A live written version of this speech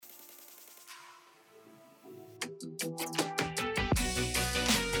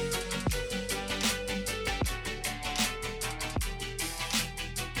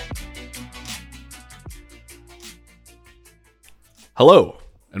Hello,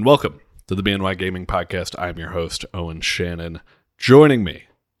 and welcome to the BNY Gaming Podcast. I'm your host, Owen Shannon. Joining me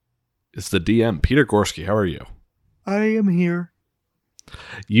is the DM, Peter Gorski. How are you? I am here.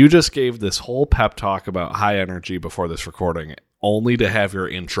 You just gave this whole pep talk about high energy before this recording, only to have your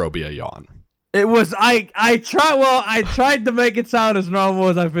intro be a yawn. It was I tried to make it sound as normal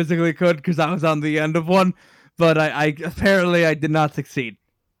as I physically could because I was on the end of one, but I apparently I did not succeed.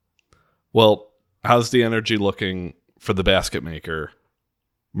 Well, how's the energy looking for the basket maker,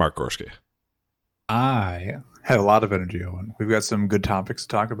 Mark Gorski? I had a lot of energy, Owen. We've got some good topics to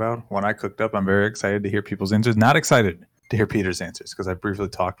talk about. One I cooked up. I'm very excited to hear people's answers. Not excited to hear Peter's answers because I briefly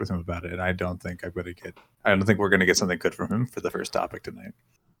talked with him about it, and I don't think we're going to get something good from him for the first topic tonight.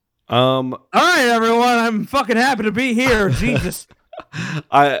 All right, everyone. I'm fucking happy to be here. Jesus.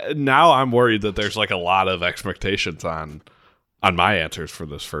 I'm worried that there's like a lot of expectations on my answers for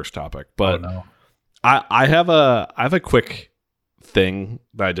this first topic, but no. I have a quick thing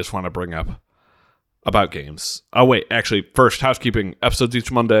that I just want to bring up about games. Oh wait, actually, first housekeeping: episodes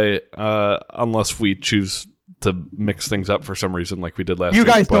each Monday, unless we choose to mix things up for some reason, like we did last week. You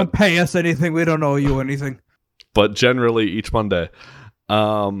guys don't pay us anything. We don't owe you anything. But generally, each Monday.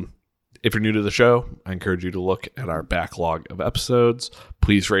 If you're new to the show, I encourage you to look at our backlog of episodes.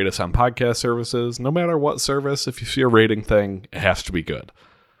 Please rate us on podcast services. No matter what service, if you see a rating thing, it has to be good.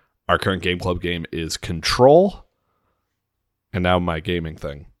 Our current Game Club game is Control, and now my gaming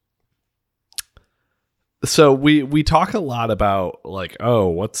thing. So we talk a lot about, like, oh,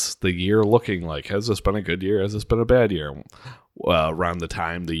 what's the year looking like? Has this been a good year? Has this been a bad year? Around the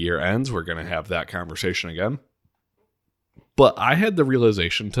time the year ends, we're going to have that conversation again. But I had the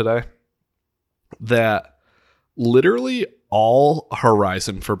realization today that literally all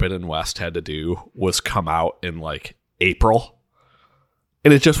Horizon Forbidden West had to do was come out in like April,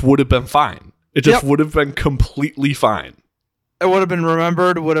 and it just would have been fine. It just would have been completely fine. It would have been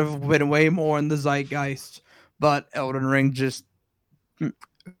remembered, would have been way more in the zeitgeist, but Elden Ring just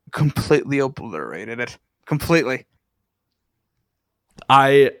completely obliterated it. Completely.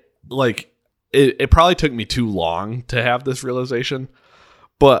 It probably took me too long to have this realization,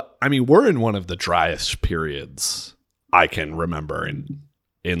 but I mean, we're in one of the driest periods I can remember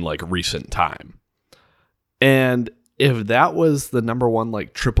in like recent time. And if that was the number one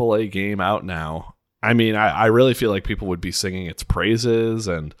like AAA game out now, I mean, I really feel like people would be singing its praises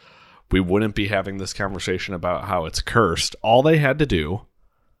and we wouldn't be having this conversation about how it's cursed. All they had to do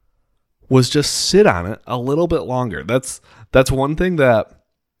was just sit on it a little bit longer. That's one thing that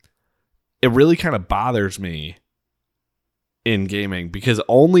it really kind of bothers me in gaming, because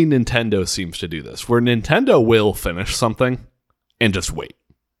only Nintendo seems to do this, where Nintendo will finish something and just wait.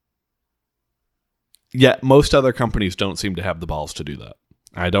 Yet most other companies don't seem to have the balls to do that.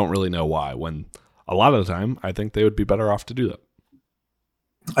 I don't really know why, when a lot of the time I think they would be better off to do that.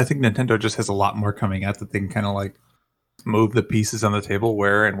 I think Nintendo just has a lot more coming out that they can kind of like move the pieces on the table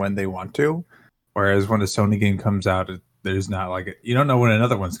where and when they want to. Whereas when a Sony game comes out, there's not like, you don't know when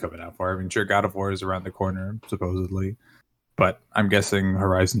another one's coming out for. I mean, sure, God of War is around the corner, supposedly. But I'm guessing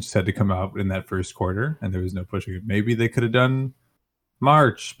Horizon just had to come out in that first quarter, and there was no pushing it. Maybe they could have done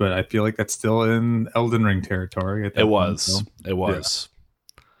March, but I feel like that's still in Elden Ring territory. At that point, so. It was.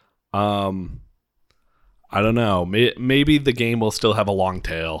 Yeah. I don't know. Maybe the game will still have a long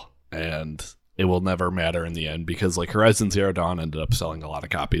tail, and it will never matter in the end, because like Horizon Zero Dawn ended up selling a lot of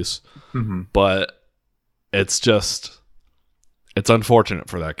copies. Mm-hmm. But it's unfortunate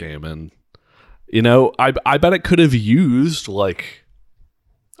for that game, and you know, I bet it could have used like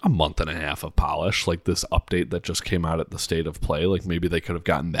a month and a half of polish, like this update that just came out at the State of Play. Like maybe they could have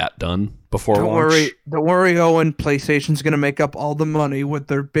gotten that done before launch. Don't worry, Owen. PlayStation's going to make up all the money with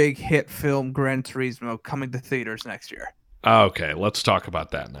their big hit film Gran Turismo coming to theaters next year. Okay, let's talk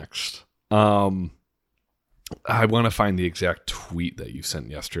about that next. I want to find the exact tweet that you sent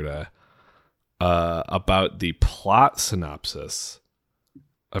yesterday about the plot synopsis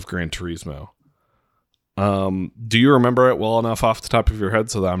of Gran Turismo. Do you remember it well enough off the top of your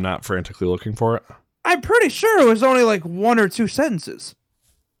head so that I'm not frantically looking for it? I'm pretty sure it was only like one or two sentences.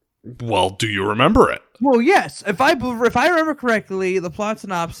 Well, do you remember it? Well, yes. If I remember correctly, the plot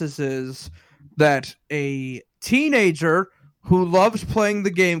synopsis is that a teenager who loves playing the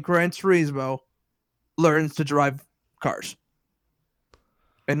game Gran Turismo learns to drive cars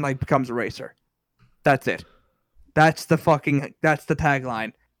and like becomes a racer. That's it. That's the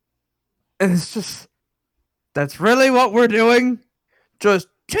tagline. And it's just, that's really what we're doing? Just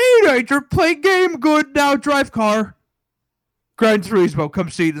teenager play game good, now drive car. Gran Turismo, come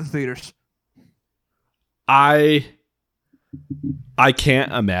see it in theaters. I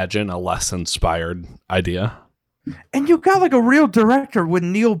can't imagine a less inspired idea And you got like a real director with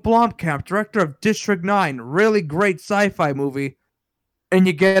Neil Blomkamp, director of District 9, really great sci-fi movie, and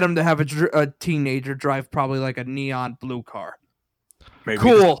you get him to have a teenager drive probably like a neon blue car. Maybe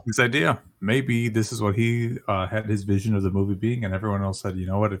Cool. his idea. Maybe this is what he had his vision of the movie being, and everyone else said, you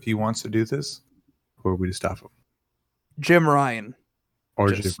know what, if he wants to do this, who are we to stop him? Jim Ryan. Or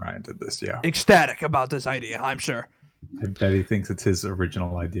Jim Ryan did this, yeah. Ecstatic about this idea, I'm sure. I bet he thinks it's his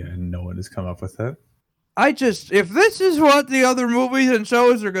original idea and no one has come up with it. If this is what the other movies and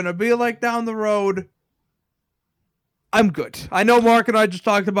shows are going to be like down the road, I'm good. I know Mark and I just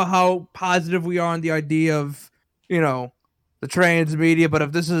talked about how positive we are on the idea of, the trans media, but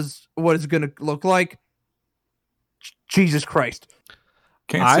if this is what it's going to look like, Jesus Christ.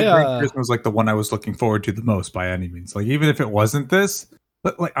 Can't say Gran Turismo was like the one I was looking forward to the most by any means. Like, even if it wasn't this,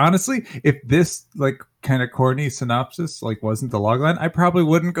 but like honestly, if this like kind of corny synopsis like wasn't the logline, I probably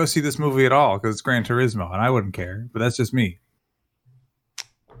wouldn't go see this movie at all because it's Gran Turismo and I wouldn't care. But that's just me.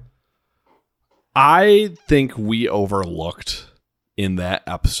 I think we overlooked in that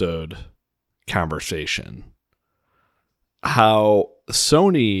episode conversation how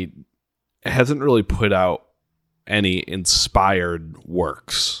Sony hasn't really put out any inspired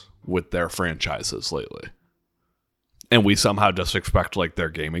works with their franchises lately. And we somehow just expect like their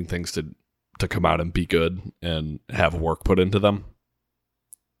gaming things to come out and be good and have work put into them.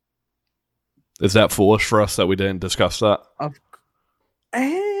 Is that foolish for us that we didn't discuss that?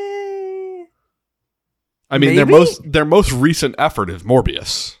 I mean, their most recent effort is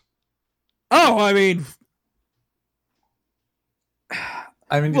Morbius. Oh, I mean,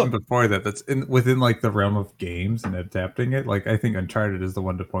 even before that, that's within like the realm of games and adapting it. Like, I think Uncharted is the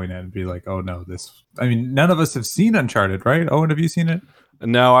one to point at and be like, "Oh no, this." I mean, none of us have seen Uncharted, right? Owen, have you seen it?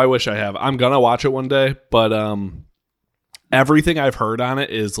 No, I wish I have. I'm gonna watch it one day, but everything I've heard on it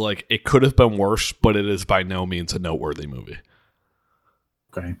is like it could have been worse, but it is by no means a noteworthy movie.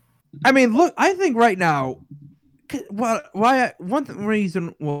 Okay. I mean, look, I think right now, the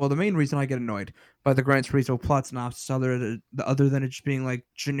main reason I get annoyed by the Gran Turismo plot synopsis, other than it just being like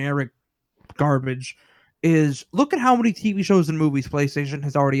generic garbage, is look at how many TV shows and movies PlayStation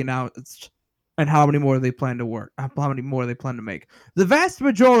has already announced, and how many more they plan to make. The vast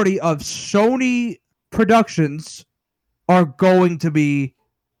majority of Sony productions are going to be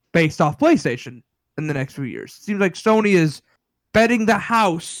based off PlayStation in the next few years. It seems like Sony is betting the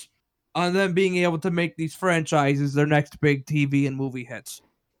house on them being able to make these franchises their next big TV and movie hits.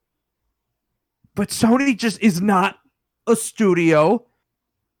 But Sony just is not a studio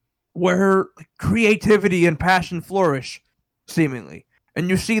where creativity and passion flourish, seemingly. And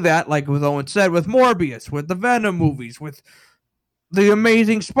you see that, like with Owen said, with Morbius, with the Venom movies, with the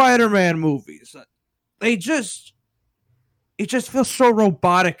Amazing Spider-Man movies. It just feels so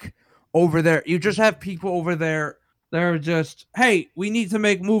robotic over there. You just have people over there. They're just, hey, we need to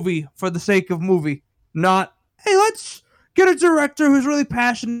make movie for the sake of movie. Not, hey, let's get a director who's really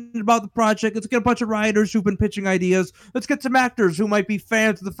passionate about the project. Let's get a bunch of writers who've been pitching ideas. Let's get some actors who might be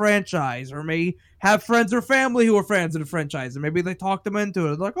fans of the franchise or may have friends or family who are fans of the franchise. And maybe they talk them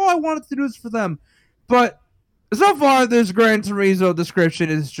into it. Like, oh, I wanted to do this for them. But so far, this Gran Turismo description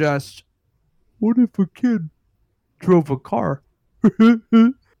is just, what if a kid drove a car?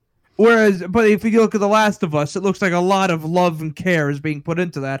 But if you look at The Last of Us, it looks like a lot of love and care is being put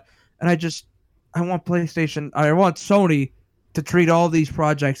into that. And I want Sony to treat all these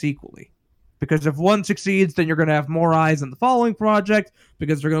projects equally. Because if one succeeds, then you're going to have more eyes on the following project,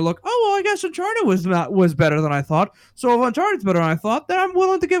 because they're going to look, oh, well, I guess Uncharted was better than I thought. So if Uncharted's better than I thought, then I'm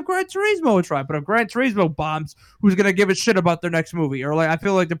willing to give Gran Turismo a try. But if Gran Turismo bombs, who's going to give a shit about their next movie? Or like, I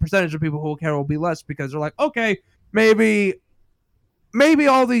feel like the percentage of people who will care will be less, because they're like, okay, maybe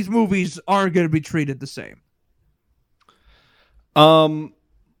all these movies aren't going to be treated the same.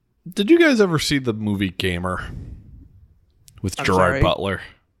 Did you guys ever see the movie Gamer with Gerard Butler?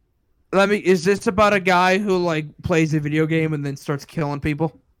 Is this about a guy who like plays a video game and then starts killing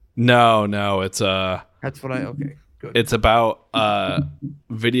people? No, it's That's what okay, good. It's about a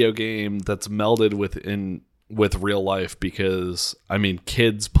video game that's melded with real life, because I mean,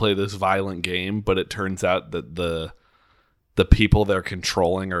 kids play this violent game, but it turns out that the people they're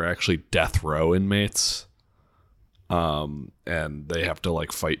controlling are actually death row inmates. And they have to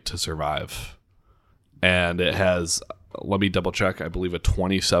like fight to survive. And it has, let me double check, I believe a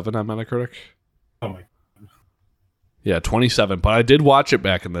 27 on Metacritic. Oh my God. Yeah, 27. But I did watch it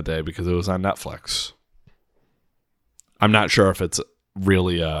back in the day because it was on Netflix. I'm not sure if it's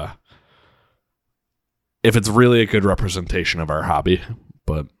really a good representation of our hobby,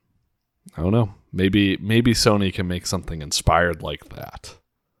 but I don't know. Maybe Sony can make something inspired like that.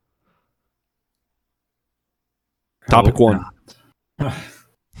 Topic Hope one.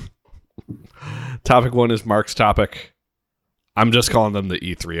 Topic one is Mark's topic. I'm just calling them the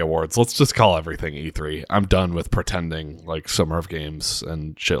E3 awards. Let's just call everything E3. I'm done with pretending like Summer of Games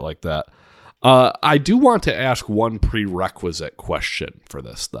and shit like that. I do want to ask one prerequisite question for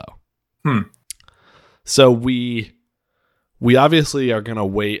this, though. So we obviously are going to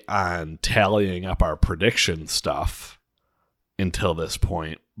wait on tallying up our prediction stuff until this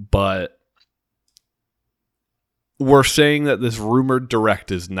point, but we're saying that this rumored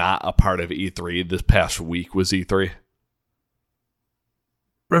direct is not a part of E3. This past week was E3.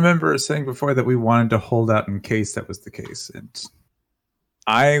 Remember saying before that we wanted to hold out in case that was the case. And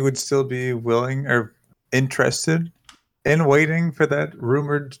I would still be willing or interested in waiting for that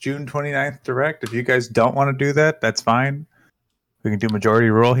rumored June 29th direct. If you guys don't want to do that, that's fine. We can do majority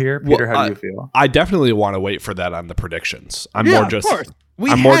rule here. Peter, how do you feel? I definitely want to wait for that on the predictions. Of course.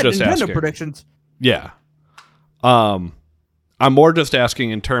 I'm more just Nintendo asking. Predictions. Yeah. I'm more just asking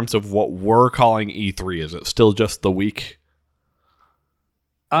in terms of what we're calling E3. Is it still just the week?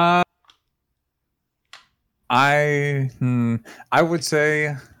 I would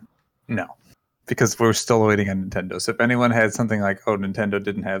say no, because we're still waiting on Nintendo. So if anyone had something like, oh, Nintendo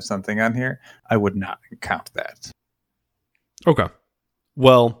didn't have something on here, I would not count that. Okay.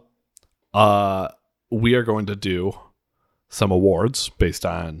 Well, we are going to do some awards based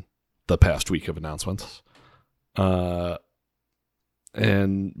on the past week of announcements. And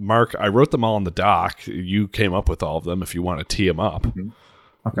Mark, I wrote them all in the doc. You came up with all of them. If you want to tee them up, we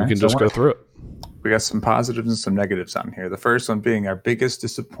can just go through it. We got some positives and some negatives on here. The first one being our biggest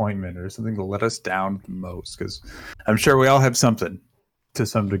disappointment or something to let us down the most, because I'm sure we all have something to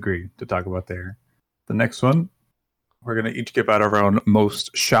some degree to talk about there. The next one, we're going to each give out our own most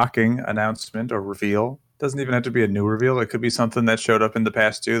shocking announcement or reveal. Doesn't even have to be a new reveal. It could be something that showed up in the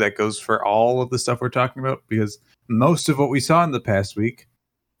past too that goes for all of the stuff we're talking about, because most of what we saw in the past week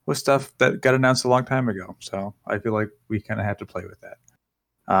was stuff that got announced a long time ago. So I feel like we kind of have to play with that.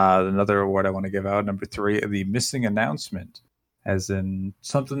 Another award I want to give out, number 3, the missing announcement, as in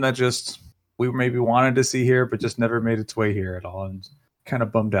something that just we maybe wanted to see here, but just never made its way here at all, and kind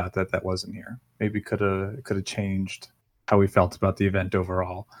of bummed out that wasn't here. Maybe could have changed how we felt about the event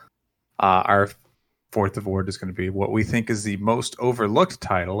overall. Our 4th award is going to be what we think is the most overlooked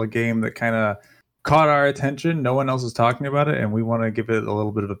title, a game that kind of caught our attention. No one else is talking about it, and we want to give it a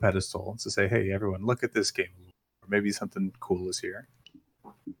little bit of a pedestal to say, hey, everyone, look at this game. Or maybe something cool is here.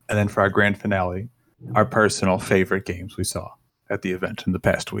 And then for our grand finale, our personal favorite games we saw at the event in the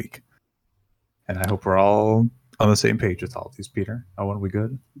past week. And I hope we're all on the same page with all of these, Peter. Oh, are we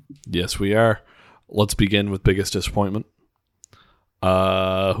good? Yes, we are. Let's begin with biggest disappointment.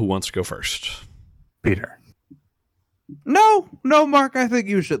 Who wants to go first? Peter. No, Mark, I think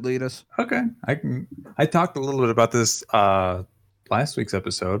you should lead us. Okay. I talked a little bit about this last week's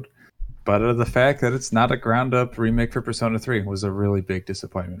episode, but the fact that it's not a ground-up remake for Persona 3 was a really big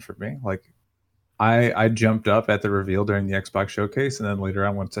disappointment for me. Like, I jumped up at the reveal during the Xbox showcase, and then later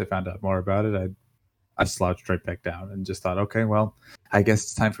on, once I found out more about it, I slouched right back down and just thought, okay, well, I guess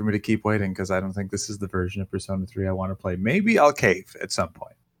it's time for me to keep waiting, because I don't think this is the version of Persona 3 I want to play. Maybe I'll cave at some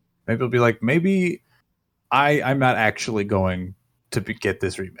point. Maybe it'll be like, maybe I'm not actually going to get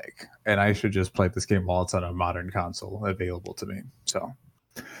this remake, and I should just play this game while it's on a modern console available to me. So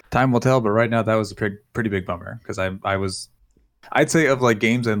time will tell, but right now that was a pretty big bummer, because I'd say of like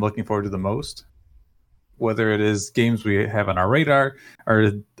games I'm looking forward to the most, whether it is games we have on our radar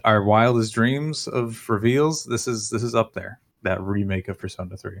or our wildest dreams of reveals, this is up there, that remake of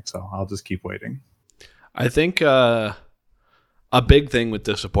Persona 3. So I'll just keep waiting. I think a big thing with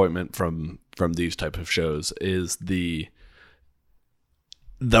disappointment from these type of shows is the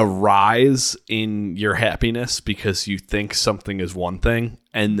rise in your happiness because you think something is one thing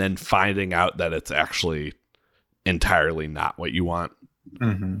and then finding out that it's actually entirely not what you want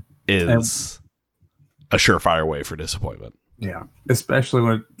is a surefire way for disappointment. Yeah,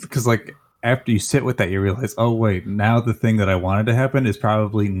 especially because like after you sit with that, you realize, oh wait, now the thing that I wanted to happen is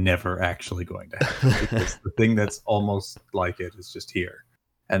probably never actually going to happen, because the thing that's almost like it is just here,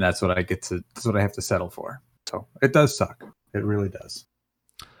 and that's what I have to settle for. So it does suck. It really does.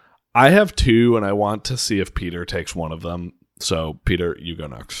 I have 2, and I want to see if Peter takes one of them. So Peter, you go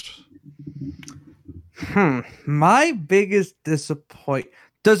next. My biggest disappointment.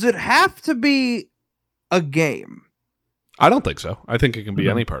 Does it have to be a game? I don't think so. I think it can be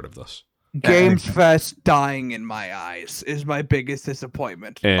any part of this. Games Fest dying in my eyes is my biggest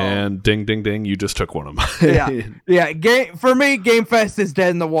disappointment. And ding, ding, ding, you just took one of mine. Yeah. For me, Game Fest is dead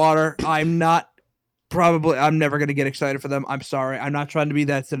in the water. I'm not probably I'm never going to get excited for them. I'm sorry. I'm not trying to be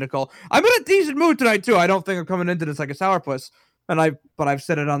that cynical. I'm in a decent mood tonight too. I don't think I'm coming into this like a sourpuss. But I've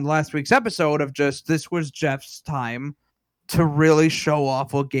said it on last week's episode of just this was Jeff's time to really show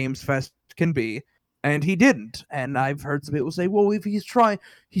off what Games Fest can be, and he didn't. And I've heard some people say, well, if he's trying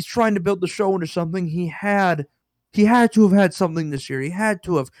to build the show into something, he had to have had something this year. He had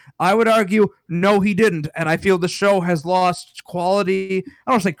to have. I would argue, no, he didn't. And I feel the show has lost quality. I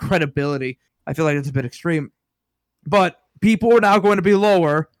don't want to say credibility. I feel like it's a bit extreme. But people are now going to be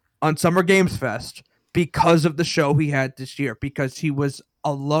lower on Summer Games Fest because of the show he had this year. Because he was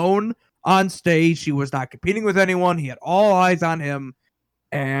alone on stage. He was not competing with anyone. He had all eyes on him.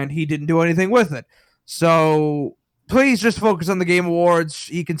 And he didn't do anything with it. So please just focus on the Game Awards.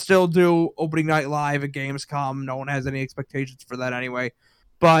 He can still do opening night live at Gamescom. No one has any expectations for that anyway.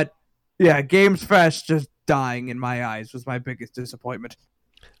 But yeah, Games Fest just dying in my eyes was my biggest disappointment.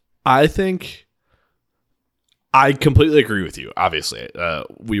 I think I completely agree with you. Obviously,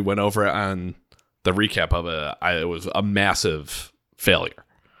 we went over it on the recap of it. It was a massive failure.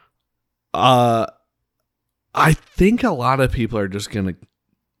 I think a lot of people are just going to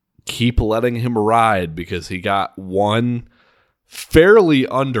keep letting him ride because he got one fairly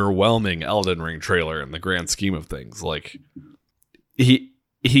underwhelming Elden Ring trailer in the grand scheme of things. Like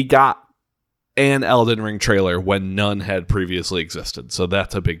he got an Elden Ring trailer when none had previously existed, so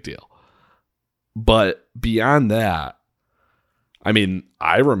that's a big deal. But beyond that, I mean,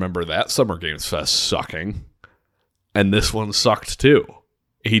 I remember that Summer Games Fest sucking, and this one sucked too.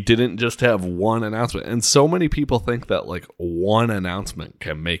 He didn't just have one announcement. And so many people think that like one announcement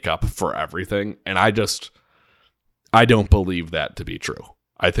can make up for everything. And I don't believe that to be true.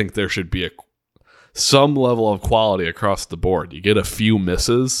 I think there should be some level of quality across the board. You get a few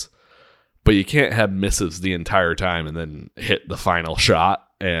misses, but you can't have misses the entire time and then hit the final shot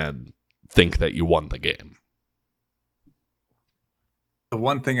and think that you won the game. The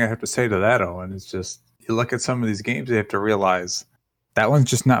one thing I have to say to that, Owen, is just you look at some of these games, you have to realize that one's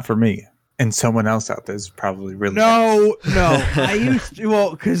just not for me. And someone else out there is probably really No. I used to,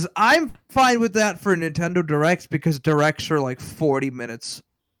 well, because I'm fine with that for Nintendo Directs because Directs are like 40 minutes.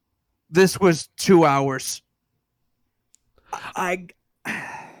 This was 2 hours. I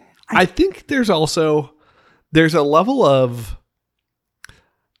think there's a level of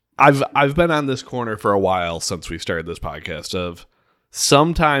I've been on this corner for a while since we started this podcast of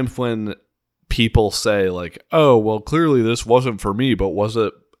sometimes when people say like, oh, well, clearly this wasn't for me, but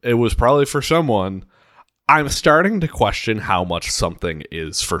it was probably for someone. I'm starting to question how much something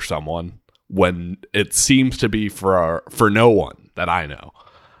is for someone when it seems to be for no one that I know.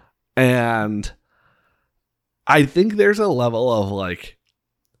 And I think there's a level of like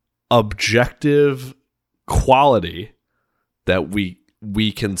objective quality that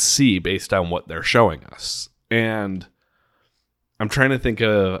we can see based on what they're showing us. And I'm trying to think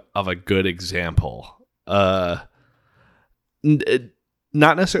of a good example. Not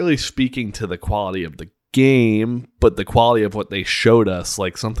necessarily speaking to the quality of the game, but the quality of what they showed us,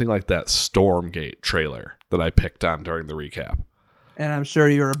 like something like that Stormgate trailer that I picked on during the recap. And I'm sure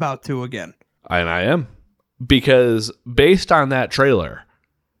you're about to again. And I am. Because based on that trailer,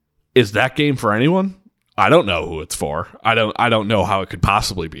 is that game for anyone? I don't know who it's for. I don't know how it could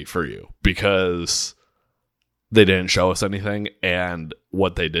possibly be for you because they didn't show us anything, and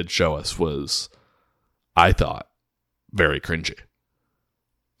what they did show us was, I thought, very cringy.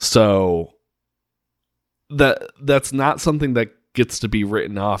 So that's not something that gets to be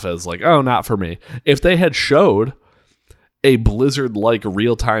written off as like, oh, not for me. If they had showed a Blizzard-like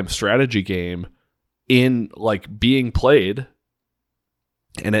real-time strategy game in like being played,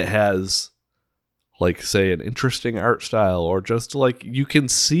 and it has like, say, an interesting art style, or just like you can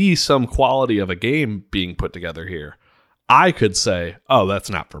see some quality of a game being put together here, I could say, oh, that's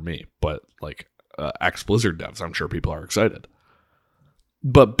not for me. But like ex-Blizzard devs, I'm sure people are excited.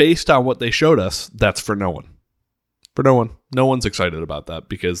 But based on what they showed us, that's for no one. For no one. No one's excited about that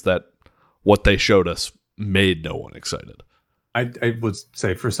because what they showed us made no one excited. I would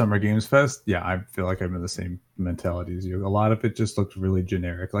say for Summer Games Fest, yeah, I feel like I'm in the same mentality as you. A lot of it just looks really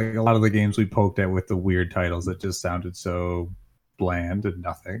generic. Like a lot of the games we poked at with the weird titles that just sounded so bland and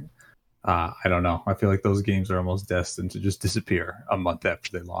nothing. I don't know. I feel like those games are almost destined to just disappear a month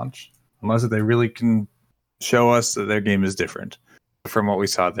after they launch. Unless they really can show us that their game is different. From what we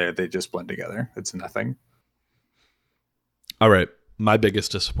saw there, they just blend together. It's nothing. All right. My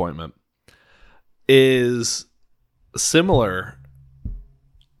biggest disappointment is similar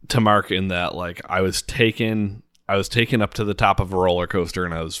to Mark in that like I was taken up to the top of a roller coaster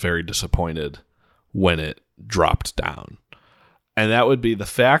and I was very disappointed when it dropped down. And that would be the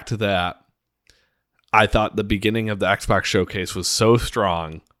fact that I thought the beginning of the Xbox showcase was so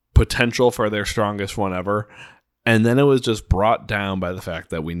strong, potential for their strongest one ever. And then it was just brought down by the fact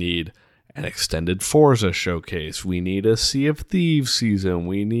that we need an extended Forza showcase. We need a Sea of Thieves season.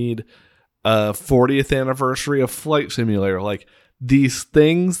 We need a 40th anniversary of Flight Simulator. Like, these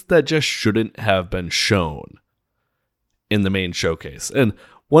things that just shouldn't have been shown in the main showcase. And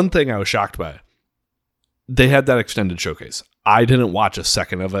one thing I was shocked by, they had that extended showcase. I didn't watch a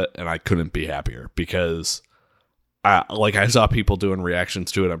second of it, and I couldn't be happier because I saw people doing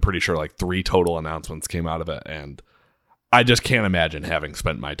reactions to it. I'm pretty sure like 3 total announcements came out of it, and I just can't imagine having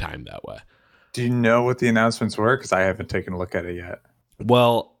spent my time that way. Do you know what the announcements were? Because I haven't taken a look at it yet.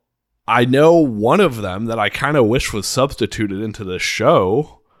 Well, I know one of them that I kind of wish was substituted into the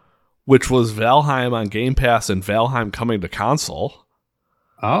show, which was Valheim on Game Pass and Valheim coming to console.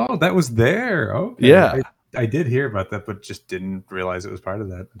 Oh, that was there. Okay. Yeah. I did hear about that, but just didn't realize it was part of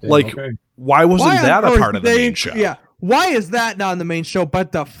that. Damn, like, okay. why wasn't that a part of the they- main show? Yeah. Why is that not in the main show,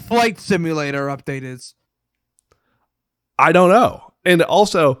 but the Flight Simulator update is? I don't know. And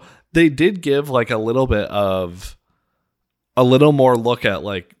also, they did give like a little more look at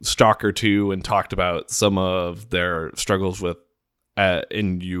like Stalker 2 and talked about some of their struggles with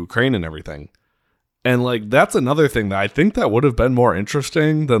in Ukraine and everything. And like, that's another thing that I think that would have been more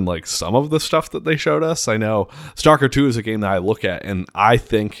interesting than like some of the stuff that they showed us. I know Stalker 2 is a game that I look at and I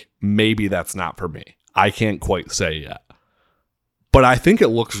think maybe that's not for me. I can't quite say yet. But I think it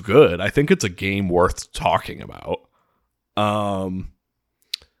looks good. I think it's a game worth talking about. And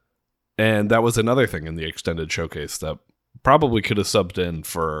that was another thing in the extended showcase that probably could have subbed in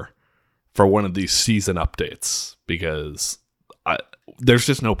for one of these season updates, because there's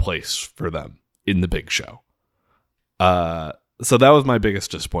just no place for them in the big show. So that was my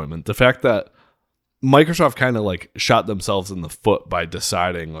biggest disappointment. The fact that Microsoft kind of like shot themselves in the foot by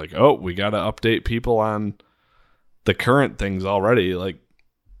deciding like, oh, we got to update people on the current things already. Like,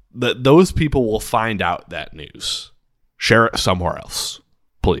 those people will find out that news. Share it somewhere else,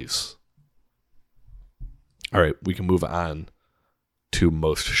 please. All right, we can move on to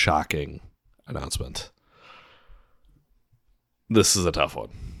most shocking announcement. This is a tough one.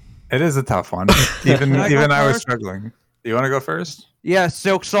 It is a tough one. Even I was struggling. You want to go first? Yeah,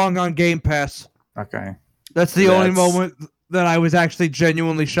 Silk Song on Game Pass. Okay. That's the only moment that I was actually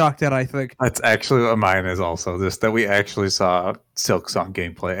genuinely shocked at, I think. That's actually what mine is also. This, that we actually saw Silk Song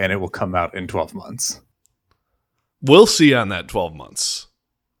gameplay, and it will come out in 12 months. We'll see on that 12 months.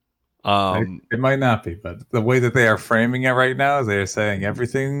 It might not be, but the way that they are framing it right now is they're saying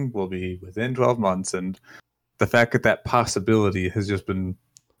everything will be within 12 months, and the fact that possibility has just been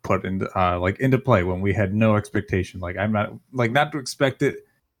put into into play when we had no expectation. Like, I'm not to expect it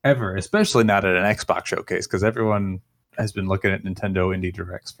ever, especially not at an Xbox showcase, because everyone has been looking at Nintendo Indie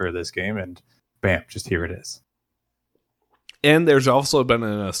Directs for this game, and bam, just here it is. And there's also been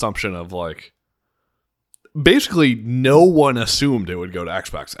an assumption of like, basically no one assumed it would go to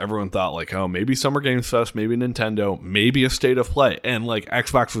Xbox. Everyone thought like, oh, maybe Summer Games Fest, maybe Nintendo, maybe a State of Play. And like,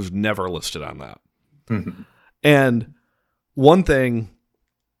 Xbox was never listed on that. Mm-hmm. And one thing,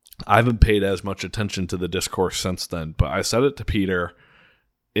 I haven't paid as much attention to the discourse since then, but I said it to Peter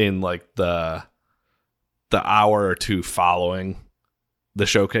in like the hour or two following the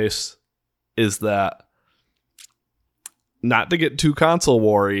showcase, is that, not to get too console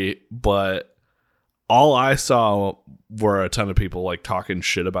war-y, but all I saw were a ton of people like talking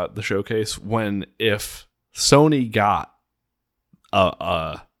shit about the showcase, when if Sony got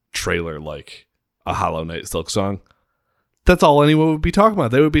a trailer like a Hollow Knight Silk Song, that's all anyone would be talking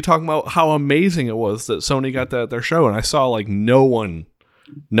about. They would be talking about how amazing it was that Sony got that at their show, and I saw like no one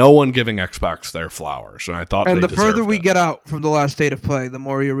giving Xbox their flowers, and I thought. And the further we get out from the last State of Play, the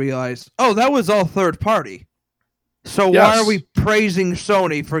more you realize, oh, that was all third party. So why are we praising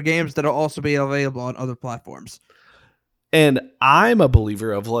Sony for games that will also be available on other platforms? And I'm a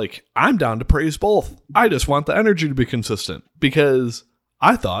believer of like, I'm down to praise both. I just want the energy to be consistent, because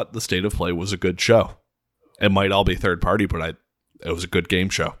I thought the State of Play was a good show. It might all be third party, but it was a good game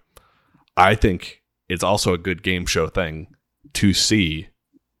show. I think it's also a good game show thing to see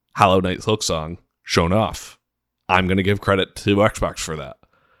Hollow Knight Silk Song shown off. I'm going to give credit to Xbox for that.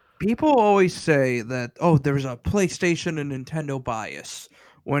 People always say that, oh, there's a PlayStation and Nintendo bias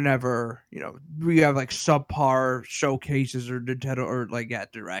whenever, we have like subpar showcases or Nintendo or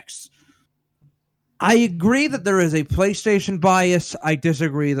directs. I agree that there is a PlayStation bias. I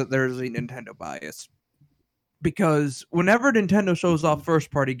disagree that there is a Nintendo bias. Because whenever Nintendo shows off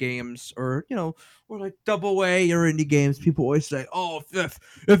first party games or like double A or indie games, people always say, oh, if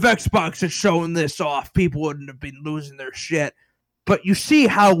Xbox had shown this off, people wouldn't have been losing their shit. but you see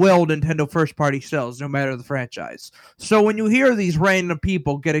how well Nintendo first party sells, no matter the franchise. So when you hear these random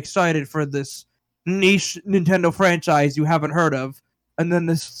people get excited for this niche Nintendo franchise you haven't heard of, and then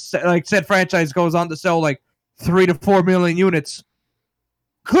this said franchise goes on to sell 3 to 4 million units,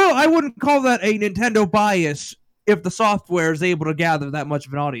 cool, I wouldn't call that a Nintendo bias if the software is able to gather that much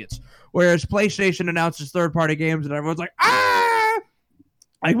of an audience. Whereas PlayStation announces third-party games and everyone's like, ah!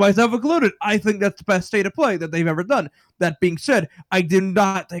 I myself included, I think that's the best state of play that they've ever done. That being said, I did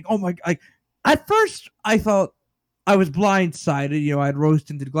not think, oh my... At first, I thought I was blindsided. I had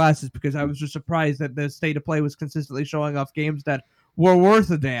rose-tinted glasses because I was just surprised that the state of play was consistently showing off games that were worth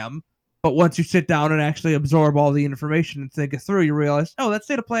a damn. But once you sit down and actually absorb all the information and think it through, you realize, oh, that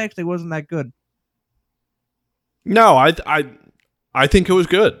state of play actually wasn't that good. No, I think it was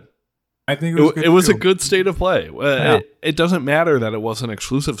good. I think it was a good state of play. It doesn't matter that it wasn't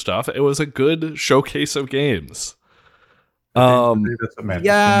exclusive stuff. It was a good showcase of games. That's what matters.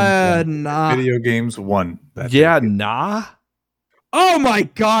 Yeah, nah. Video games won. Nah. Oh my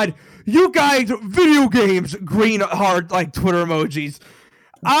god, you guys, video games, green heart Twitter emojis.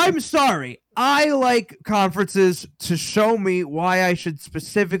 I'm sorry. I like conferences to show me why I should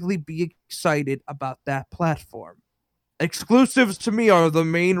specifically be excited about that platform. Exclusives to me are the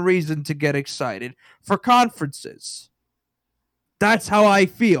main reason to get excited for conferences. That's how I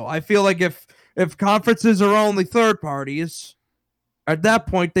feel. I feel like if conferences are only third parties, at that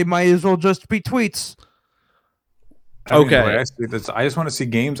point they might as well just be tweets. Okay. I just want to see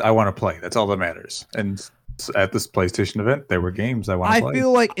games I want to play. That's all that matters. And at this PlayStation event, there were games I want to play. I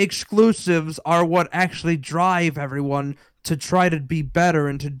feel like exclusives are what actually drive everyone to try to be better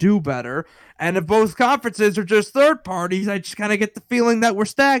and to do better. And if both conferences are just third parties, I just kind of get the feeling that we're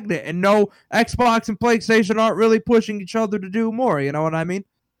stagnant and no, Xbox and PlayStation aren't really pushing each other to do more. You know what I mean?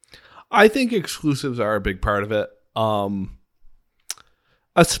 I think exclusives are a big part of it. They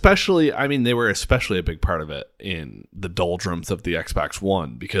were especially a big part of it in the doldrums of the Xbox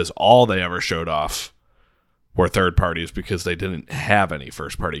One, because all they ever showed off were third parties because they didn't have any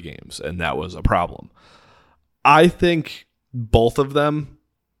first party games, and that was a problem. I think both of them,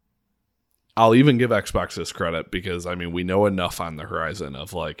 I'll even give Xbox this credit because we know enough on the horizon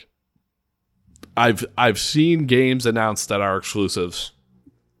of I've seen games announced that are exclusives.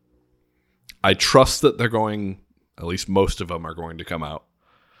 I trust that they're going, at least most of them are going to come out.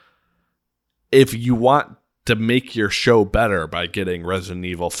 If you want to make your show better by getting Resident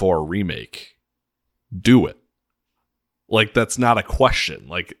Evil 4 Remake, do it. That's not a question.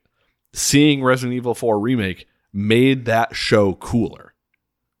 Seeing Resident Evil 4 Remake made that show cooler.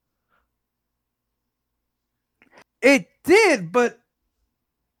 It did, but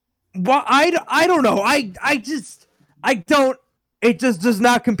I don't know. It just does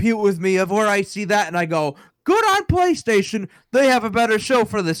not compute with me of where I see that and I go, good on PlayStation. They have a better show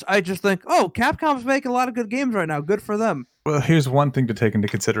for this. I just think, oh, Capcom's making a lot of good games right now. Good for them. Well, here's one thing to take into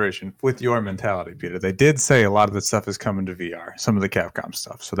consideration with your mentality, Peter. They did say a lot of the stuff is coming to VR, some of the Capcom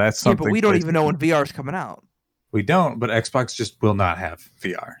stuff. So that's something. Yeah, but we don't even know when VR is coming out. We don't, but Xbox just will not have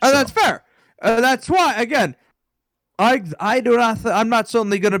VR. Oh, that's fair. That's why, again, I do not. I'm not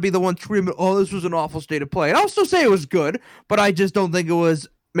suddenly going to be the one screaming, "Oh, this was an awful state of play." I'll still say it was good, but I just don't think it was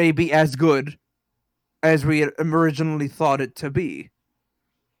maybe as good as we had originally thought it to be.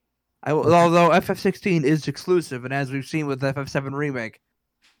 Although FF16 is exclusive, and as we've seen with FF7 Remake,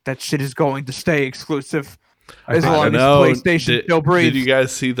 that shit is going to stay exclusive as long as PlayStation still breathes. Did you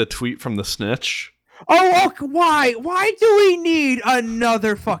guys see the tweet from the Snitch? Oh, look, why? Why do we need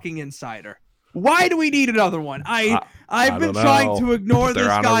another fucking insider? Why do we need another one? I've been trying to ignore this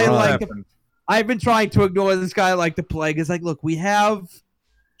guy I've been trying to ignore this guy like the plague. It's look, we have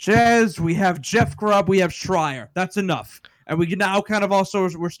Jez, we have Jeff Grubb, we have Schreier. That's enough. And we can now kind of also,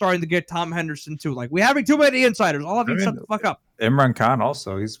 we're starting to get Tom Henderson too. We're having too many insiders. All of you shut the fuck up. Imran Khan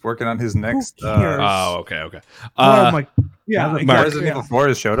also, he's working on his next. Okay. Oh my, yeah. Resident Evil 4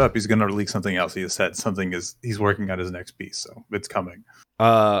 has showed up. He's going to leak something else. He has said he's working on his next piece, so it's coming.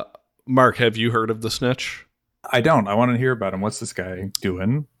 Mark, have you heard of the Snitch? I don't. I want to hear about him. What's this guy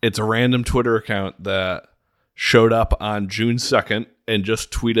doing? It's a random Twitter account that showed up on June 2nd and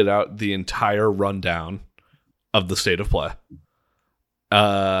just tweeted out the entire rundown of the state of play.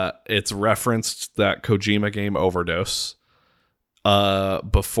 It's referenced that Kojima game Overdose.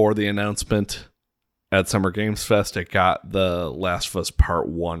 Before the announcement at Summer Games Fest, it got the Last of Us Part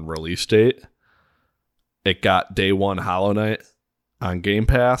 1 release date. It got Day 1 Hollow Knight on Game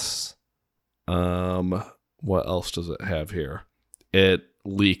Pass. What else does it have here? It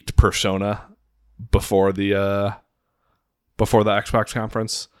leaked Persona before the Xbox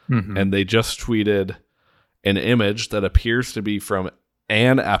conference, and they just tweeted an image that appears to be from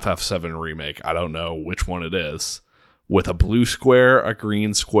an FF7 remake. I don't know which one it is, with a blue square, a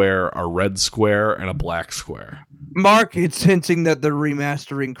green square, a red square, and a black square. Mark, it's hinting that they're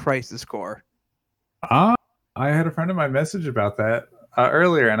remastering Crisis Core. I had a friend of mine message about that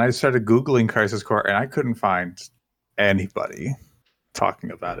earlier, and I started Googling Crisis Core, and I couldn't find anybody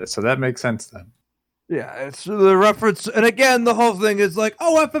talking about it. So that makes sense then. Yeah, it's the reference, and again, the whole thing is like,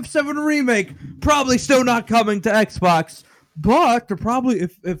 oh, FF7 remake, probably still not coming to Xbox, but they're probably,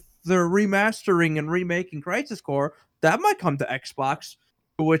 if they're remastering and remaking Crisis Core, that might come to Xbox.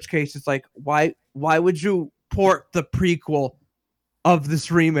 In which case, it's like, why would you port the prequel of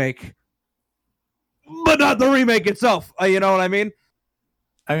this remake, but not the remake itself? You know what I mean?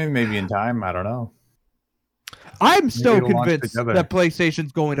 I mean, maybe in time. I don't know. I'm still it'll launch convinced together. that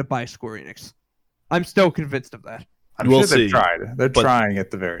PlayStation's going to buy Square Enix. I'm still convinced of that. I'm We'll sure they've see. tried. They're But- trying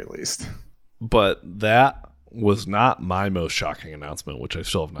at the very least. But that was not my most shocking announcement, which I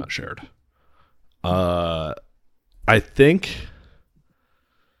still have not shared. I think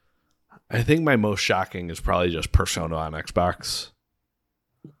my most shocking is probably just Persona on Xbox,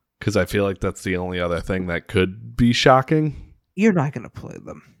 because I feel like that's the only other thing that could be shocking. You're not going to play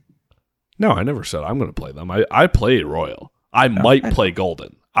them. No, I never said I'm going to play them. I played Royal. I might play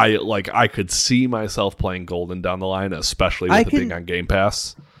Golden. I could see myself playing Golden down the line, especially with it being on Game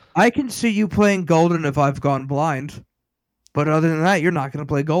Pass. I can see you playing Golden if I've gone blind. But other than that, you're not going to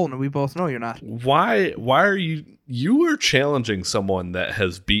play Golden, and we both know you're not. Why are you are challenging someone that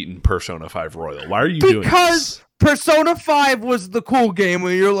has beaten Persona 5 Royal? Why are you doing this? Because Persona 5 was the cool game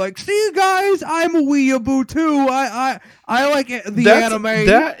where you're like, see guys, I'm a weeaboo too. I like the anime.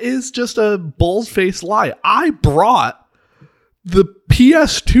 That is just a bull-faced lie. I brought the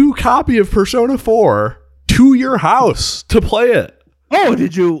PS2 copy of Persona 4 to your house to play it. Oh,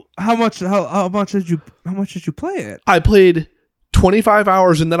 did you? How much did you play it? I played 25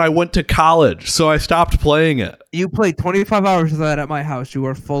 hours and then I went to college, so I stopped playing it. You played 25 hours of that at my house. You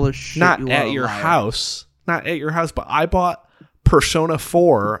are full of shit. Not You are at a your liar. house. Not at your house, but I bought Persona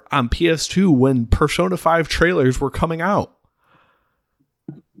 4 on PS2 when Persona 5 trailers were coming out.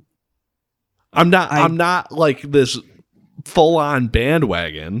 I'm not like this full-on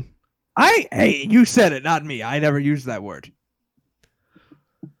bandwagon. Hey, you said it, not me. I never used that word.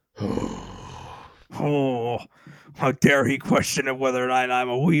 Oh, how dare he question it whether or not I'm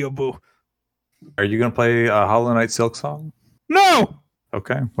a weeaboo? Are you going to play Hollow Knight Silk Song? No!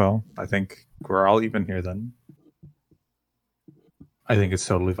 Okay, well, I think we're all even here then. I think it's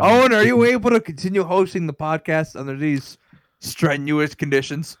totally fine. Owen, are you able to continue hosting the podcast under these strenuous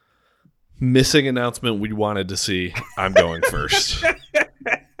conditions? Missing announcement we wanted to see. I'm going first.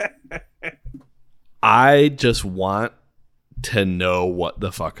 I just want to know what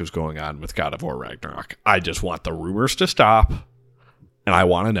the fuck is going on with God of War Ragnarok. I just want the rumors to stop, and I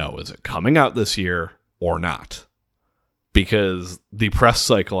want to know, is it coming out this year or not? Because the press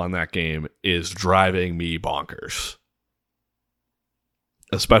cycle on that game is driving me bonkers.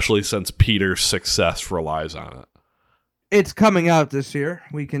 Especially since Peter's success relies on it. It's coming out this year.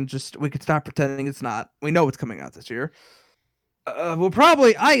 We can stop pretending it's not. We know it's coming out this year. We'll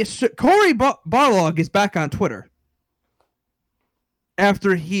probably. Cory Barlog is back on Twitter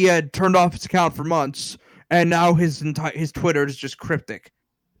after he had turned off his account for months, and now his Twitter is just cryptic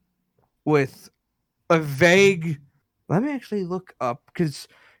with a vague. Let me actually look up, because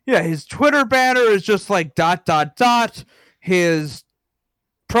his Twitter banner is just like ... His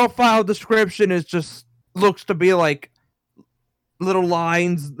profile description is just looks to be like little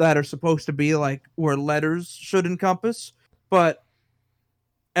lines that are supposed to be like where letters should encompass. And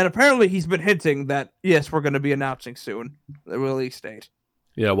apparently he's been hinting that, yes, we're going to be announcing soon the release date.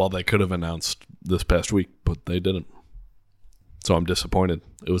 Yeah, well, they could have announced this past week, but they didn't. So I'm disappointed.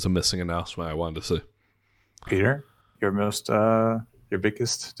 It was a missing announcement I wanted to see. Peter, your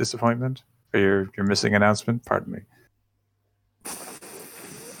biggest disappointment? Or your missing announcement? Pardon me.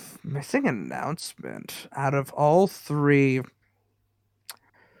 Missing announcement out of all three.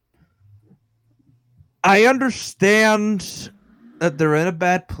 I understand that they're in a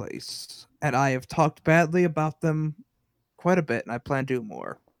bad place, and I have talked badly about them quite a bit, and I plan to do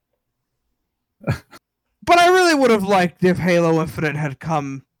more. But I really would have liked if Halo Infinite had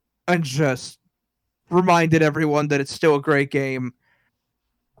come and just reminded everyone that it's still a great game.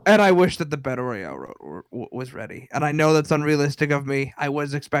 And I wish that the Battle Royale was ready. And I know that's unrealistic of me. I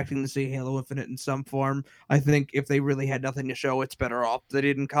was expecting to see Halo Infinite in some form. I think if they really had nothing to show, it's better off they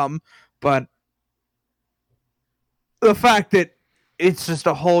didn't come. But the fact that it's just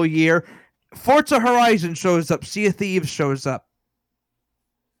a whole year. Forza Horizon shows up. Sea of Thieves shows up.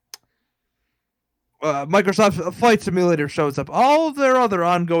 Microsoft Flight Simulator shows up. All of their other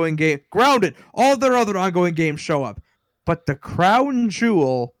ongoing game, Grounded, all of their other ongoing games show up. But the crown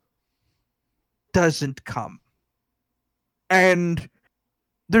jewel doesn't come. And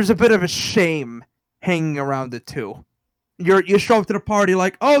there's a bit of a shame hanging around it too. You show up to the party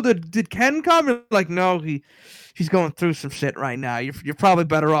like, oh, did Ken come? You're like, no, he's going through some shit right now. You're probably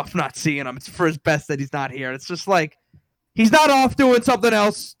better off not seeing him. It's for his best that he's not here. It's just like, he's not off doing something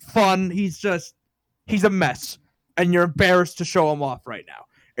else fun. He's a mess. And you're embarrassed to show him off right now.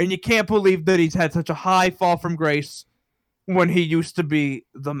 And you can't believe that he's had such a high fall from grace when he used to be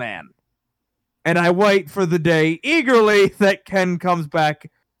the man. And I wait for the day eagerly that Ken comes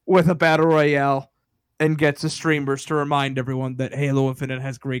back with a battle royale and gets the streamers to remind everyone that Halo Infinite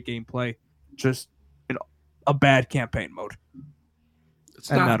has great gameplay. Just, a bad campaign mode.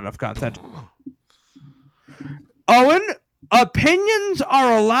 It's not enough content. Owen, opinions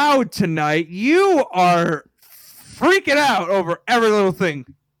are allowed tonight. You are freaking out over every little thing.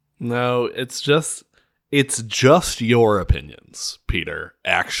 No, it's just your opinions, Peter.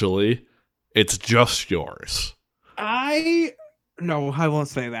 Actually, it's just yours. No, I won't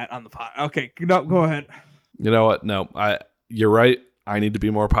say that on the pod. Okay, no, go ahead. You know what? No, you're right. I need to be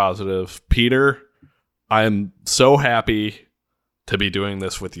more positive. Peter, I am so happy to be doing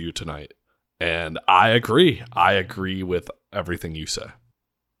this with you tonight. And I agree. I agree with everything you say.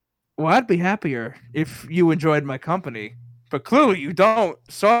 Well, I'd be happier if you enjoyed my company. But clearly you don't.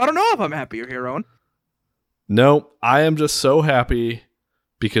 So I don't know if I'm happier here, Owen. No, I am just so happy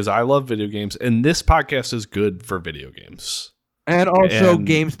because I love video games. And this podcast is good for video games. And also,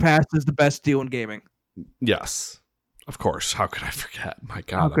 Games Pass is the best deal in gaming. Yes, of course. How could I forget? My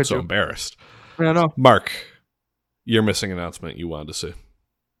God, I'm so embarrassed. I know. Mark, your missing announcement you wanted to see.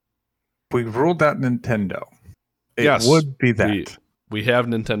 We ruled out Nintendo. It yes, would be that. We have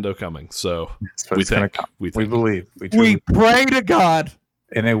Nintendo coming, so we think. We believe. We pray to God.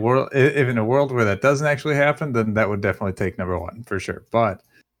 In a world where that doesn't actually happen, then that would definitely take number one for sure. But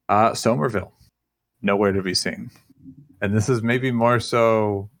Somerville, nowhere to be seen. And this is maybe more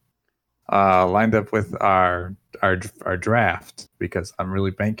so lined up with our draft because I'm really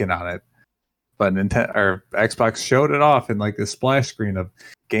banking on it. But Xbox showed it off in like this splash screen of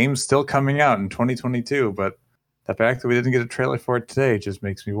games still coming out in 2022. But the fact that we didn't get a trailer for it today just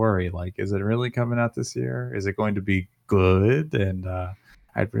makes me worry. Like, is it really coming out this year? Is it going to be good? And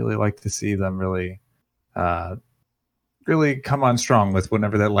I'd really like to see them really come on strong with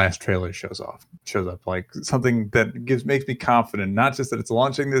whenever that last trailer shows up, like something that makes me confident, not just that it's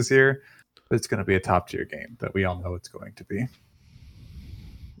launching this year, but it's going to be a top tier game that we all know it's going to be.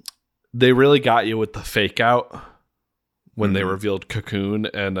 They really got you with the fake out when they revealed Cocoon,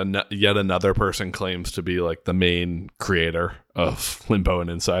 and yet another person claims to be like the main creator of Limbo and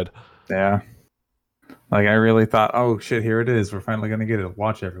Inside. Yeah. Like, I really thought, oh shit, here it is. We're finally going to get it.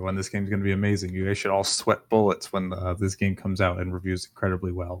 Watch, everyone. This game's going to be amazing. You guys should all sweat bullets when this game comes out and reviews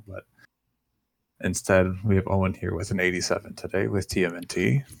incredibly well. But instead, we have Owen here with an 87 today with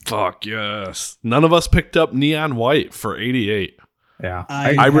TMNT. Fuck yes. None of us picked up Neon White for 88. Yeah.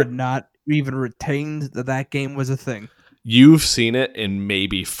 I had not even retained that game was a thing. You've seen it in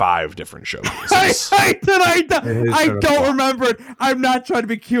maybe 5 different showcases. I don't remember it. I'm not trying to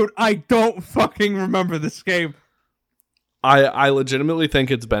be cute. I don't fucking remember this game. I legitimately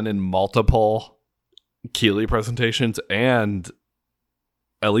think it's been in multiple Keighley presentations and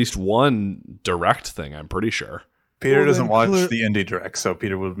at least one direct thing, I'm pretty sure. Peter doesn't watch the indie direct, so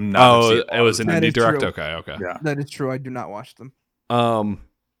Peter would not. Oh, it was an indie direct? True. Okay. Yeah. That is true. I do not watch them.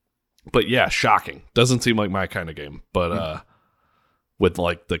 But yeah, shocking. Doesn't seem like my kind of game, but with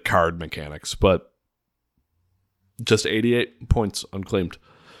like the card mechanics, but just 88 points unclaimed.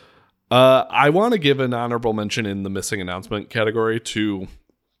 I want to give an honorable mention in the missing announcement category to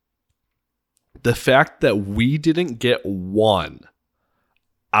the fact that we didn't get one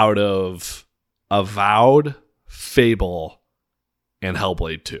out of Avowed, Fable, and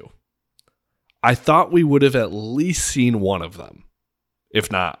Hellblade 2. I thought we would have at least seen one of them. If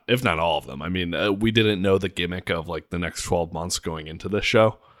not all of them. I mean, we didn't know the gimmick of like the next 12 months going into this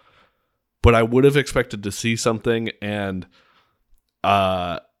show, but I would have expected to see something and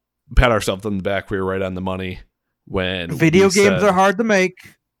pat ourselves on the back. We were right on the money when video games are hard to make.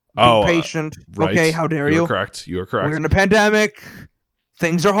 Be patient. Right. Okay, how dare you? You are correct. We're in a pandemic.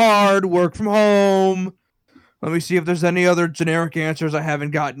 Things are hard. Work from home. Let me see if there's any other generic answers I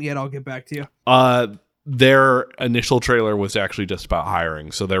haven't gotten yet. I'll get back to you. Their initial trailer was actually just about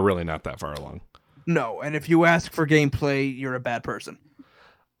hiring, so they're really not that far along. No, and if you ask for gameplay, you're a bad person.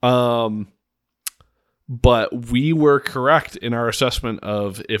 But we were correct in our assessment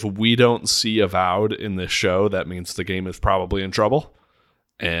of if we don't see Avowed in this show, that means the game is probably in trouble.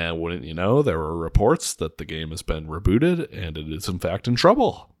 And wouldn't you know, there were reports that the game has been rebooted and it is in fact in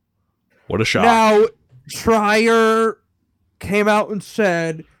trouble. What a shock. Now, Trier came out and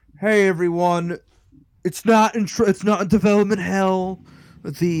said, "Hey everyone, it's not in development hell.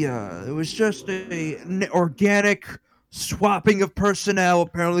 It was just an organic swapping of personnel.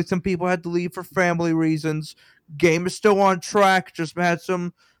 Apparently some people had to leave for family reasons. Game is still on track, just had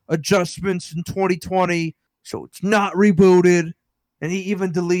some adjustments in 2020, so it's not rebooted." And he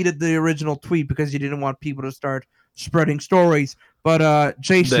even deleted the original tweet because he didn't want people to start spreading stories. But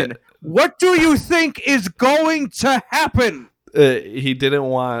Jason, what do you think is going to happen? He didn't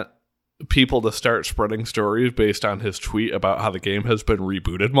want people to start spreading stories based on his tweet about how the game has been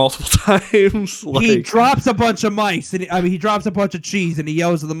rebooted multiple times. He drops a bunch of mice, and he drops a bunch of cheese, and he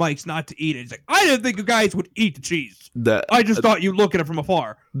yells at the mics not to eat it. He's like, "I didn't think you guys would eat the cheese. I just thought you'd look at it from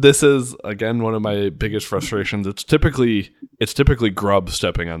afar." This is again one of my biggest frustrations. It's typically Grub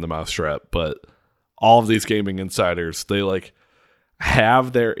stepping on the mousetrap, but all of these gaming insiders, they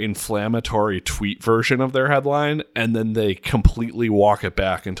have their inflammatory tweet version of their headline, and then they completely walk it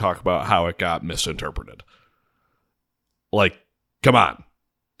back and talk about how it got misinterpreted. Come on.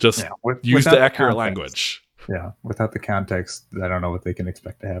 Just use the accurate language. Yeah, without the context, I don't know what they can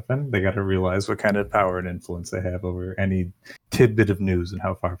expect to happen. They got to realize what kind of power and influence they have over any tidbit of news and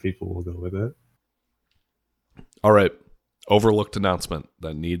how far people will go with it. All right. Overlooked announcement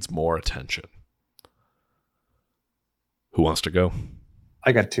that needs more attention. Who wants to go?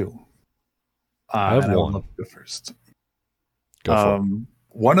 I got two. I have one. I'll go first. Go for it.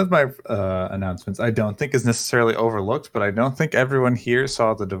 One of my announcements I don't think is necessarily overlooked, but I don't think everyone here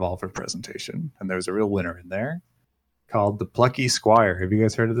saw the Devolver presentation. And there was a real winner in there called the Plucky Squire. Have you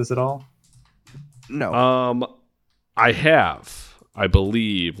guys heard of this at all? No. I have. I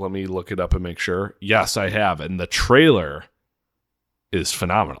believe. Let me look it up and make sure. Yes, I have. And the trailer is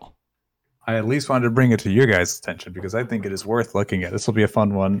phenomenal. I at least wanted to bring it to your guys' attention because I think it is worth looking at. This will be a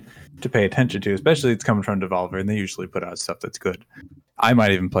fun one to pay attention to, especially it's coming from Devolver, and they usually put out stuff that's good. I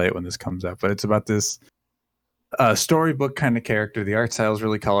might even play it when this comes out, but it's about this storybook kind of character. The art style is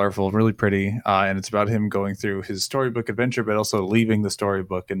really colorful, really pretty, and it's about him going through his storybook adventure, but also leaving the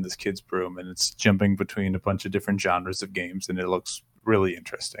storybook in this kid's room, and it's jumping between a bunch of different genres of games, and it looks really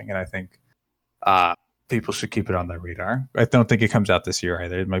interesting, and I think people should keep it on their radar. I don't think it comes out this year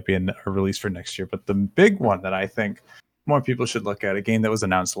either. It might be a release for next year, but the big one that I think more people should look at, a game that was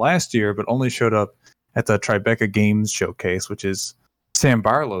announced last year, but only showed up at the Tribeca Games Showcase, which is Sam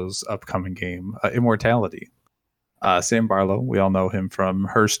Barlow's upcoming game, Immortality. Sam Barlow, we all know him from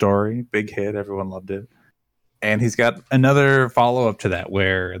Her Story, big hit, everyone loved it. And he's got another follow-up to that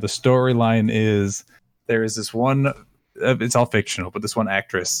where the storyline is there is this one, it's all fictional, but this one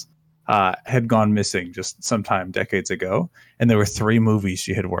actress had gone missing just sometime decades ago, and there were 3 movies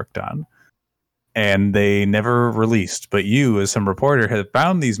she had worked on, and they never released. But you, as some reporter, had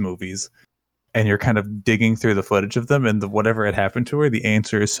found these movies, and you're kind of digging through the footage of them, and whatever had happened to her, the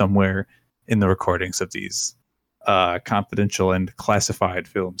answer is somewhere in the recordings of these confidential and classified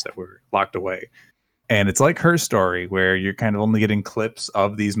films that were locked away. And it's like Her Story, where you're kind of only getting clips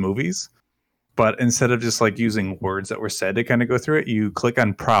of these movies. But instead of just using words that were said to kind of go through it, you click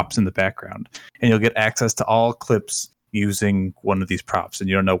on props in the background and you'll get access to all clips using one of these props. And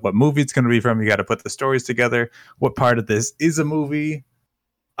you don't know what movie it's going to be from. You got to put the stories together. What part of this is a movie?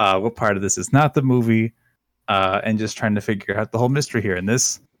 What part of this is not the movie? And just trying to figure out the whole mystery here. And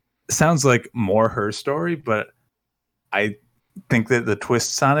this sounds like more Her Story, but I think that the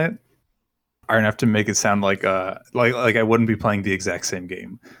twists on it are enough to make it sound like I wouldn't be playing the exact same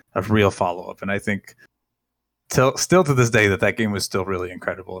game. A real follow-up. And I think still to this day that game was still really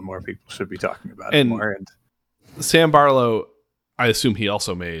incredible and more people should be talking about it more. And Sam Barlow, I assume he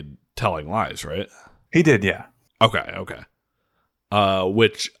also made Telling Lies, right? He did, yeah. Okay.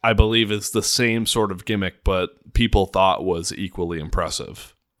 Which I believe is the same sort of gimmick, but people thought was equally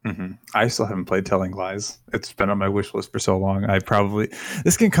impressive. Mm-hmm. I still haven't played Telling Lies. It's been on my wish list for so long.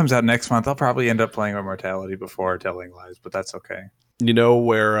 This game comes out next month. I'll probably end up playing Immortality before Telling Lies, but that's okay. You know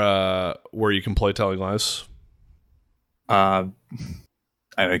where you can play Telling Lies? I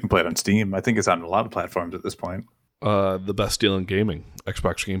know you can play it on Steam. I think it's on a lot of platforms at this point. The best deal in gaming,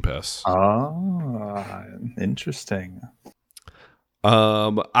 Xbox Game Pass. Oh, interesting.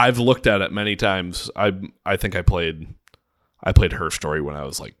 I've looked at it many times. I think I played Her Story when I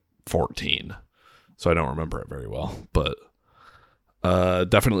was 14, so I don't remember it very well. But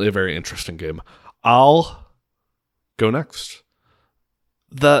definitely a very interesting game. I'll go next.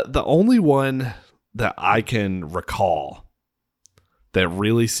 The only one that I can recall that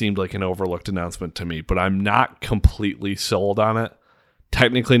really seemed like an overlooked announcement to me, but I'm not completely sold on it.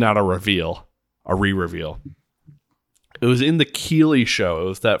 Technically not a reveal, a re-reveal. It was in the Keighley show. It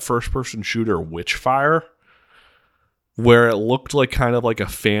was that first-person shooter Witchfire, where it looked like kind of like a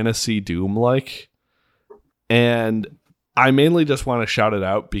fantasy Doom-like. And I mainly just want to shout it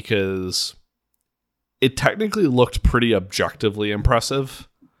out because it technically looked pretty objectively impressive,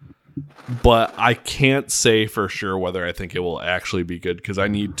 but I can't say for sure whether I think it will actually be good because I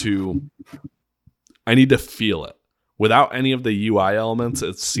need to feel it. Without any of the UI elements,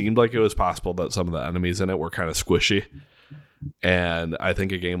 it seemed like it was possible that some of the enemies in it were kind of squishy. And I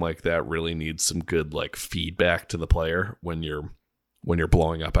think a game like that really needs some good like feedback to the player when you're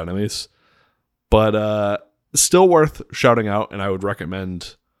blowing up enemies. But still worth shouting out, and I would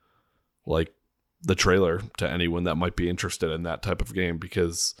recommend like the trailer to anyone that might be interested in that type of game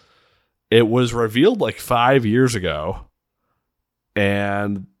because it was revealed like 5 years ago,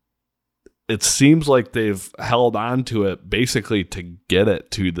 and it seems like they've held on to it basically to get it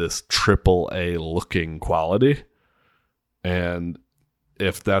to this AAA looking quality. And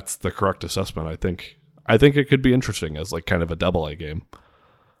if that's the correct assessment, I think it could be interesting as like kind of a AA game.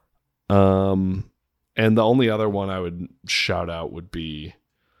 And the only other one I would shout out would be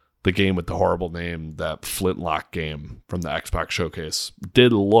the game with the horrible name, that Flintlock game from the Xbox Showcase.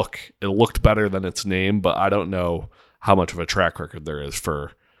 It looked better than its name, but I don't know how much of a track record there is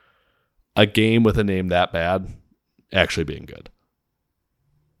for a game with a name that bad actually being good.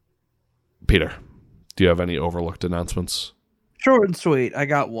 Peter, do you have any overlooked announcements? Short and sweet. I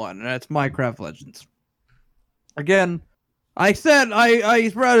got one, and that's Minecraft Legends. Again, I said,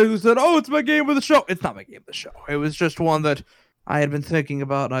 I read who said, oh, it's my game of the show. It's not my game of the show. It was just one that I had been thinking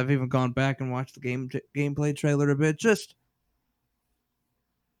about, and I've even gone back and watched the gameplay trailer a bit. Just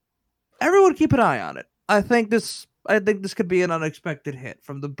everyone keep an eye on it. I think this could be an unexpected hit.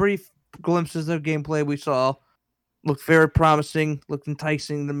 From the brief glimpses of gameplay we saw, looked very promising, looked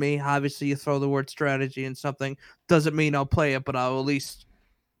enticing to me. Obviously, you throw the word strategy in something, doesn't mean I'll play it, but I'll at least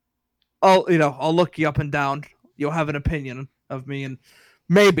I'll look you up and down. You'll have an opinion of me, and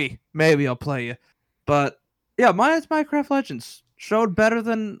maybe I'll play you. But yeah, mine's Minecraft Legends. Showed better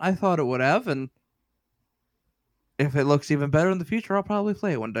than I thought it would have, and if it looks even better in the future, I'll probably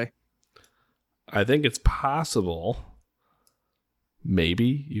play it one day. I think it's possible.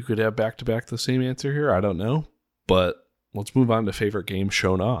 Maybe you could have back-to-back the same answer here. I don't know. But let's move on to favorite game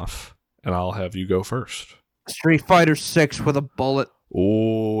shown off, and I'll have you go first. Street Fighter 6 with a bullet.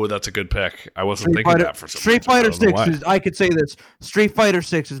 Oh, that's a good pick. I wasn't thinking that for some reason. Street Fighter 6 is, I could say this. Street Fighter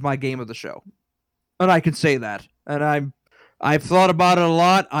 6 is my game of the show. And I can say that. And I've thought about it a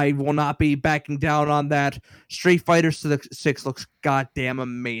lot. I will not be backing down on that. Street Fighter 6 looks goddamn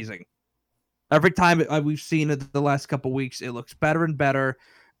amazing. Every time we've seen it the last couple weeks, it looks better and better.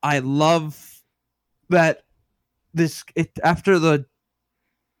 I love that after the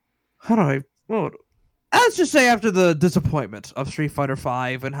let's just say after the disappointment of Street Fighter V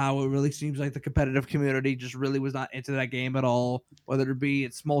and how it really seems like the competitive community just really was not into that game at all, whether it be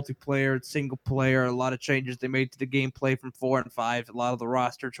it's multiplayer, it's single player, a lot of changes they made to the gameplay from 4 and 5, a lot of the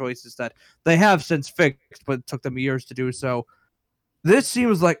roster choices that they have since fixed, but it took them years to do so. This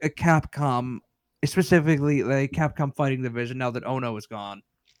seems like a Capcom, specifically a Capcom fighting division, now that Ono is gone,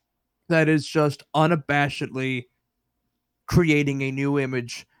 that is just unabashedly creating a new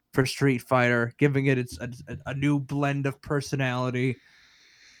image for Street Fighter, giving it a new blend of personality,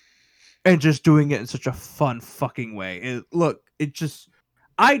 and just doing it in such a fun fucking way.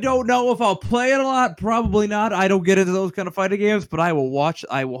 I don't know if I'll play it a lot. Probably not. I don't get into those kind of fighting games, but I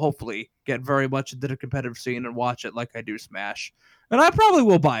will hopefully get very much into the competitive scene and watch it like I do Smash. And I probably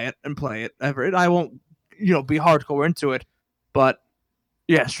will buy it and play it. I won't, be hardcore into it. But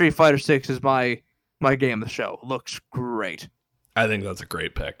yeah, Street Fighter 6 is my game of the show. Looks great. I think that's a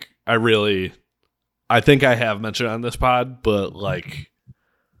great pick. I think I have mentioned on this pod, but like,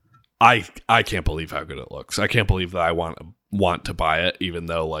 I can't believe how good it looks. I can't believe that I want to buy it, even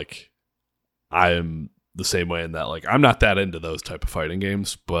though like I am the same way in that like I'm not that into those type of fighting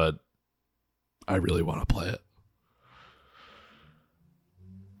games, but I really want to play it.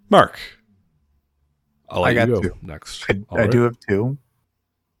 Mark, I got you two next. I do have two.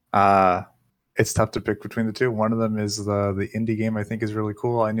 It's tough to pick between the two. One of them is the indie game I think is really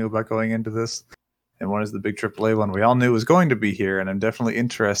cool. I knew about going into this. And one is the big AAA one we all knew was going to be here, and I'm definitely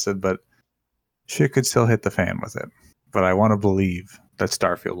interested, but shit could still hit the fan with it. But I want to believe that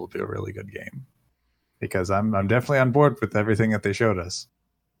Starfield will be a really good game. Because I'm definitely on board with everything that they showed us.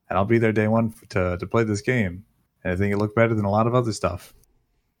 And I'll be there day one to play this game. And I think it looked better than a lot of other stuff.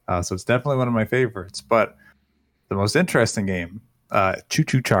 So it's definitely one of my favorites. But the most interesting game, Choo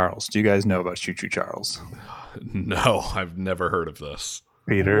Choo Charles. Do you guys know about Choo Choo Charles? No, I've never heard of this.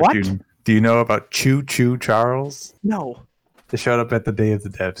 Peter, What? do you know about Choo Choo Charles? No. They showed up at the Day of the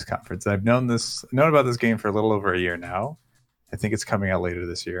Devs conference. I've known about this game for a little over a year now. I think it's coming out later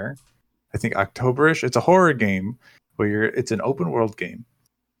this year. I think Octoberish. It's a horror game where it's an open world game.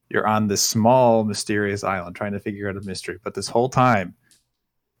 You're on this small, mysterious island trying to figure out a mystery. But this whole time,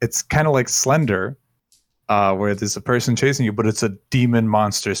 it's kind of like Slender, where there's a person chasing you, but it's a demon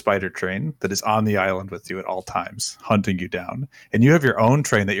monster spider train that is on the island with you at all times, hunting you down. And you have your own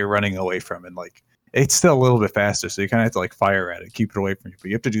train that you're running away from, and like it's still a little bit faster, so you kind of have to like fire at it, keep it away from you. But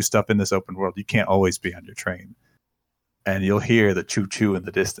you have to do stuff in this open world. You can't always be on your train. And you'll hear the choo choo in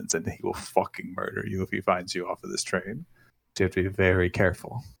the distance, and he will fucking murder you if he finds you off of this train. So you have to be very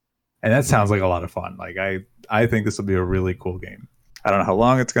careful. And that sounds like a lot of fun. Like I think this will be a really cool game. I don't know how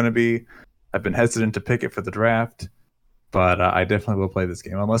long it's going to be. I've been hesitant to pick it for the draft, but I definitely will play this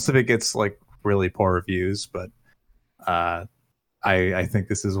game unless if it gets like really poor reviews. But I think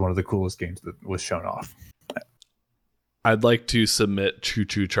this is one of the coolest games that was shown off. I'd like to submit Choo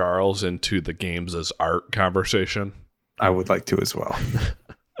Choo Charles into the games as art conversation. I would like to as well.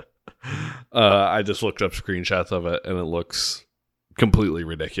 I just looked up screenshots of it and it looks completely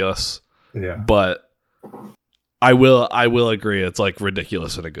ridiculous. Yeah, But I will agree it's like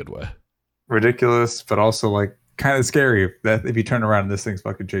ridiculous in a good way. ridiculous, but also like kind of scary. That if you turn around and this thing's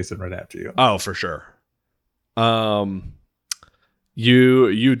fucking chasing right after you. Oh, for sure.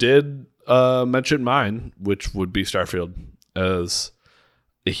 You did mention mine, which would be Starfield, as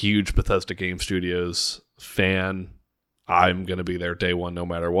a huge Bethesda Game Studios fan. I'm going to be there day one no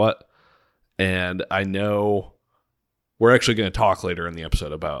matter what. And I know we're actually going to talk later in the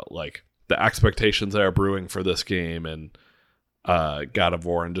episode about like the expectations that are brewing for this game and God of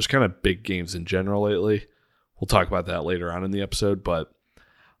War and just kind of big games in general lately. We'll talk about that later on in the episode, but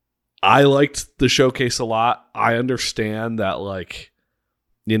I liked the showcase a lot. I understand that, like,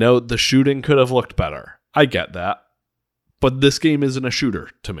 you know, the shooting could have looked better. I get that. But this game isn't a shooter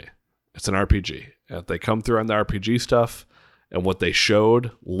to me. It's an RPG. And if they come through on the RPG stuff and what they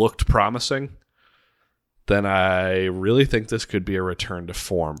showed looked promising, then I really think this could be a return to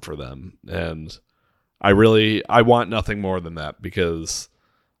form for them. And I want nothing more than that, because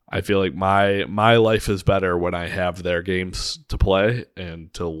I feel like my life is better when I have their games to play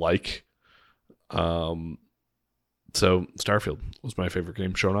and to like. So Starfield was my favorite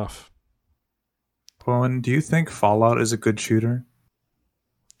game shown off. Owen, do you think Fallout is a good shooter?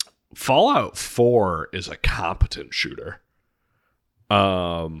 Fallout 4 is a competent shooter.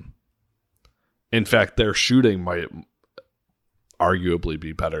 In fact, their shooting might arguably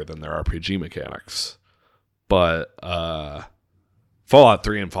be better than their RPG mechanics. But Fallout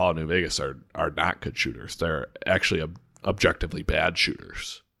 3 and Fallout New Vegas are not good shooters. They're actually objectively bad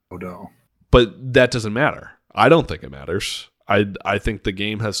shooters. Oh no. But that doesn't matter. I don't think it matters. I think the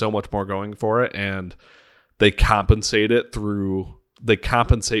game has so much more going for it, and they compensate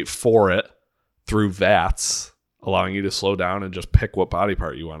for it through VATS, allowing you to slow down and just pick what body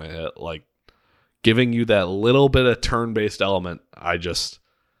part you want to hit, like giving you that little bit of turn-based element. I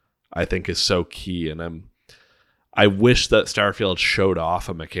think is so key, and I wish that Starfield showed off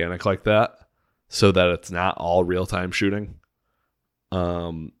a mechanic like that so that it's not all real-time shooting.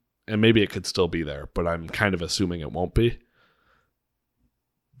 And maybe it could still be there, but I'm kind of assuming it won't be.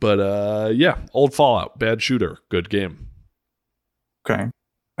 But yeah, old Fallout, bad shooter, good game. Okay.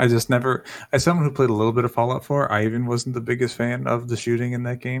 As someone who played a little bit of Fallout 4, I even wasn't the biggest fan of the shooting in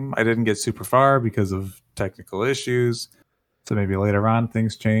that game. I didn't get super far because of technical issues. So maybe later on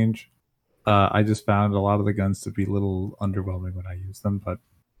things change. I just found a lot of the guns to be a little underwhelming when I used them, but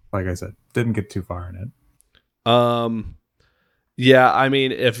like I said, didn't get too far in it. Yeah, I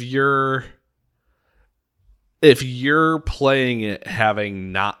mean, if you're playing it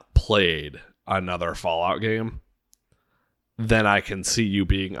having not played another Fallout game, then I can see you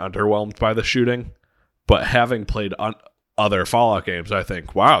being underwhelmed by the shooting. But having played other Fallout games, I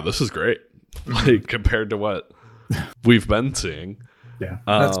think, wow, this is great. Like compared to what we've been seeing. Yeah.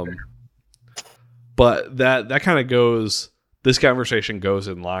 That's fair. But that kind of goes, this conversation goes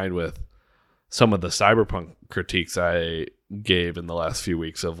in line with some of the Cyberpunk critiques I gave in the last few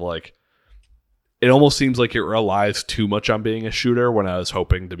weeks of like, it almost seems like it relies too much on being a shooter when I was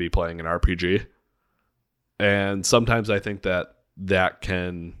hoping to be playing an RPG. And sometimes I think that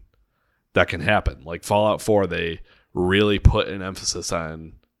can happen. Like Fallout 4, they really put an emphasis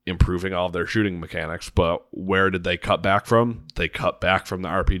on improving all of their shooting mechanics, but where did they cut back from? They cut back from the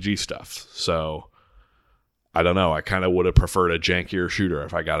RPG stuff. So I don't know. I kind of would have preferred a jankier shooter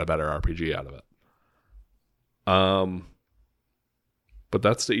if I got a better RPG out of it. But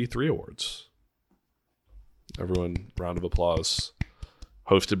that's the E3 awards. Everyone, round of applause.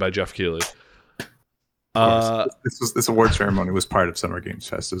 Hosted by Jeff Keighley. This award ceremony was part of Summer Games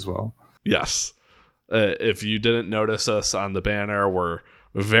Fest as well. Yes. If you didn't notice us on the banner, we're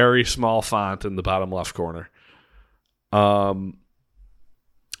very small font in the bottom left corner. Our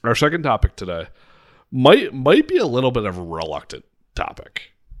second topic today might be a little bit of a reluctant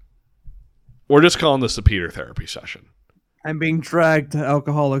topic. We're just calling this a Peter therapy session. I'm being dragged to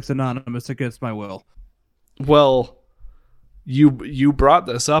Alcoholics Anonymous against my will. Well, you brought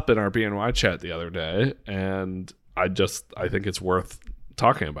this up in our BNY chat the other day, and I think it's worth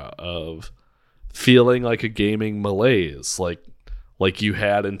talking about, of feeling like a gaming malaise, like you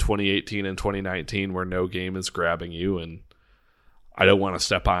had in 2018 and 2019, where no game is grabbing you. And I don't want to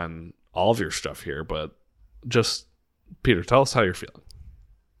step on all of your stuff here, but just, Peter, tell us how you're feeling.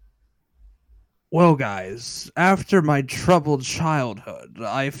 Well, guys, after my troubled childhood,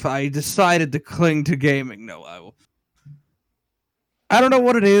 I decided to cling to gaming. No, I don't know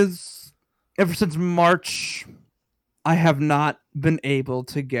what it is. Ever since March, I have not been able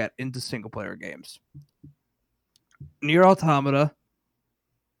to get into single-player games. Nier Automata,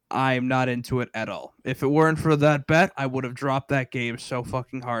 I'm not into it at all. If it weren't for that bet, I would have dropped that game so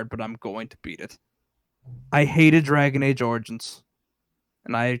fucking hard, but I'm going to beat it. I hated Dragon Age Origins.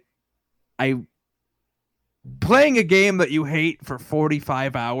 And I playing a game that you hate for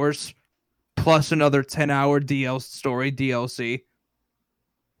 45 hours, plus another 10-hour DLC,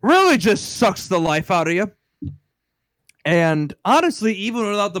 really just sucks the life out of you. And honestly, even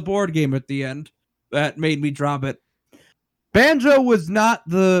without the board game at the end, that made me drop it. Banjo was not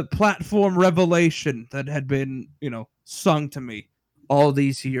the platform revelation that had been, sung to me all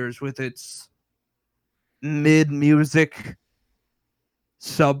these years with its mid-music,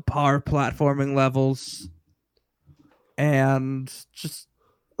 subpar platforming levels. And just,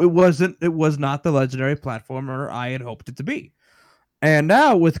 it was not the legendary platformer I had hoped it to be. And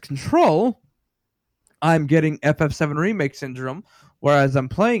now with Control, I'm getting FF7 Remake Syndrome, whereas I'm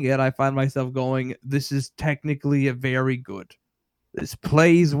playing it, I find myself going, this is technically a very good. This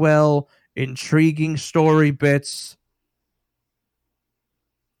plays well, intriguing story bits.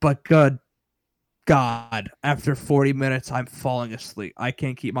 But God, after 40 minutes, I'm falling asleep. I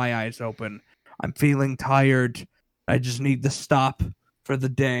can't keep my eyes open. I'm feeling tired. I just need to stop for the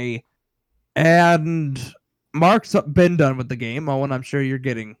day. And Mark's been done with the game. Owen, I'm sure you're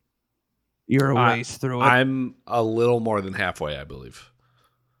getting your ways through it. I'm a little more than halfway, I believe.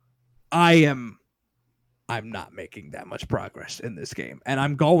 I'm not making that much progress in this game, and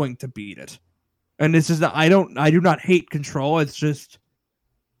I'm going to beat it. And this is not, I do not hate Control. It's just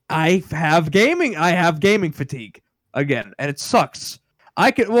I have gaming fatigue again, and it sucks.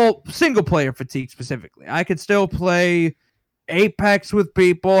 Single player fatigue specifically. I could still play Apex with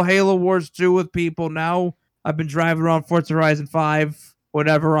people, Halo Wars 2 with people. Now I've been driving around Forza Horizon 5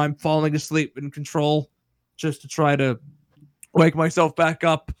 whenever I'm falling asleep in Control, just to try to wake myself back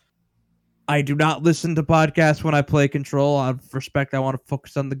up. I do not listen to podcasts when I play Control. Out of respect, I want to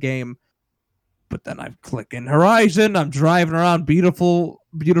focus on the game. But then I'm clicking Horizon. I'm driving around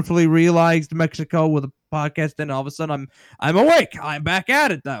beautifully realized Mexico with a podcast, and all of a sudden I'm awake. I'm back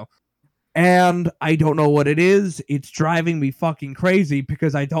at it though. And I don't know what it is. It's driving me fucking crazy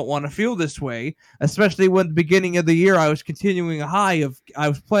because I don't want to feel this way. Especially when at the beginning of the year I was continuing a high of I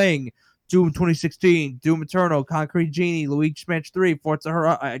was playing Doom 2016, Doom Eternal, Concrete Genie, Luigi's Mansion 3,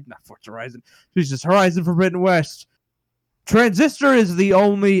 Horizon Forbidden West. Transistor is the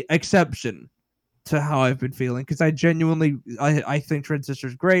only exception to how I've been feeling, because I genuinely think Transistor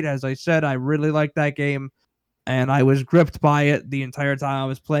is great. As I said, I really like that game, and I was gripped by it the entire time I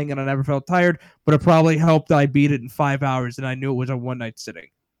was playing it. I never felt tired, but it probably helped that I beat it in 5 hours, and I knew it was a one-night sitting.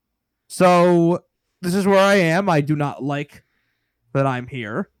 So this is where I am. I do not like that I'm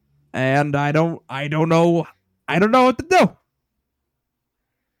here, and I don't know what to do.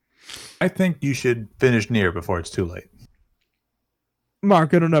 I think you should finish Nier before it's too late.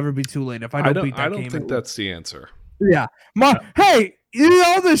 Mark, it'll never be too late if I don't beat that game. I don't think that's the answer. Yeah. Mark, hey,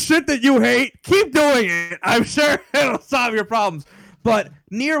 all the shit that you hate, keep doing it. I'm sure it'll solve your problems. But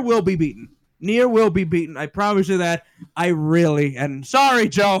Nier will be beaten. Nier will be beaten. I promise you that. And sorry,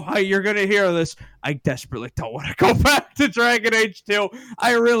 Joe, you're going to hear this. I desperately don't want to go back to Dragon Age 2.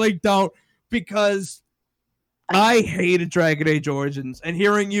 I really don't, because I hated Dragon Age Origins, and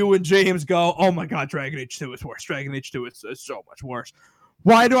hearing you and James go, oh my God, Dragon Age 2 is worse. Dragon Age 2 is so much worse.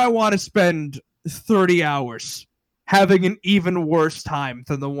 Why do I want to spend 30 hours having an even worse time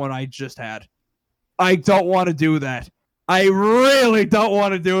than the one I just had? I don't want to do that. I really don't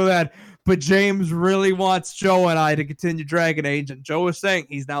want to do that. But James really wants Joe and I to continue Dragon Age, and Joe is saying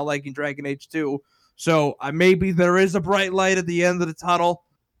he's now liking Dragon Age 2. So maybe there is a bright light at the end of the tunnel,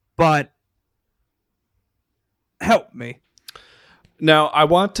 but help me. Now, I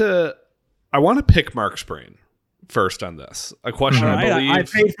want to pick Mark's brain first on this. A question I believe I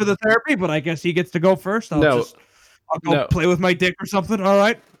paid for the therapy, but I guess he gets to go first. I'll go play with my dick or something. All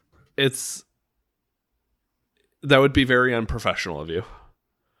right. That would be very unprofessional of you.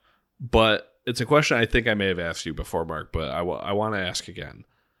 But it's a question I think I may have asked you before, Mark, but I want to ask again.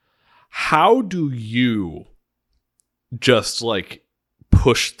 How do you just like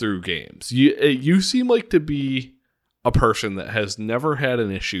push through games? You seem like to be a person that has never had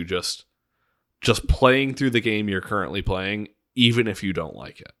an issue just playing through the game you're currently playing, even if you don't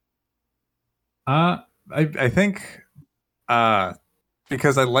like it. I think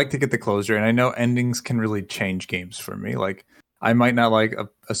because I like to get the closure, and I know endings can really change games for me. Like, I might not like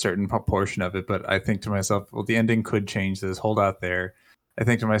a certain portion of it, but I think to myself, well, the ending could change this. Hold out there. I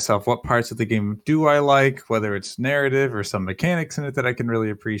think to myself, what parts of the game do I like, whether it's narrative or some mechanics in it that I can really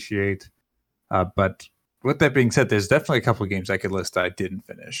appreciate. But with that being said, there's definitely a couple of games I could list that I didn't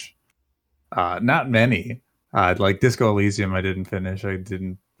finish. Not many. Like Disco Elysium, I didn't finish. I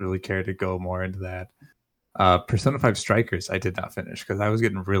didn't really care to go more into that. Persona 5 Strikers, I did not finish because I was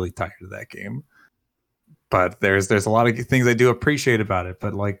getting really tired of that game. But there's a lot of things I do appreciate about it.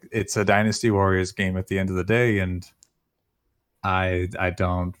 But like, it's a Dynasty Warriors game at the end of the day, and I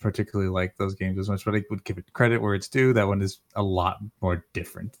don't particularly like those games as much. But I would give it credit where it's due. That one is a lot more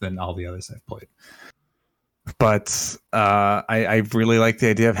different than all the others I've played. But I really like the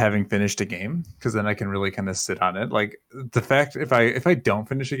idea of having finished a game, because then I can really kind of sit on it. Like, the fact if I don't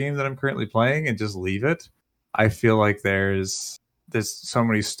finish a game that I'm currently playing and just leave it, I feel like there's so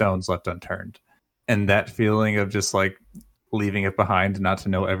many stones left unturned. And that feeling of just like leaving it behind and not to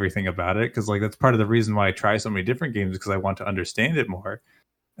know everything about it, because like that's part of the reason why I try so many different games, because I want to understand it more.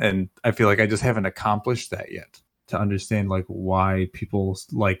 And I feel like I just haven't accomplished that yet, to understand like why people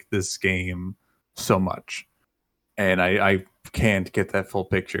like this game so much. And I can't get that full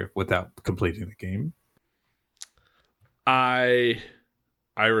picture without completing the game. I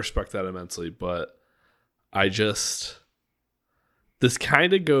respect that immensely, but this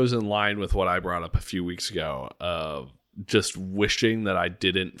kind of goes in line with what I brought up a few weeks ago of just wishing that I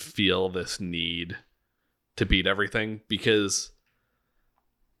didn't feel this need to beat everything, because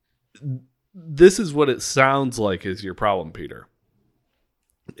this is what it sounds like is your problem, Peter,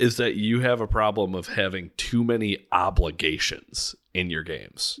 is that you have a problem of having too many obligations in your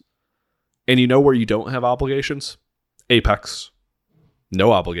games. And you know where you don't have obligations? Apex.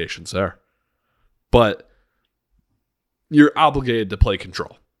 No obligations there. But you're obligated to play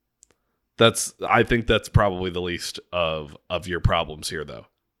Control. I think that's probably the least of your problems here, though.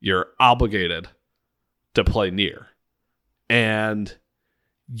 You're obligated to play Nier. And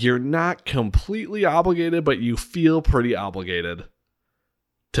you're not completely obligated, but you feel pretty obligated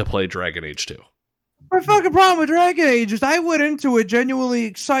to play Dragon Age 2. My fucking problem with Dragon Age is I went into it genuinely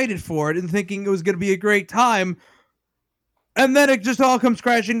excited for it and thinking it was going to be a great time. And then it just all comes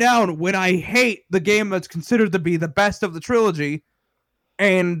crashing down when I hate the game that's considered to be the best of the trilogy.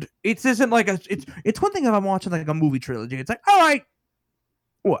 And it isn't like it's one thing if I'm watching like a movie trilogy. It's like, all right,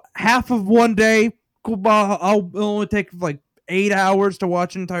 what, half of one day? Cool, I'll only take like 8 hours to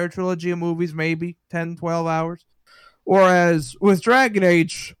watch an entire trilogy of movies, maybe 10, 12 hours. Whereas with Dragon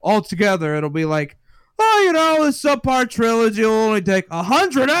Age altogether, it'll be like, oh, this subpart trilogy will only take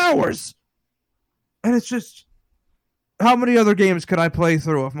 100 hours. And it's just, how many other games could I play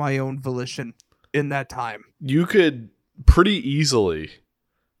through of my own volition in that time? You could pretty easily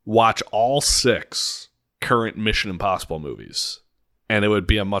watch all 6 current Mission Impossible movies, and it would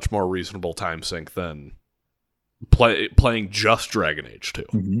be a much more reasonable time sink than playing just Dragon Age 2.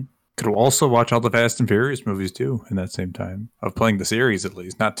 Mm-hmm. Could also watch all the Fast and Furious movies too in that same time of playing the series, at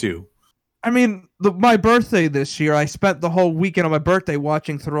least, not 2. I mean, my birthday this year, I spent the whole weekend on my birthday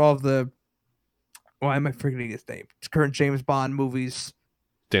watching through all of the, why am I forgetting his name? It's current James Bond movies.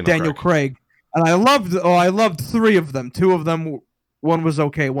 Daniel Craig. And I loved 3 of them. 2 of them, one was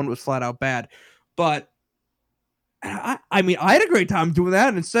okay, one was flat out bad. But I mean, I had a great time doing that.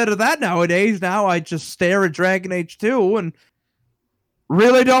 And instead of that nowadays, now I just stare at Dragon Age 2 and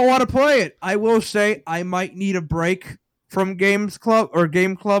really don't want to play it. I will say I might need a break from Game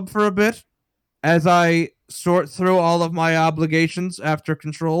Club for a bit as I sort through all of my obligations after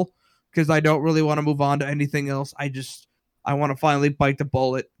Control, because I don't really want to move on to anything else. I want to finally bite the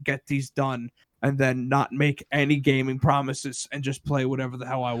bullet, get these done, and then not make any gaming promises and just play whatever the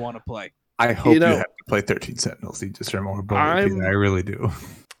hell I want to play. I hope you, know, have to play 13 Sentinels. You just are more bullet. I really do.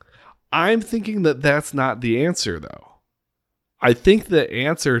 I'm thinking that that's not the answer, though. I think the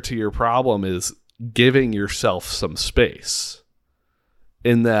answer to your problem is giving yourself some space.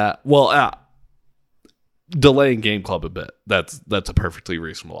 In that, well, delaying Game Club a bit. That's a perfectly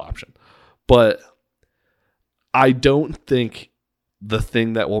reasonable option. But I don't think the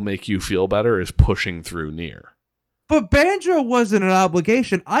thing that will make you feel better is pushing through Nier. But Banjo wasn't an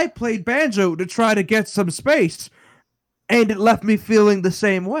obligation. I played Banjo to try to get some space, and it left me feeling the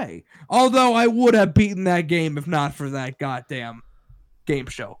same way. Although I would have beaten that game if not for that goddamn game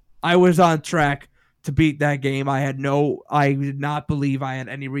show. I was on track to beat that game. I did not believe I had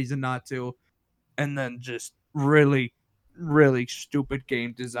any reason not to. And then just really, really stupid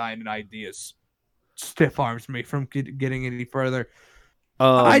game design and ideas stiff arms me from getting any further.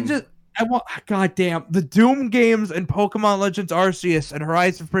 I want, goddamn, the Doom games and Pokemon Legends Arceus and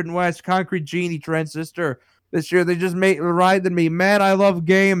Horizon Forbidden West, Concrete Genie, Transistor this year. They just reminded me, man, I love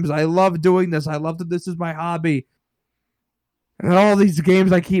games. I love doing this. I love that this is my hobby. And all these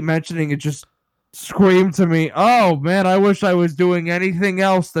games I keep mentioning, it just screamed to me, oh man, I wish I was doing anything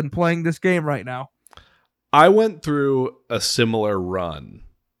else than playing this game right now. I went through a similar run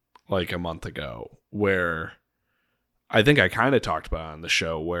like a month ago where I think I kind of talked about it on the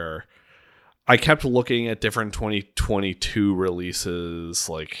show, where I kept looking at different 2022 releases,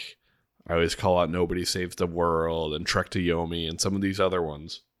 like I always call out Nobody Saves the World and Trek to Yomi and some of these other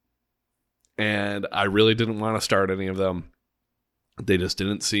ones. And I really didn't want to start any of them. They just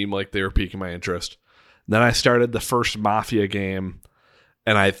didn't seem like they were piquing my interest. Then I started the first Mafia game,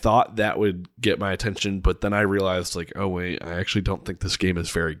 and I thought that would get my attention, but then I realized, like, oh wait, I actually don't think this game is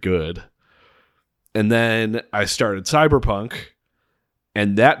very good. And then I started Cyberpunk,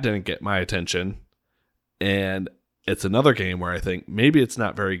 and that didn't get my attention. And it's another game where I think maybe it's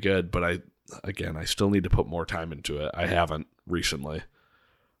not very good, but I still need to put more time into it. I haven't recently.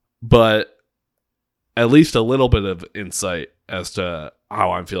 But at least a little bit of insight as to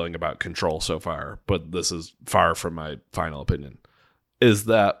how I'm feeling about Control so far, but this is far from my final opinion, is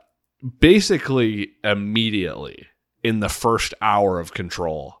that basically immediately in the first hour of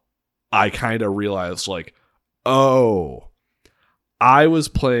Control, I kind of realized, like, oh, I was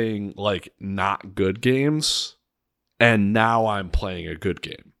playing like not good games, and now I'm playing a good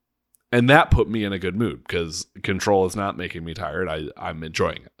game. And that put me in a good mood because Control is not making me tired. I'm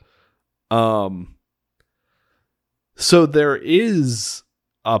enjoying it. So there is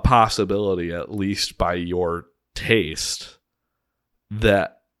a possibility, at least by your taste,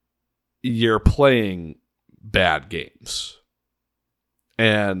 that you're playing bad games.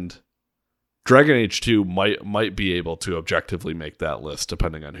 And Dragon Age 2 might be able to objectively make that list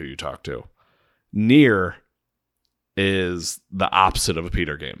depending on who you talk to. Nier is the opposite of a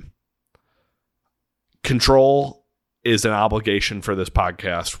Peter game. Control is an obligation for this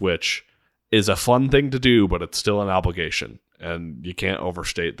podcast, which is a fun thing to do, but it's still an obligation. And you can't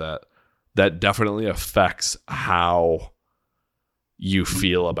overstate that. That definitely affects how you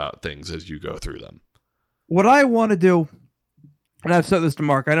feel about things as you go through them. What I want to do, and I've said this to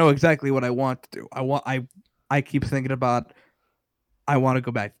Mark, I know exactly what I want to do. I keep thinking about, I want to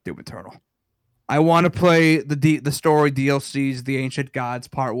go back to Doom Eternal. I want to play the story DLCs, the Ancient Gods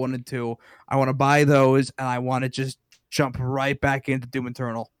Part 1 and 2. I want to buy those, and I want to just jump right back into Doom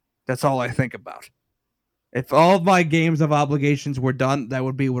Eternal. That's all I think about. If all of my games of obligations were done, that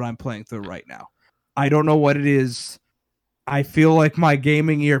would be what I'm playing through right now. I don't know what it is. I feel like my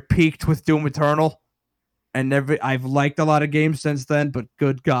gaming year peaked with Doom Eternal, and I've liked a lot of games since then, but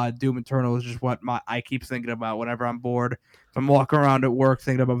good God, Doom Eternal is just what I keep thinking about whenever I'm bored. If I'm walking around at work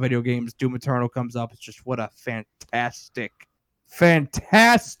thinking about video games, Doom Eternal comes up. It's just what a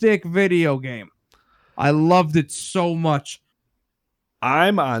fantastic video game. I loved it so much.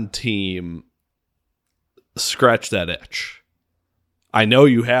 I'm on team scratch that itch. I know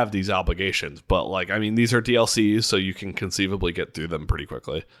you have these obligations, but like, I mean, these are DLCs, so you can conceivably get through them pretty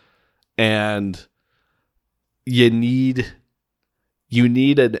quickly. And you need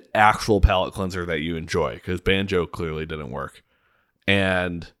an actual palate cleanser that you enjoy, because Banjo clearly didn't work.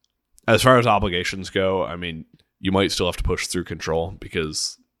 And as far as obligations go, I mean, you might still have to push through Control,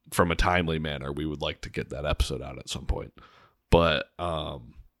 because from a timely manner, we would like to get that episode out at some point. But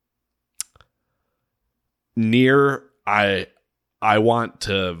Nier, I want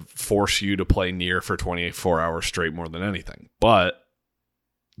to force you to play Nier for 24 hours straight more than anything. But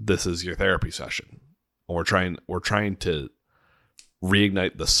this is your therapy session. We're trying to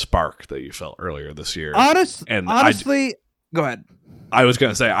reignite the spark that you felt earlier this year. Honestly, go ahead. I was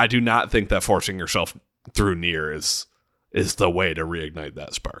going to say, I do not think that forcing yourself through Nier is the way to reignite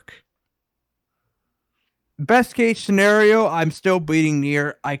that spark. Best case scenario, I'm still beating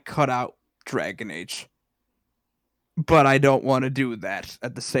Nier. I cut out Dragon Age. But I don't want to do that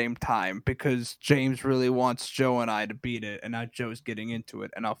at the same time because James really wants Joe and I to beat it, and now Joe's getting into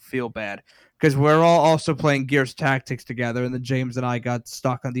it, and I'll feel bad because we're all also playing Gears Tactics together, and then James and I got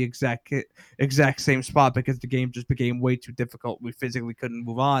stuck on the exact same spot because the game just became way too difficult. We physically couldn't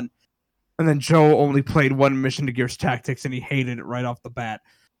move on, and then Joe only played one mission to Gears Tactics, and he hated it right off the bat.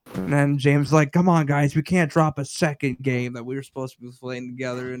 And then James like, "Come on, guys, we can't drop a second game that we were supposed to be playing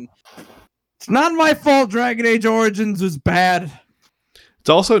together." And it's not my fault Dragon Age Origins was bad. It's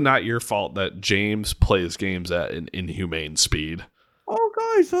also not your fault that James plays games at an inhumane speed. Oh,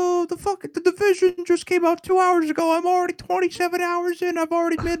 guys, the Division just came out 2 hours ago. I'm already 27 hours in. I've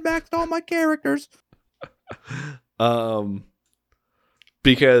already min-maxed all my characters.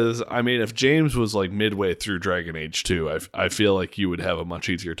 Because, I mean, if James was like midway through Dragon Age 2, I feel like you would have a much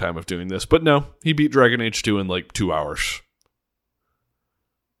easier time of doing this. But no, he beat Dragon Age 2 in like 2 hours.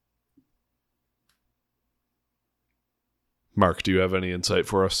 Mark, do you have any insight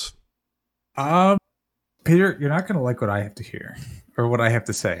for us? Peter, you're not gonna like what I have to hear or what I have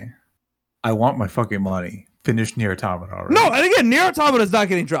to say. I want my fucking money. Finish Nier Automata already. No, and again, Nier Automata is not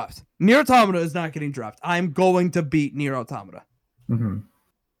getting dropped. Nier Automata is not getting dropped. I'm going to beat Nier Automata. Mm-hmm.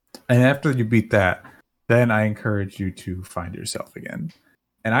 And after you beat that, then I encourage you to find yourself again.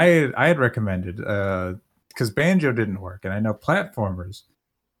 And I had recommended because Banjo didn't work, and I know platformers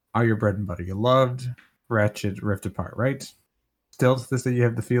are your bread and butter. You loved Ratchet Rift Apart, right? Still to this day, you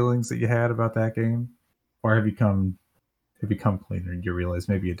have the feelings that you had about that game, or have you come cleaner and you realize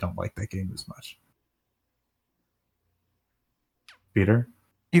maybe you don't like that game as much? Peter,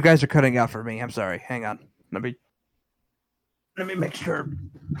 you guys are cutting out for me. I'm sorry. Hang on. Let me make sure.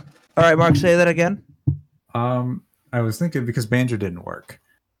 All right, Mark, say that again. I was thinking because Banjo didn't work,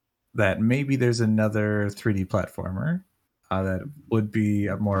 that maybe there's another 3D platformer that would be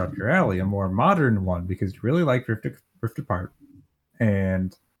more up your alley, a more modern one, because you really like Rift Apart.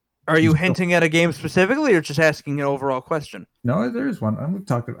 And are you hinting at a game specifically, or just asking an overall question? No, there is one.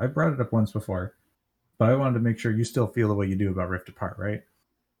 I brought it up once before, but I wanted to make sure you still feel the way you do about Rift Apart, right?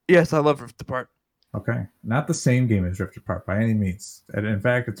 Yes, I love Rift Apart. Okay, not the same game as Rift Apart by any means. And in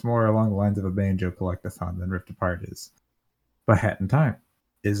fact, it's more along the lines of a Banjo Collectathon than Rift Apart is. But Hat in Time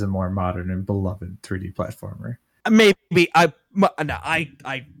is a more modern and beloved 3D platformer. Maybe I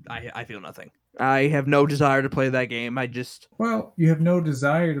feel nothing. I have no desire to play that game. Well, you have no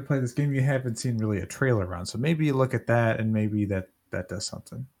desire to play this game. You haven't seen really a trailer on, so maybe you look at that and maybe that does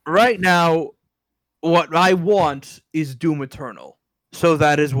something. Right now, what I want is Doom Eternal, so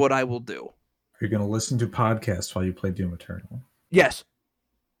that is what I will do. Are you going to listen to podcasts while you play Doom Eternal? Yes.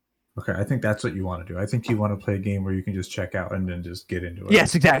 Okay, I think that's what you want to do. I think you want to play a game where you can just check out and then just get into it.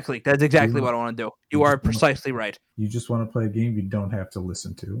 Yes, exactly. That's exactly what I want to do. You are precisely right. You just want to play a game you don't have to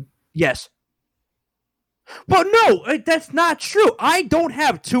listen to. Yes. But no, that's not true. I don't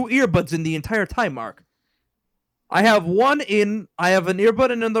have two earbuds in the entire time, Mark. I have an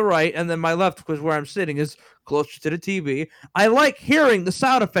earbud in the right, and then my left, because where I'm sitting is closer to the TV. I like hearing the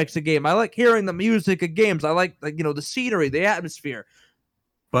sound effects of game. I like hearing the music of games. I like the scenery, the atmosphere.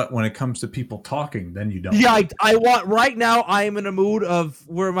 But when it comes to people talking, then you don't. Yeah, I want right now. I am in a mood of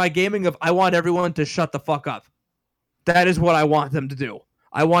where my gaming of. I want everyone to shut the fuck up. That is what I want them to do.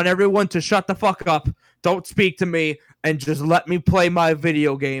 I want everyone to shut the fuck up. Don't speak to me and just let me play my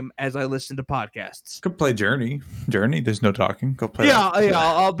video game as I listen to podcasts. Go play Journey. There's no talking. Go play.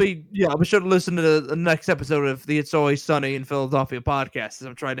 I'll be sure to listen to the next episode of the It's Always Sunny in Philadelphia podcast as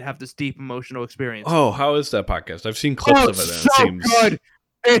I'm trying to have this deep emotional experience. Oh, how is that podcast? I've seen clips of it. And it seems good.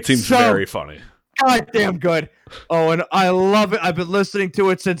 It seems very funny. Goddamn good. Oh, and I love it. I've been listening to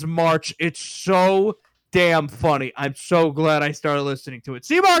it since March. It's so damn funny. I'm so glad I started listening to it.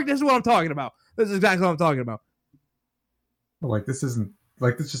 See, Mark, this is what I'm talking about. This is exactly what I'm talking about. This just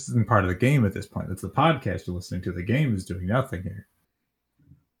isn't part of the game at this point. It's the podcast you're listening to. The game is doing nothing here.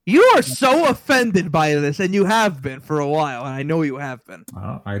 You are so offended by this, and you have been for a while, and I know you have been.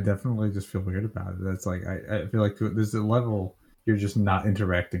 I definitely just feel weird about it. That's like I feel like there's a level you're just not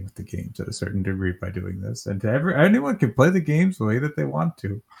interacting with the games at a certain degree by doing this. And anyone can play the games the way that they want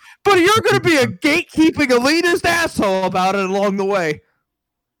to. But you're going to be a gatekeeping elitist asshole about it along the way.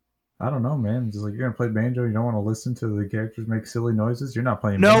 I don't know, man. Just like you're going to play Banjo, you don't want to listen to the characters make silly noises. You're not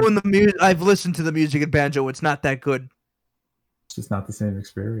playing. No, Banjo. in the music, I've listened to the music in Banjo. It's not that good. It's just not the same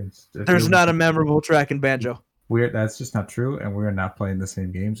experience. There's not a memorable track in Banjo. That's just not true, and we're not playing the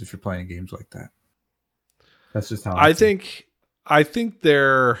same games if you're playing games like that. That's just how I think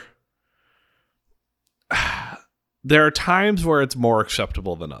there are times where it's more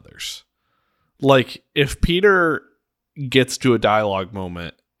acceptable than others. like if Peter gets to a dialogue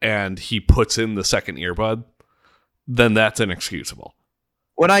moment and he puts in the second earbud, then that's inexcusable.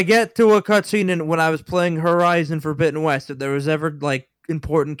 When I get to a cutscene and when I was playing Horizon Forbidden West, if there was ever like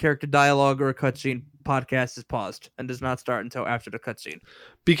important character dialogue or a cutscene, podcast is paused and does not start until after the cutscene.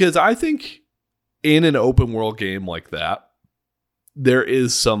 Because I think in an open world game like that, there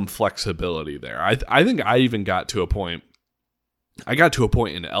is some flexibility there. I think I even got to a point. I got to a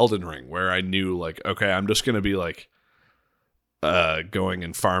point in Elden Ring where I knew, like, okay, I'm just going to be like going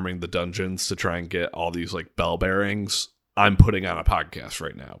and farming the dungeons to try and get all these like bell bearings. I'm putting on a podcast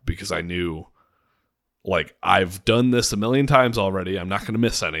right now because I knew, like, I've done this a million times already. I'm not going to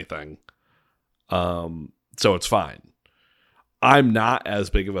miss anything. So it's fine. I'm not as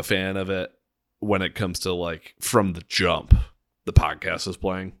big of a fan of it when it comes to like from the jump the podcast is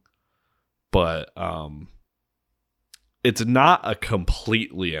playing, but it's not a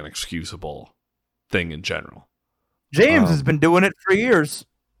completely inexcusable thing in general. James has been doing it for years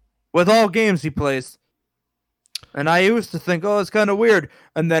with all games he plays. And I used to think, oh, it's kind of weird.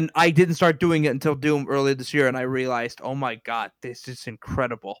 And then I didn't start doing it until Doom earlier this year. And I realized, oh my God, this is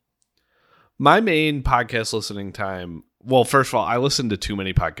incredible. My main podcast listening time, well, first of all, I listen to too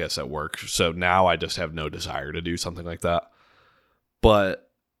many podcasts at work. So now I just have no desire to do something like that. But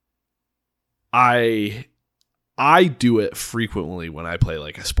I do it frequently when I play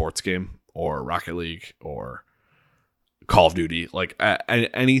like a sports game or Rocket League or Call of Duty, like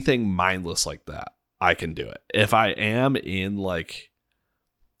anything mindless like that. I can do it. If I am in like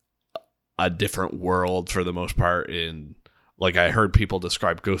a different world for the most part, in like I heard people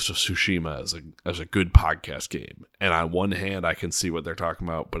describe Ghost of Tsushima as a good podcast game. And on one hand, I can see what they're talking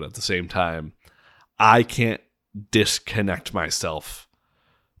about, but at the same time, I can't disconnect myself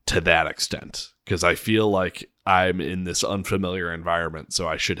to that extent because I feel like I'm in this unfamiliar environment, so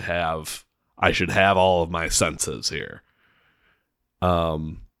I should have all of my senses here.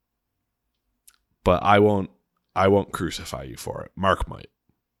 But I won't crucify you for it. Mark might.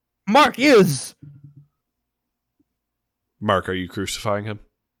 Mark is. Mark, are you crucifying him?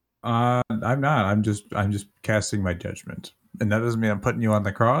 I'm not. I'm just casting my judgment, and that doesn't mean I'm putting you on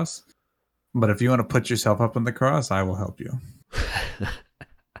the cross. But if you want to put yourself up on the cross, I will help you.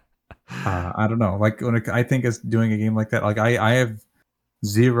 I don't know. Like I think it's doing a game like that. Like I have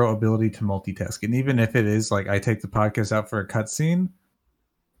zero ability to multitask, and even if it is like I take the podcast out for a cutscene,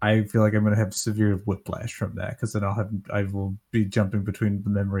 I feel like I'm going to have severe whiplash from that because then I will be jumping between the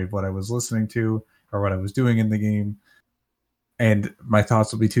memory of what I was listening to or what I was doing in the game, and my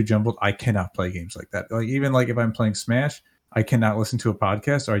thoughts will be too jumbled. I cannot play games like that. Like even like if I'm playing Smash, I cannot listen to a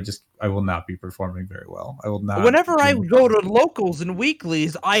podcast, or I will not be performing very well. I will not. Whenever I go to locals and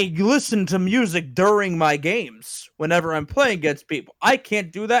weeklies, I listen to music during my games. Whenever I'm playing against people, I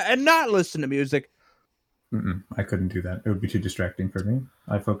can't do that and not listen to music. I couldn't do that. It would be too distracting for me.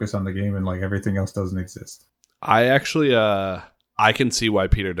 I focus on the game, and like everything else doesn't exist. I actually, I can see why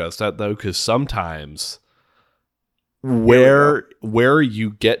Peter does that though, because sometimes where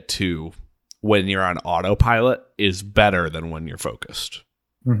you get to when you're on autopilot is better than when you're focused,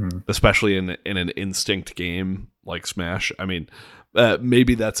 especially in an instinct game like Smash. I mean,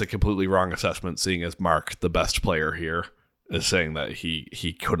 maybe that's a completely wrong assessment, seeing as Mark, the best player here, is saying that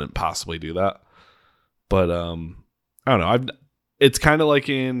he couldn't possibly do that. But I don't know. It's kind of like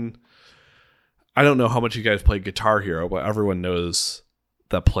I don't know how much you guys play Guitar Hero, but everyone knows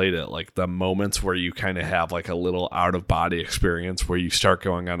that played it, like the moments where you kind of have like a little out of body experience where you start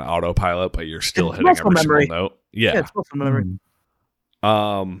going on autopilot, but you're still hitting every single note. Yeah, it's muscle memory.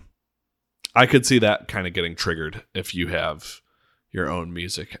 I could see that kind of getting triggered if you have your own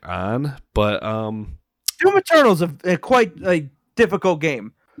music on, but Doom Eternal's a quite a difficult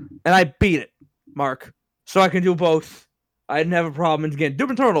game, and I beat it, Mark. So I can do both. I didn't have a problem. And again,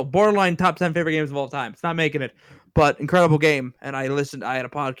 Doom Eternal, borderline top 10 favorite games of all time. It's not making it, but incredible game. And I had a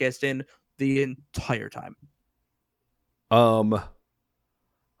podcast in the entire time. I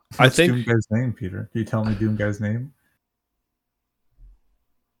think Doom guy's name, Peter. Can you tell me Doom guy's name?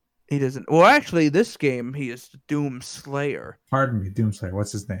 He doesn't. Well, actually, this game he is Doom Slayer. Pardon me, Doom Slayer.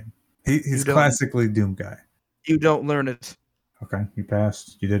 What's his name? He's classically Doom guy. You don't learn it. Okay, you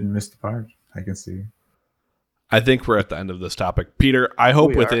passed. You didn't miss the part. I can see. I think we're at the end of this topic. Peter, I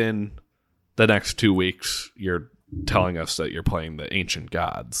hope within the next 2 weeks you're telling us that you're playing the Ancient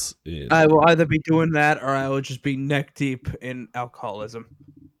Gods. I will either be doing that or I will just be neck deep in alcoholism.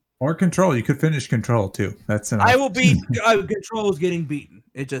 Or Control. You could finish Control too. That's enough. I will be. Control is getting beaten.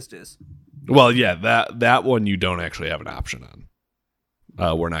 It just is. Well, yeah, that one you don't actually have an option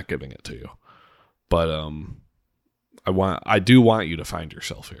on. We're not giving it to you. But I do want you to find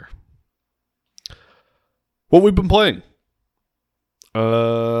yourself here. What we've been playing?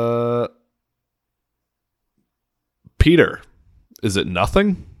 Peter, is it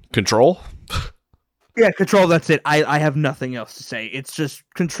nothing? Control? Yeah, Control, that's it. I have nothing else to say. It's just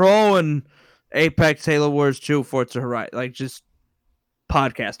Control and Apex, Halo Wars 2, Forza Horizon. Like, just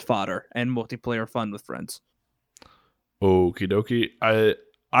podcast fodder and multiplayer fun with friends. Okie dokie.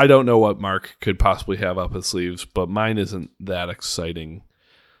 I don't know what Mark could possibly have up his sleeves, but mine isn't that exciting.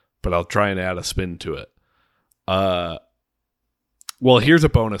 But I'll try and add a spin to it. Well, here's a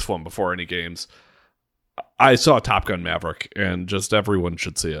bonus one before any games. I saw Top Gun Maverick, and just everyone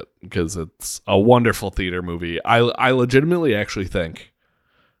should see it because it's a wonderful theater movie. I legitimately actually think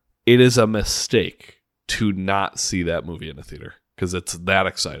it is a mistake to not see that movie in a theater because it's that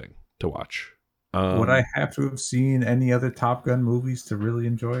exciting to watch. Would I have to have seen any other Top Gun movies to really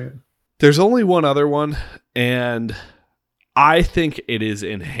enjoy it? There's only one other one, and I think it is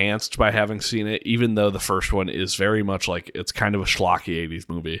enhanced by having seen it, even though the first one is very much like it's kind of a schlocky 80s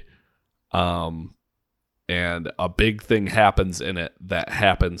movie. And a big thing happens in it that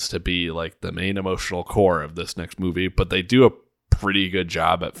happens to be like the main emotional core of this next movie, but they do a pretty good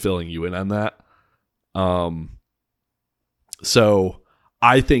job at filling you in on that. So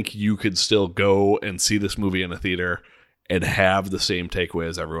I think you could still go and see this movie in a theater and have the same takeaway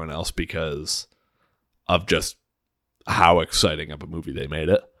as everyone else because of just how exciting of a movie they made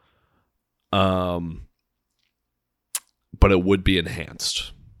it. But it would be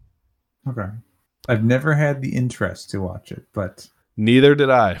enhanced. Okay. I've never had the interest to watch it, but Neither did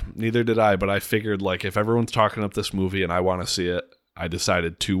I, but I figured like if everyone's talking up this movie and I want to see it, I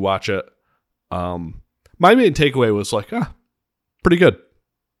decided to watch it. My main takeaway was like, pretty good.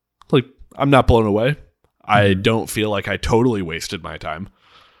 Like, I'm not blown away. I don't feel like I totally wasted my time.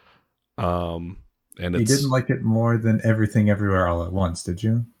 And you didn't like it more than Everything Everywhere All at Once, did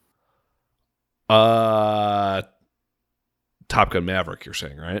you? Top Gun Maverick, you're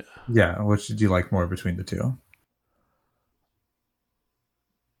saying, right? Yeah. Which did you like more between the two?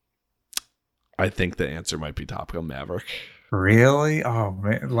 I think the answer might be Top Gun Maverick. Really? Oh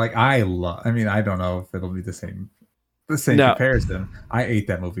man! Like I don't know if it'll be the same comparison. I ate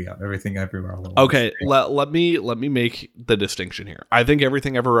that movie up. Everything Everywhere All at Once. Okay, let me make the distinction here. I think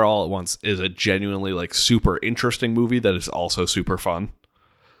Everything Everywhere All at Once is a genuinely like super interesting movie that is also super fun.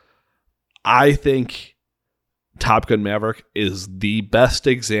 I think Top Gun Maverick is the best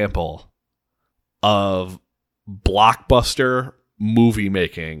example of blockbuster movie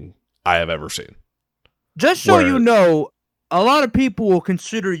making I have ever seen. Just so you know, a lot of people will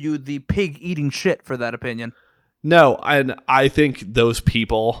consider you the pig eating shit for that opinion. No, and I think those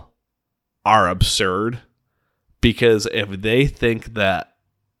people are absurd because if they think that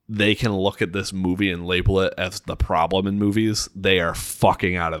they can look at this movie and label it as the problem in movies, they are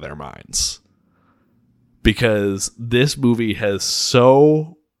fucking out of their minds. Because this movie has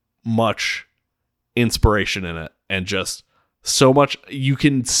so much inspiration in it and just so much, you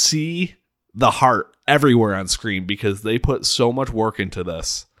can see the heart everywhere on screen because they put so much work into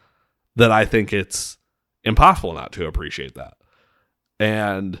this that I think it's impossible not to appreciate that.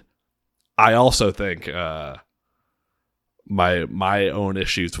 And I also think my own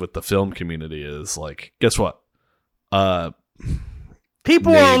issues with the film community is like, guess what?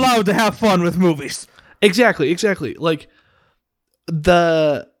 People are allowed to have fun with movies. Exactly. Like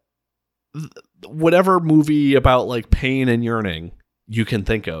whatever movie about like pain and yearning you can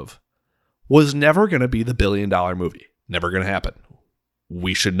think of was never going to be the $1 billion movie. Never going to happen.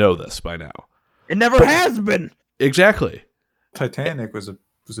 We should know this by now. It never has been. Exactly. Titanic was a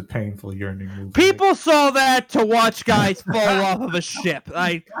painful, yearning movie. People saw that to watch guys fall off of a ship.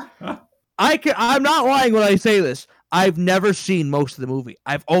 I'm not lying when I say this. I've never seen most of the movie.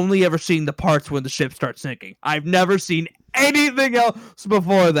 I've only ever seen the parts when the ship starts sinking. I've never seen anything else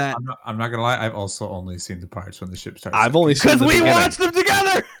before that. I'm not gonna lie. I've also only seen the parts when the ship starts. I've only seen because we watched them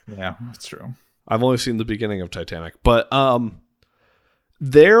together. Yeah, that's true. I've only seen the beginning of Titanic, but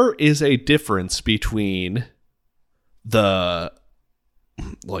there is a difference between the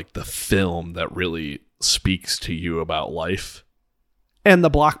film that really speaks to you about life and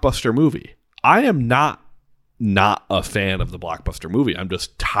the blockbuster movie. I am not a fan of the blockbuster movie. I'm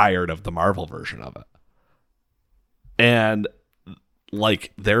just tired of the Marvel version of it. And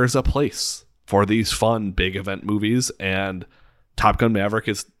like there is a place for these fun big event movies, and Top Gun Maverick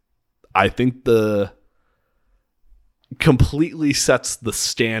is, I think, the completely sets the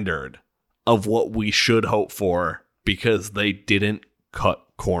standard of what we should hope for because they didn't cut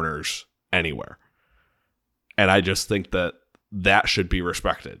corners anywhere. And I just think that should be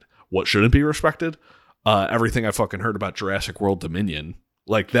respected. What shouldn't be respected? Everything I fucking heard about Jurassic World Dominion.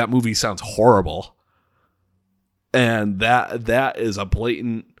 Like, that movie sounds horrible. And that is a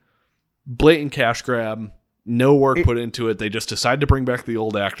blatant cash grab. No work put into it. They just decided to bring back the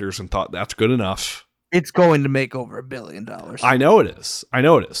old actors and thought that's good enough. It's going to make over $1 billion. I know it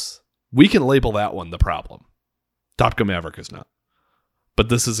is. We can label that one the problem. Top Gun Maverick is not. But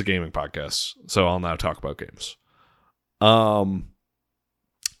this is a gaming podcast, so I'll now talk about games.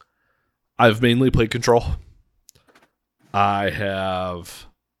 I've mainly played Control. I have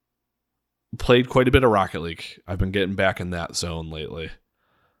played quite a bit of Rocket League. I've been getting back in that zone lately.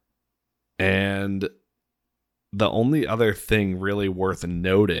 And the only other thing really worth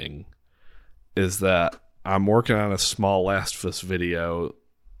noting is that I'm working on a small Last of Us video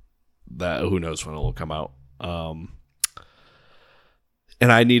that who knows when it will come out.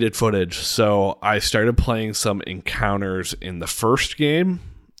 And I needed footage, so I started playing some encounters in the first game,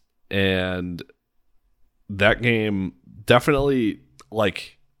 and that game definitely,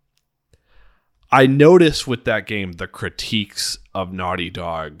 like, I noticed with that game the critiques of Naughty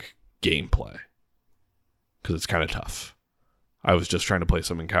Dog gameplay, because it's kind of tough. I was just trying to play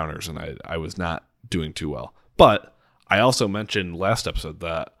some encounters, and I was not doing too well. But I also mentioned last episode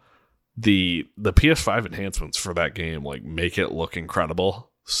that the PS5 enhancements for that game like make it look incredible.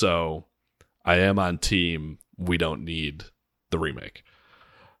 So I am on team. We don't need the remake.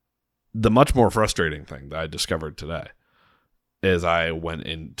 The much more frustrating thing that I discovered today is I went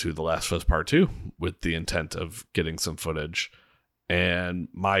into The Last of Us Part 2 with the intent of getting some footage, and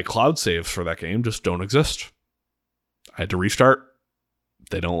my cloud saves for that game just don't exist. I had to restart.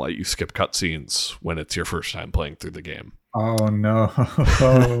 They don't let you skip cutscenes when it's your first time playing through the game. Oh, no.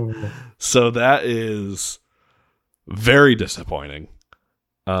 So that is very disappointing.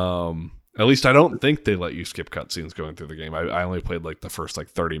 At least I don't think they let you skip cutscenes going through the game. I only played like the first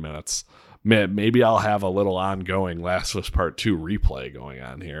 30 minutes. Maybe I'll have a little ongoing Last of Us Part 2 replay going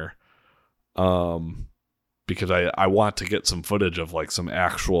on here. Because I want to get some footage of like some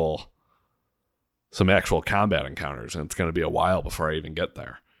actual combat encounters, and it's going to be a while before I even get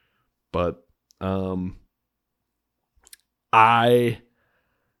there. But I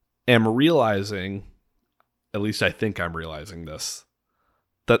am realizing, at least I think I'm realizing this,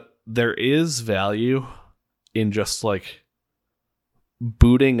 that there is value in just like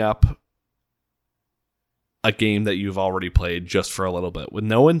booting up a game that you've already played just for a little bit with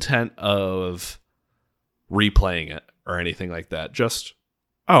no intent of replaying it or anything like that. Just,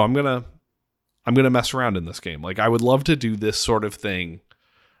 I'm going to mess around in this game. Like, I would love to do this sort of thing.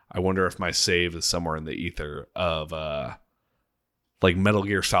 I wonder if my save is somewhere in the ether of like Metal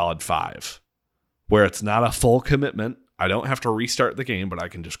Gear Solid 5, where it's not a full commitment. I don't have to restart the game, but I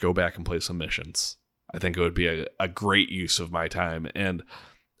can just go back and play some missions. I think it would be a great use of my time. And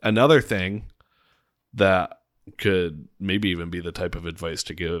another thing that could maybe even be the type of advice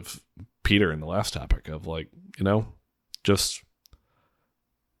to give Peter in the last topic of like, just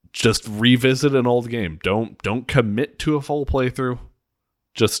revisit an old game. Don't commit to a full playthrough.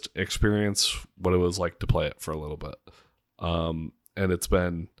 Just experience what it was like to play it for a little bit. And it's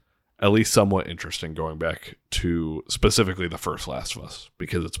been at least somewhat interesting going back to specifically the first Last of Us,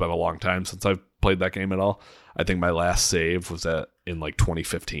 because it's been a long time since I've played that game at all. I think my last save was in like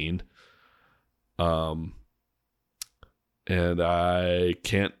 2015. And I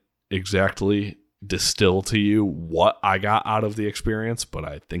can't exactly distill to you what I got out of the experience, but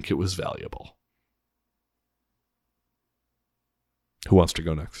I think it was valuable. Who wants to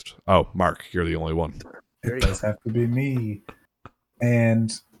go next? Oh, Mark, you're the only one. It does have to be me.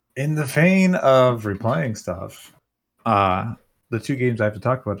 And in the vein of replaying stuff, the two games I have to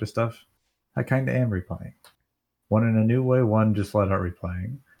talk about are stuff I kind of am replaying. One in a new way, one just flat out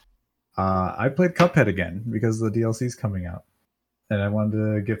replaying. I played Cuphead again because the DLC is coming out, and I wanted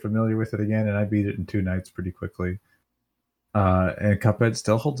to get familiar with it again, and I beat it in 2 nights pretty quickly. And Cuphead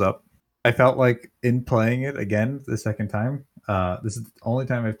still holds up. I felt like in playing it again the second time, this is the only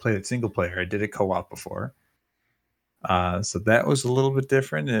time I've played it single player. I did it co-op before. So that was a little bit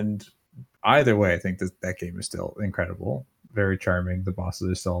different, and either way, I think that game is still incredible. Very charming. The bosses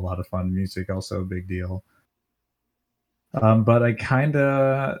are still a lot of fun. Music also a big deal. But I kind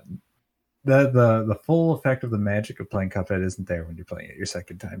of... The full effect of the magic of playing Cuphead isn't there when you're playing it your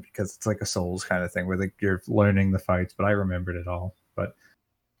second time, because it's like a Souls kind of thing where you're learning the fights, but I remembered it all. But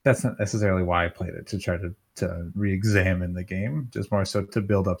that's not necessarily why I played it, to try to re-examine the game, just more so to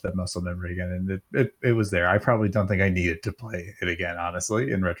build up that muscle memory again. And it was there. I probably don't think I needed to play it again,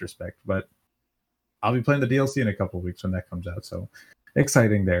 honestly, in retrospect. But I'll be playing the DLC in a couple of weeks when that comes out, so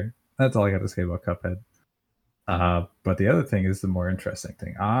exciting there. That's all I got to say about Cuphead. But the other thing is the more interesting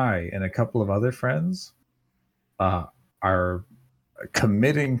thing. I and a couple of other friends are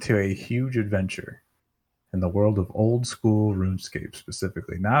committing to a huge adventure. in the world of old school RuneScape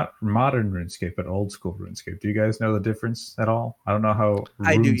specifically, not modern RuneScape, but old school RuneScape. Do you guys know the difference at all? I don't know how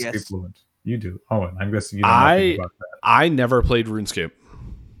I do, RuneScape yes. went. You do. Oh, and I'm guessing you know nothing about that. I never played RuneScape.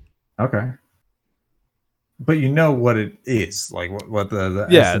 Okay. But you know what it is, like what the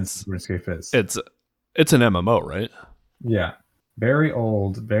Yeah, essence of RuneScape is. It's an MMO, right? Yeah. Very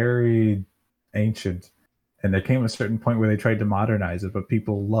old, very ancient. And there came a certain point where they tried to modernize it, but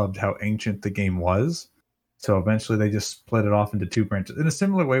people loved how ancient the game was. So eventually they just split it off into two branches in a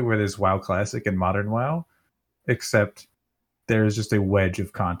similar way where there's WoW Classic and Modern WoW, except there's just a wedge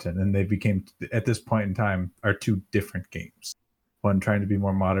of content. And they became, at this point in time, are two different games. One trying to be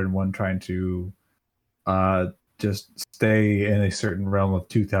more modern, one trying to just stay in a certain realm of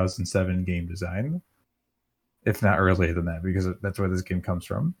 2007 game design, if not earlier than that, because that's where this game comes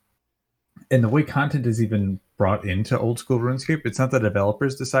from. And the way content is even brought into old school RuneScape, it's not the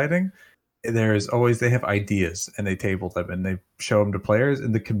developers deciding. There's always, they have ideas and they table them and they show them to players,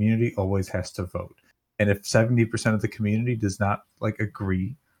 and the community always has to vote. And if 70% of the community does not like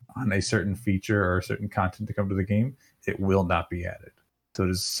agree on a certain feature or a certain content to come to the game, it will not be added. So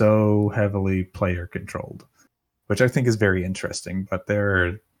it is so heavily player controlled, which I think is very interesting. But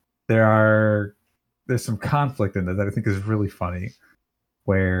there's some conflict in that I think is really funny,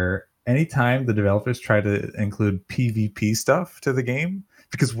 where anytime the developers try to include PvP stuff to the game,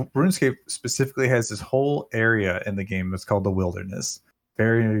 because RuneScape specifically has this whole area in the game that's called the Wilderness,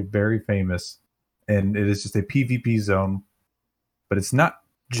 very, very famous, and it is just a PvP zone, but it's not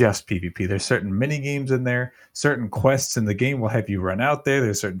just PvP. There's certain mini games in there, certain quests in the game will have you run out there.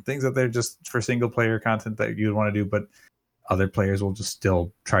 There's certain things out there just for single player content that you'd want to do, but other players will just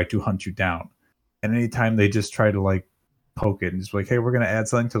still try to hunt you down. And anytime they just try to like poke it and just like, hey, we're going to add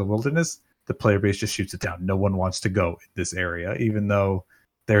something to the Wilderness, the player base just shoots it down. No one wants to go in this area, even though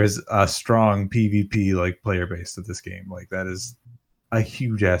there is a strong PvP like player base to this game. Like that is a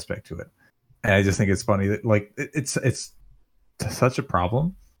huge aspect to it. And I just think it's funny that like it's such a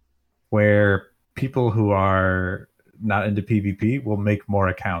problem where people who are not into PvP will make more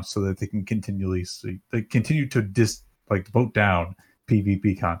accounts so that they can continue to vote down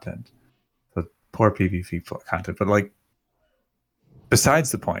PvP content. So poor PvP content. But like,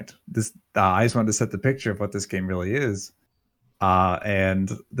 besides the point, this I just wanted to set the picture of what this game really is.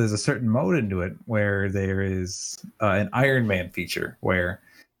 And there's a certain mode into it where there is an Iron Man feature where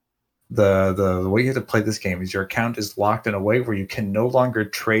the way you have to play this game is your account is locked in a way where you can no longer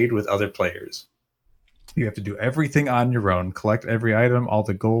trade with other players. You have to do everything on your own, collect every item, all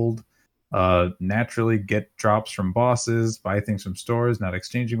the gold, naturally get drops from bosses, buy things from stores, not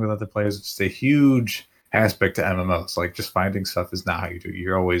exchanging with other players. It's a huge aspect to MMOs. Like just finding stuff is not how you do it.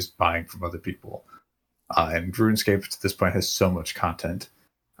 You're always buying from other people. And RuneScape to this point has so much content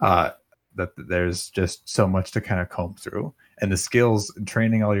that there's just so much to kind of comb through. And the skills,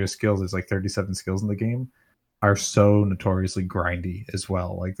 training all your skills, there's like 37 skills in the game, are so notoriously grindy as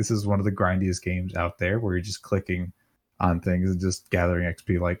well. Like this is one of the grindiest games out there where you're just clicking on things and just gathering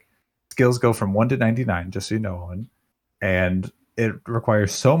XP. Like skills go from 1 to 99, just so you know one. And it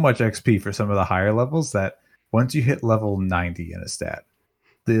requires so much XP for some of the higher levels that once you hit level 90 in a stat,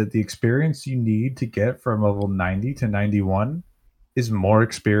 the experience you need to get from level 90 to 91 is more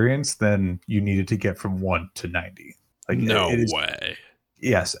experience than you needed to get from 1 to 90. Like no way.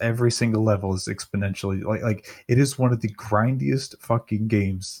 Yes, every single level is exponentially like it is one of the grindiest fucking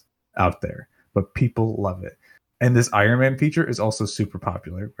games out there, but people love it. And this Iron Man feature is also super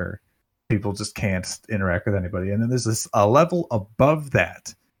popular where people just can't interact with anybody. And then there's a level above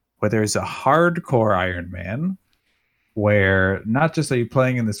that where there's a hardcore Iron Man where not just are you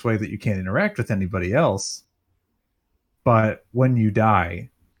playing in this way that you can't interact with anybody else, but when you die,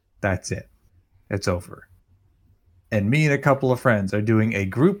 that's it. It's over. And me and a couple of friends are doing a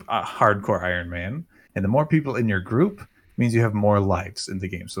group hardcore Iron Man. And the more people in your group means you have more lives in the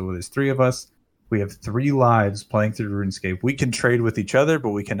game. So there's 3 of us. We have 3 lives playing through RuneScape. We can trade with each other,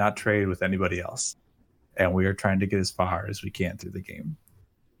 but we cannot trade with anybody else. And we are trying to get as far as we can through the game.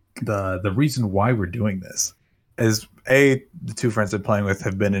 The reason why we're doing this is the 2 friends I'm playing with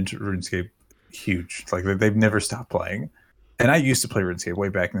have been into RuneScape huge. Like they've never stopped playing. And I used to play RuneScape way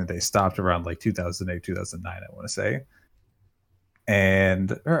back in the day. Stopped around like 2008, 2009, I want to say.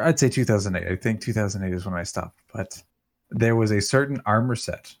 Or I'd say 2008. I think 2008 is when I stopped. But there was a certain armor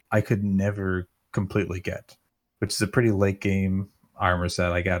set I could never completely get, which is a pretty late game armor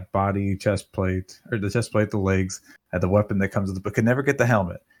set. I got body, chest plate, or the chest plate, the legs, and the weapon that comes with it, but could never get the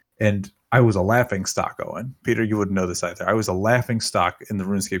helmet. And I was a laughing stock, Owen. Peter, you wouldn't know this either. I was a laughing stock in the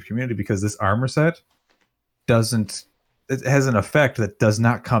RuneScape community because this armor set it has an effect that does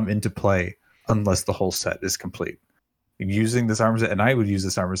not come into play unless the whole set is complete. Using this armor set, and I would use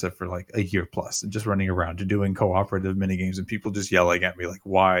this armor set for like a year plus, and just running around and doing cooperative mini games, and people just yelling at me like,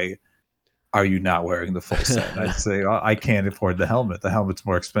 "Why are you not wearing the full set?" And I'd say, "I can't afford the helmet. The helmet's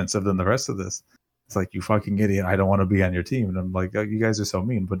more expensive than the rest of this." It's like, "You fucking idiot! I don't want to be on your team." And I'm like, "Oh, you guys are so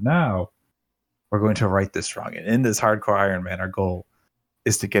mean." But now we're going to right this wrong. And in this hardcore Iron Man, our goal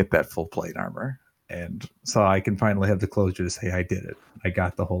is to get that full plate armor, and so I can finally have the closure to say I did it. I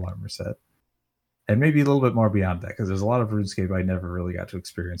got the whole armor set. And maybe a little bit more beyond that, because there's a lot of RuneScape I never really got to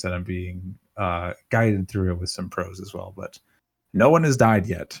experience, and I'm being guided through it with some pros as well. But no one has died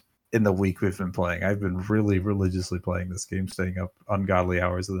yet in the week we've been playing. I've been really religiously playing this game, staying up ungodly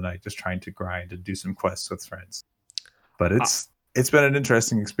hours of the night, just trying to grind and do some quests with friends. But it's been an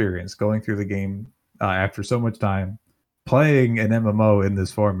interesting experience going through the game after so much time. Playing an MMO in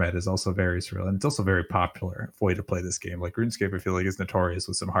this format is also very surreal, and it's also a very popular way to play this game. Like RuneScape, I feel like is notorious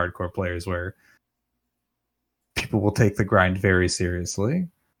with some hardcore players where people will take the grind very seriously.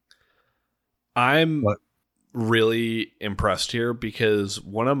 I'm really impressed here because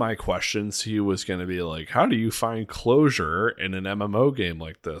one of my questions to you was going to be like, how do you find closure in an MMO game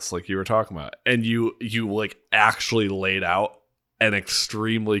like this, like you were talking about? And you like actually laid out an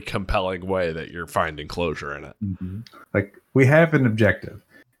extremely compelling way that you're finding closure in it. Mm-hmm. Like, we have an objective.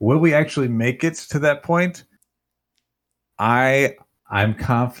 Will we actually make it to that point? I'm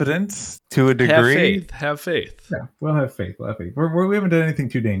confident to a degree. Have faith. Yeah, we'll have faith. We haven't done anything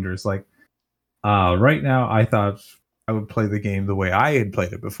too dangerous. Like, right now, I thought I would play the game the way I had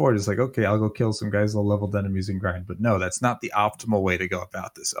played it before. Just like, okay, I'll go kill some guys, low-leveled enemies and grind. But no, that's not the optimal way to go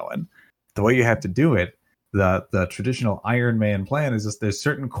about this, Owen. The way you have to do it, the traditional Iron Man plan is just there's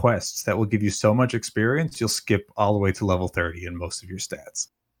certain quests that will give you so much experience, you'll skip all the way to level 30 in most of your stats.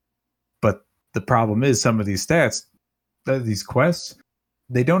 But the problem is some of these stats, these quests,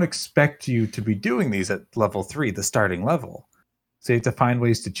 they don't expect you to be doing these at level 3, the starting level. So you have to find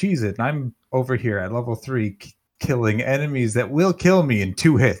ways to cheese it. And I'm over here at level 3 killing enemies that will kill me in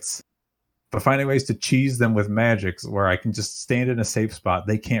 2 hits. But finding ways to cheese them with magics where I can just stand in a safe spot.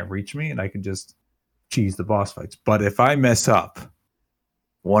 They can't reach me and I can just cheese the boss fights. But if I mess up,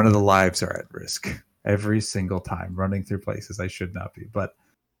 one of the lives are at risk every single time, running through places I should not be. But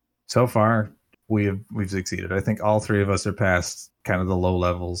so far, we've succeeded. I think all 3 of us are past kind of the low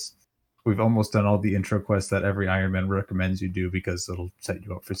levels. We've almost done all the intro quests that every Iron Man recommends you do because it'll set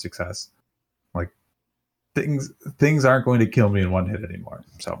you up for success. Like, things aren't going to kill me in one hit anymore.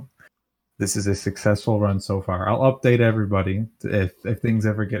 So this is a successful run so far. I'll update everybody if things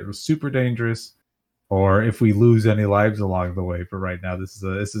ever get super dangerous or if we lose any lives along the way. But right now, this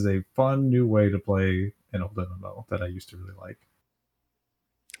is a fun new way to play an old MMO that I used to really like.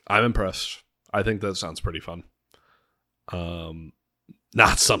 I'm impressed. I think that sounds pretty fun.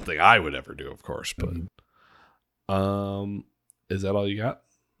 Not something I would ever do, of course, but is that all you got?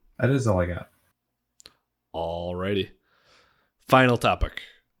 That is all I got. Alrighty. Final topic.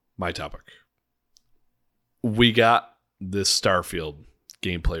 My topic. We got this Starfield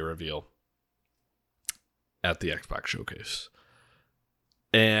gameplay reveal at the Xbox Showcase.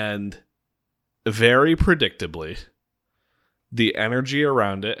 And very predictably, the energy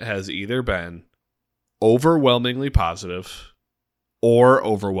around it has either been overwhelmingly positive or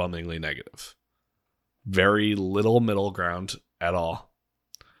overwhelmingly negative. Very little middle ground at all.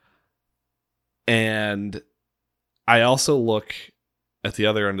 And I also look at the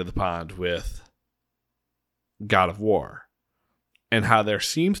other end of the pond with God of War and how there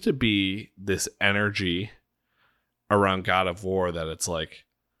seems to be this energy around God of War that it's like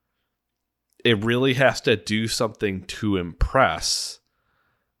it really has to do something to impress,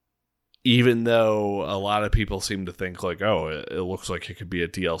 even though a lot of people seem to think like, oh, it looks like it could be a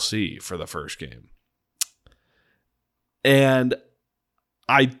DLC for the first game. And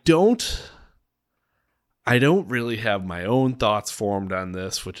I don't really have my own thoughts formed on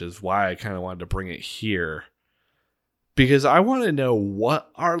this, which is why I kind of wanted to bring it here. Because I want to know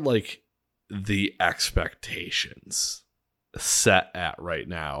what are like the expectations set at right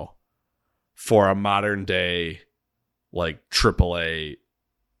now for a modern day, like AAA,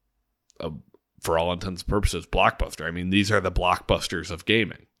 for all intents and purposes, blockbuster. I mean, these are the blockbusters of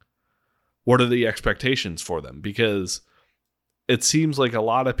gaming. What are the expectations for them? Because it seems like a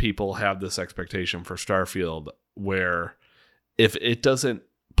lot of people have this expectation for Starfield where if it doesn't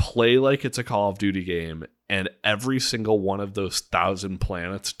play like it's a Call of Duty game and every single one of those 1,000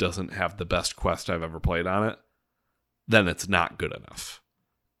 planets doesn't have the best quest I've ever played on it, then it's not good enough.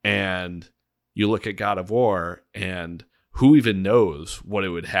 And you look at God of War and who even knows what it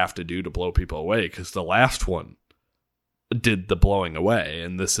would have to do to blow people away? Because the last one, did the blowing away,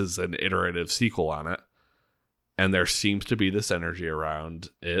 and this is an iterative sequel on it. And there seems to be this energy around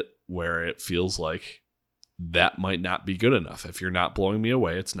it where it feels like that might not be good enough. If you're not blowing me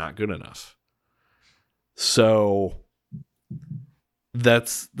away, it's not good enough. So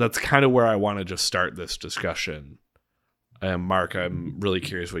that's kind of where I want to just start this discussion. And Mark, I'm really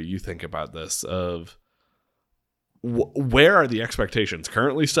curious what you think about this. Of where are the expectations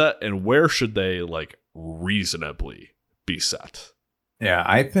currently set, and where should they like reasonably be set? Yeah,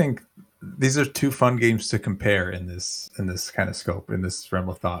 I think these are two fun games to compare in this kind of scope, in this realm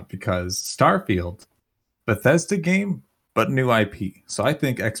of thought, because Starfield, Bethesda game, but new IP. So I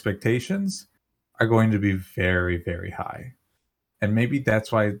think expectations are going to be very, very high. And maybe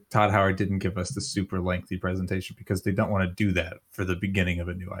that's why Todd Howard didn't give us the super lengthy presentation, because they don't want to do that for the beginning of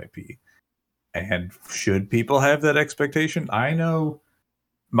a new IP. And should people have that expectation? I know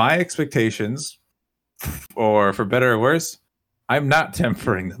my expectations, or for better or worse, I'm not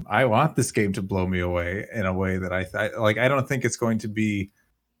tempering them. I want this game to blow me away in a way that I like. I don't think it's going to be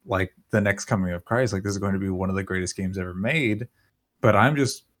like the next coming of Christ. Like, this is going to be one of the greatest games ever made. But I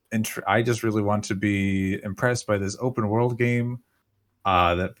just really want to be impressed by this open world game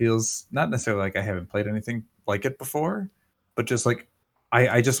that feels not necessarily like I haven't played anything like it before, but just like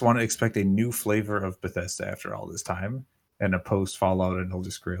I just want to expect a new flavor of Bethesda after all this time, and a post Fallout and Elder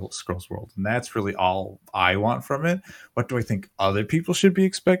Scrolls world. And that's really all I want from it. What do I think other people should be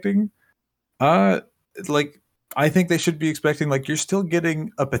expecting? Like, I think they should be expecting, like, you're still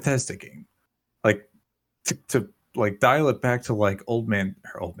getting a Bethesda game. Like, to like dial it back to like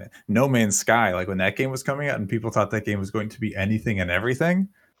No Man's Sky, like when that game was coming out and people thought that game was going to be anything and everything.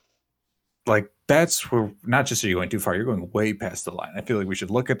 Like, that's where not just are you going too far, you're going way past the line. I feel like we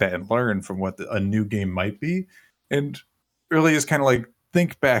should look at that and learn from what a new game might be, and really just kind of like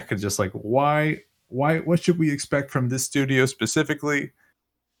think back and just like what should we expect from this studio specifically,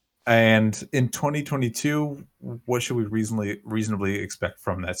 and in 2022 what should we reasonably expect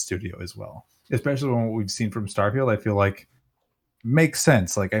from that studio as well, especially when what we've seen from Starfield I feel like makes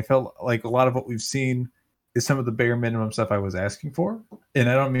sense. Like, I felt like a lot of what we've seen is some of the bare minimum stuff I was asking for. And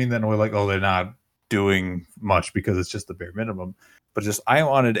I don't mean that in a way like, oh, they're not doing much because it's just the bare minimum, but just I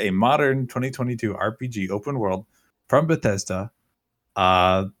wanted a modern 2022 RPG open world from Bethesda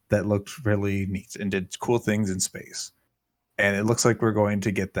that looked really neat and did cool things in space. And it looks like we're going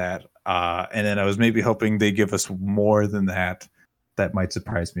to get that. And then I was maybe hoping they give us more than that. That might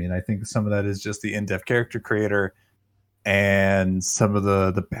surprise me. And I think some of that is just the in-depth character creator and some of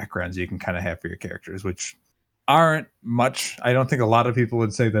the backgrounds you can kind of have for your characters, which aren't much. I don't think a lot of people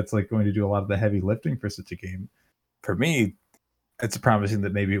would say that's like going to do a lot of the heavy lifting for such a game. For me, it's promising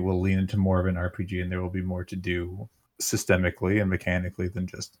that maybe it will lean into more of an RPG and there will be more to do systemically and mechanically than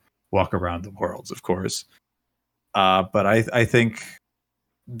just walk around the worlds, of course. But I think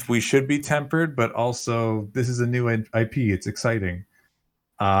we should be tempered, but also this is a new IP. It's exciting.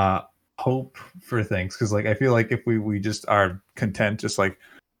 Hope for things, because like I feel like if we just are content just like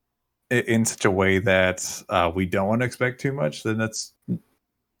in such a way that we don't want to expect too much, then that's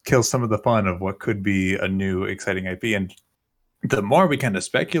kills some of the fun of what could be a new exciting IP. And the more we kind of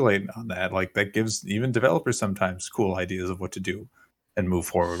speculate on that, like that gives even developers sometimes cool ideas of what to do and move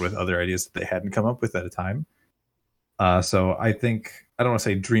forward with other ideas that they hadn't come up with at a time. So I think I don't want to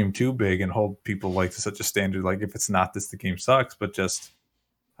say dream too big and hold people like to such a standard, like if it's not this, the game sucks, but just,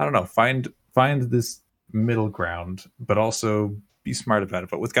 I don't know, find this middle ground, but also be smart about it.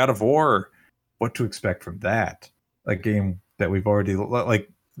 But with God of War, what to expect from that? A game that we've already, like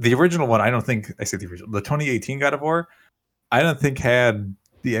the original one, the 2018 God of War, I don't think had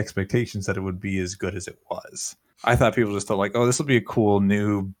the expectations that it would be as good as it was. I thought people just thought like, oh, this will be a cool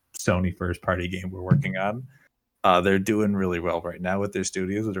new Sony first party game we're working on. They're doing really well right now with their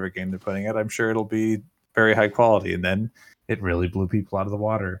studios, whatever game they're putting out. I'm sure it'll be very high quality. And then it really blew people out of the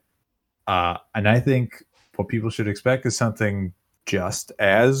water. And I think what people should expect is something just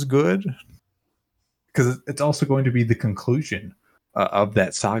as good, because it's also going to be the conclusion of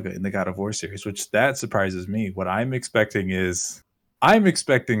that saga in the God of War series, which that surprises me. What I'm expecting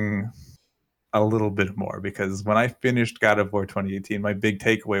a little bit more, because when I finished God of War 2018, my big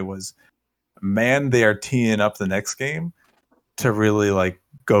takeaway was, man, they are teeing up the next game to really like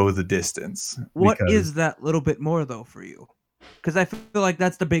go the distance. What is that little bit more though for you? Because I feel like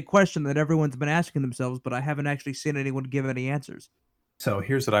that's the big question that everyone's been asking themselves, but I haven't actually seen anyone give any answers. So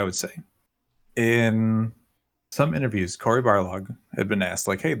here's what I would say. In some interviews, Cory Barlog had been asked,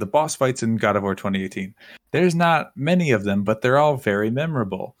 like, hey, the boss fights in God of War 2018, there's not many of them, but they're all very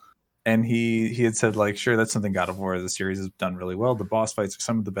memorable. And he had said, like, sure, that's something God of War as a series has done really well. The boss fights are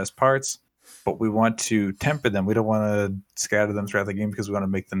some of the best parts. but we want to temper them. We don't want to scatter them throughout the game because we want to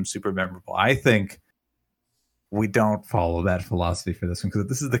make them super memorable. I think we don't follow that philosophy for this one because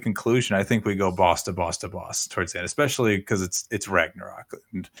this is the conclusion. I think we go boss to boss to boss towards the end, especially because it's Ragnarok.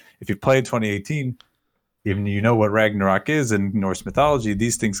 And if you played 2018, even you know what Ragnarok is in Norse mythology,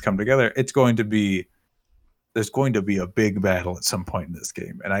 these things come together. There's going to be a big battle at some point in this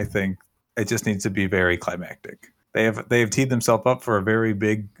game, and I think it just needs to be very climactic. They have teed themselves up for a very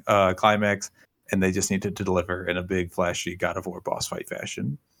big climax, and they just need to deliver in a big, flashy God of War boss fight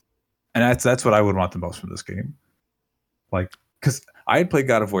fashion. And that's what I would want the most from this game. Like, because I had played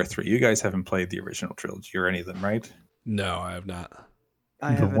God of War 3. You guys haven't played the original trilogy or any of them, right? No, I have not.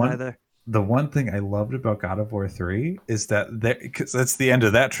 I haven't either. The one thing I loved about God of War 3 is that because that's the end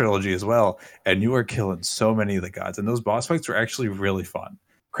of that trilogy as well, and you are killing so many of the gods, and those boss fights were actually really fun.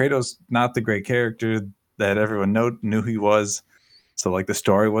 Kratos, not the great character that everyone knew he was, so like the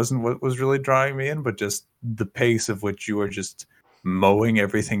story wasn't what was really drawing me in, but just the pace of which you were just mowing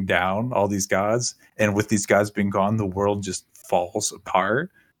everything down, all these gods, and with these gods being gone, the world just falls apart.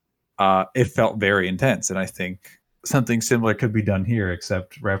 It felt very intense, and I think something similar could be done here,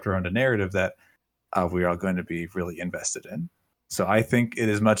 except wrapped around a narrative that we are going to be really invested in. So I think it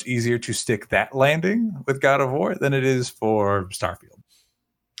is much easier to stick that landing with God of War than it is for Starfield.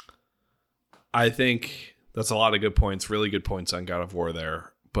 I think that's a lot of good points, really good points on God of War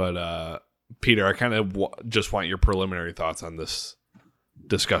there. But Peter, I kind of just want your preliminary thoughts on this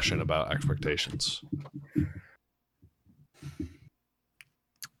discussion about expectations.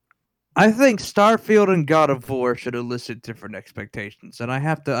 I think Starfield and God of War should elicit different expectations, and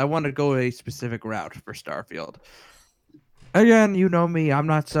I want to go a specific route for Starfield. Again, you know me,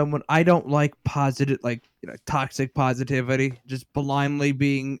 I don't like toxic positivity, just blindly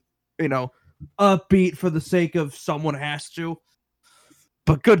being, upbeat for the sake of someone has to.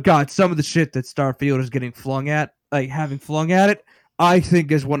 But good God, some of the shit that Starfield is getting having flung at it, I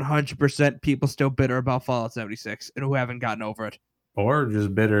think is 100% people still bitter about Fallout 76 and who haven't gotten over it. Or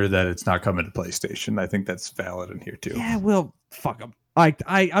just bitter that it's not coming to PlayStation. I think that's valid in here too. Yeah, well, fuck them.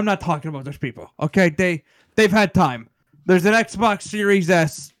 I'm not talking about those people. Okay, they've had time. There's an Xbox Series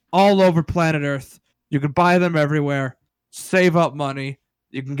S all over planet Earth. You can buy them everywhere. Save up money.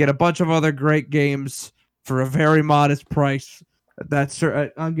 You can get a bunch of other great games for a very modest price. That's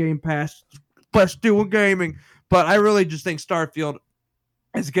on Game Pass. Plus doing gaming. But I really just think Starfield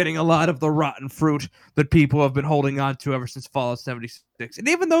is getting a lot of the rotten fruit that people have been holding on to ever since Fallout 76. And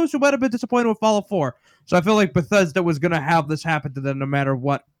even those who might have been disappointed with Fallout 4. So I feel like Bethesda was going to have this happen to them no matter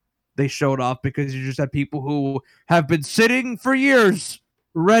what they showed off, because you just had people who have been sitting for years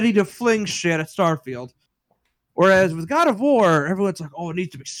ready to fling shit at Starfield. Whereas with God of War, everyone's like, oh, it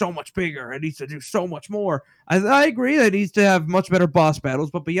needs to be so much bigger. It needs to do so much more. I agree that it needs to have much better boss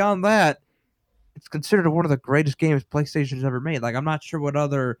battles, but beyond that, it's considered one of the greatest games PlayStation's ever made. Like, I'm not sure what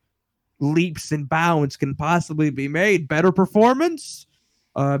other leaps and bounds can possibly be made. Better performance,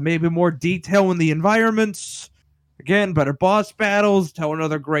 maybe more detail in the environments. Again, better boss battles, tell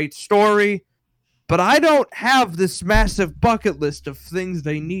another great story. But I don't have this massive bucket list of things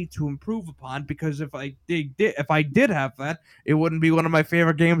they need to improve upon, because if I did have that, it wouldn't be one of my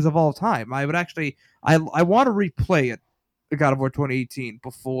favorite games of all time. I would actually, I want to replay it, God of War 2018,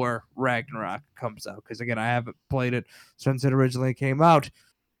 before Ragnarok comes out, because again, I haven't played it since it originally came out.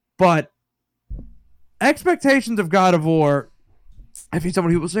 But expectations of God of War, I've seen some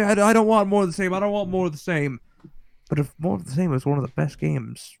people say, I don't want more of the same. I don't want more of the same. But if more of the same is one of the best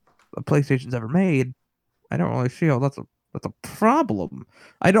games PlayStation's ever made, I don't really feel that's a problem.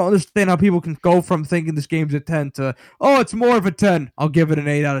 I don't understand how people can go from thinking this game's a 10 to, oh, it's more of a 10. I'll give it an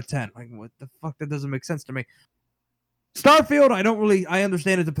 8 out of 10. Like, what the fuck? That doesn't make sense to me. Starfield, I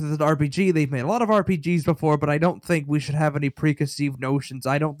understand it's an RPG. They've made a lot of RPGs before, but I don't think we should have any preconceived notions.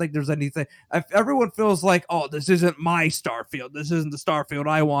 I don't think there's anything. If everyone feels like, oh, this isn't my Starfield, this isn't the Starfield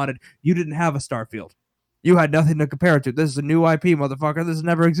I wanted, you didn't have a Starfield. You had nothing to compare it to. This is a new IP, motherfucker. This has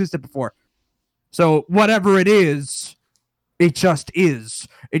never existed before. So whatever it is, it just is.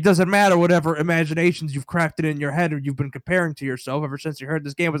 It doesn't matter whatever imaginations you've crafted in your head or you've been comparing to yourself ever since you heard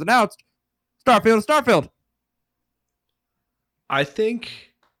this game was announced. Starfield is Starfield. I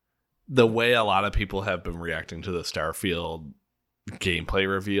think the way a lot of people have been reacting to the Starfield gameplay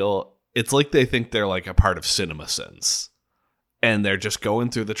reveal, it's like they think they're like a part of CinemaSins. And they're just going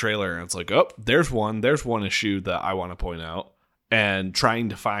through the trailer and it's like, oh, there's one issue that I want to point out, and trying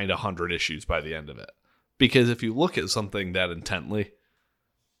to find 100 issues by the end of it. Because if you look at something that intently,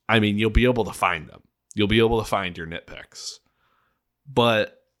 I mean, you'll be able to find them. You'll be able to find your nitpicks.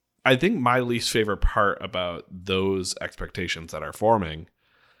 But I think my least favorite part about those expectations that are forming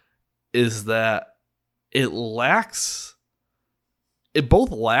is that it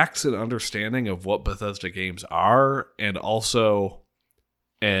both lacks an understanding of what Bethesda games are and also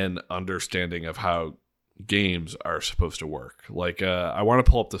an understanding of how games are supposed to work. Like, I want to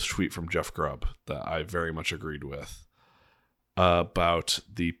pull up this tweet from Jeff Grubb that I very much agreed with about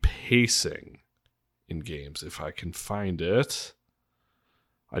the pacing in games. If I can find it.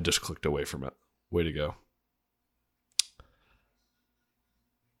 I just clicked away from it. Way to go.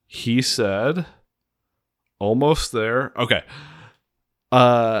 He said, almost there. Okay.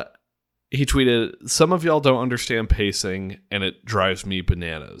 He tweeted, some of y'all don't understand pacing and it drives me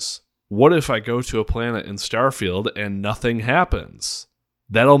bananas. What if I go to a planet in Starfield and nothing happens?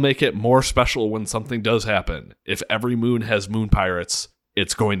 That'll make it more special when something does happen. If every moon has moon pirates,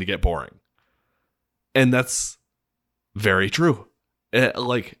 it's going to get boring. And that's very true.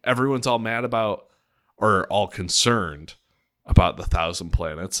 Like, everyone's all mad about, or all concerned about the 1,000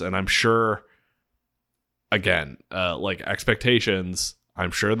 planets. And I'm sure, again, like, expectations,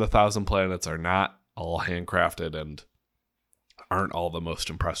 I'm sure the 1,000 planets are not all handcrafted and aren't all the most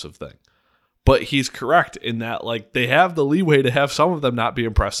impressive thing. But he's correct in that, like, they have the leeway to have some of them not be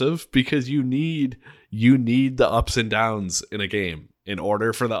impressive because you need the ups and downs in a game. In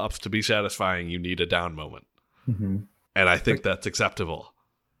order for the ups to be satisfying, you need a down moment. Mm-hmm. And I think that's acceptable.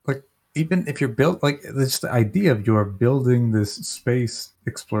 Like, even if you're built, like, this the idea of you're building this space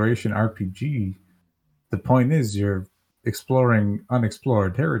exploration RPG, the point is you're exploring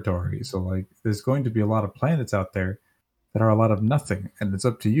unexplored territory. So, like, there's going to be a lot of planets out there that are a lot of nothing. And it's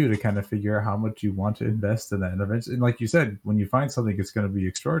up to you to kind of figure out how much you want to invest in that. And eventually, and like you said, when you find something that's going to be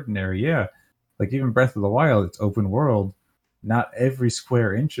extraordinary, yeah. Like, even Breath of the Wild, it's open world. Not every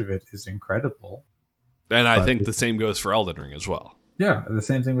square inch of it is incredible. And I think the same goes for Elden Ring as well. Yeah, the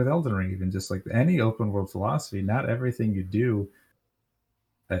same thing with Elden Ring. Even just like any open world philosophy, not everything you do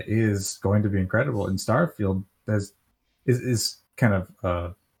is going to be incredible. And Starfield is kind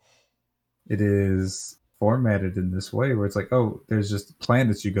of it is formatted in this way where it's like, oh, there's just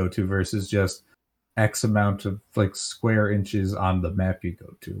planets you go to versus just X amount of like square inches on the map you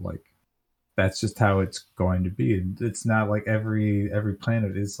go to. Like, that's just how it's going to be. And it's not like every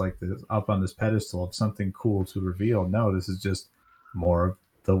planet is like this, up on this pedestal of something cool to reveal. No, this is just more of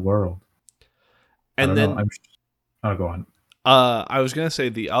the world. And then I'll go on. I was going to say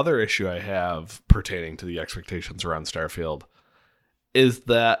the other issue I have pertaining to the expectations around Starfield is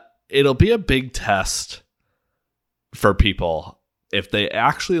that it'll be a big test for people if they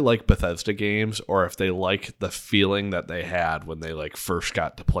actually like Bethesda games or if they like the feeling that they had when they like first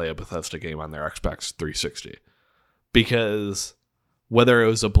got to play a Bethesda game on their Xbox 360. Because whether it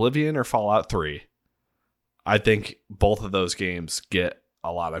was Oblivion or Fallout 3, I think both of those games get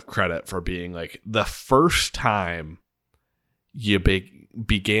a lot of credit for being like the first time you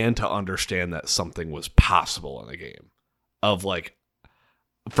began to understand that something was possible in a game. Of like,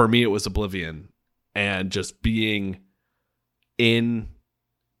 for me, it was Oblivion, and just being in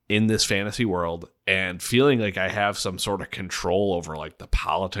this fantasy world and feeling like I have some sort of control over like the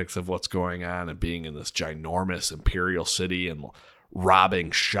politics of what's going on and being in this ginormous imperial city and robbing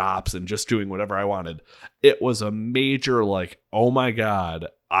shops and just doing whatever I wanted. It was a major like, oh my God,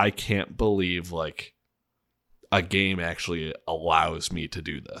 I can't believe like a game actually allows me to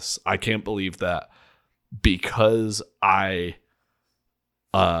do this. I can't believe that because I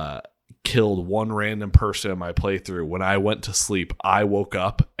killed one random person in my playthrough, when I went to sleep, I woke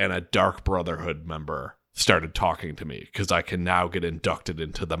up and a Dark Brotherhood member started talking to me because I can now get inducted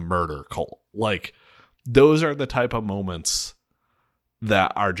into the murder cult. Like, those are the type of moments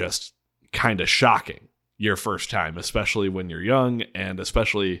that are just kind of shocking your first time, especially when you're young, and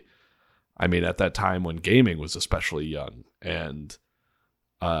especially, I mean, at that time when gaming was especially young, and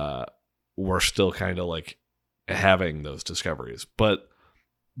we're still kind of like having those discoveries. But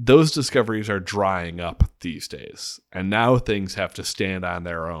those discoveries are drying up these days, and now things have to stand on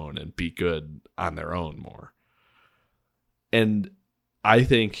their own and be good on their own more. And I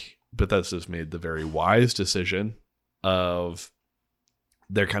think Bethesda's made the very wise decision of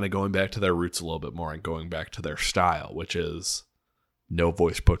they're kind of going back to their roots a little bit more and going back to their style, which is no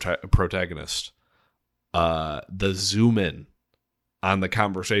voice protagonist. The zoom in on the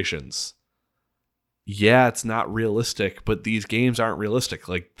conversations. Yeah, it's not realistic, but these games aren't realistic.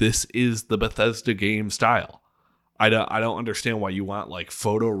 Like, this is the Bethesda game style. I don't understand why you want like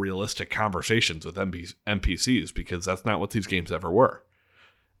photorealistic conversations with NPCs, because that's not what these games ever were.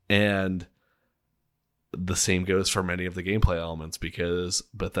 And the same goes for many of the gameplay elements, because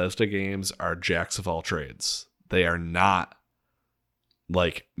Bethesda games are jacks of all trades. They are not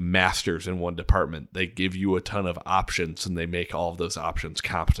like masters in one department. They give you a ton of options and they make all of those options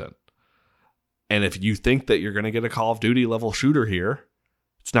competent. And if you think that you're going to get a Call of Duty level shooter here,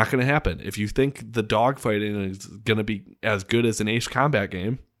 it's not going to happen. If you think the dogfighting is going to be as good as an Ace Combat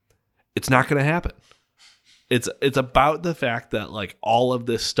game, it's not going to happen. It's about the fact that like all of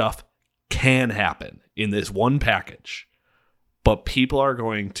this stuff can happen in this one package, but people are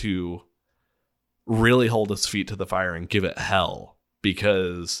going to really hold its feet to the fire and give it hell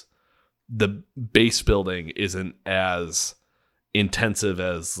because the base building isn't as intensive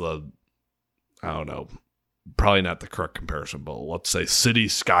as the, I don't know, probably not the correct comparison, but let's say City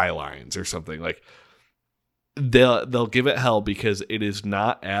Skylines or something. Like they'll give it hell because it is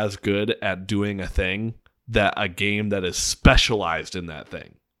not as good at doing a thing that a game that is specialized in that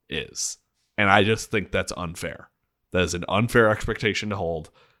thing is. And I just think that's unfair. That is an unfair expectation to hold,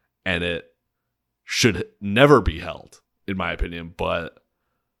 and it should never be held, in my opinion. But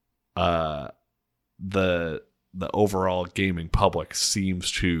the overall gaming public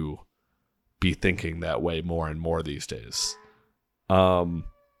seems to be thinking that way more and more these days. I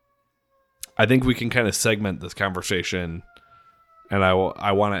think we can kind of segment this conversation, and I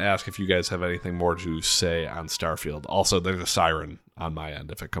want to ask if you guys have anything more to say on Starfield. Also, there's a siren on my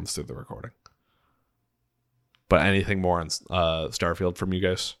end if it comes through the recording. But anything more on Starfield from you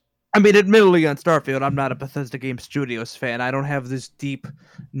guys? I mean, admittedly, on Starfield, I'm not a Bethesda Game Studios fan. I don't have this deep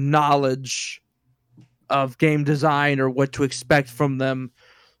knowledge of game design or what to expect from them.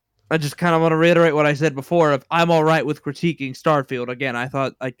 I just kind of want to reiterate what I said before. If I'm all right with critiquing Starfield, again, I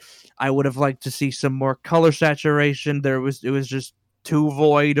thought I would have liked to see some more color saturation. It was just too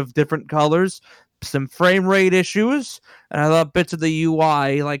void of different colors, some frame rate issues, and I thought bits of the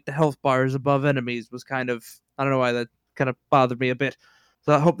UI, like the health bars above enemies, was kind of, I don't know why that kind of bothered me a bit.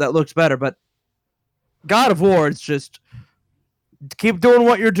 So I hope that looks better. But God of War, it's just keep doing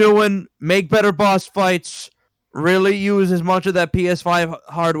what you're doing, make better boss fights, really use as much of that PS5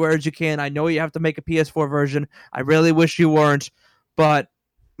 hardware as you can. I know you have to make a PS4 version. I really wish you weren't. But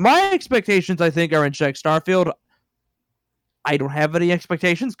my expectations, I think, are in check. Starfield, I don't have any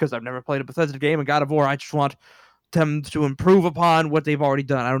expectations because I've never played a Bethesda game. And God of War, I just want them to improve upon what they've already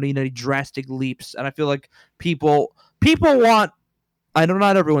done. I don't need any drastic leaps. And I feel like people want, I know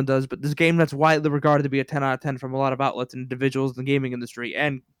not everyone does, but this game that's widely regarded to be a 10 out of 10 from a lot of outlets and individuals in the gaming industry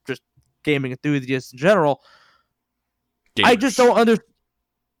and just gaming enthusiasts in general. Gamers. I just don't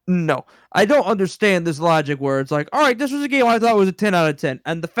I don't understand this logic where it's like, all right, this was a game I thought was a 10 out of 10.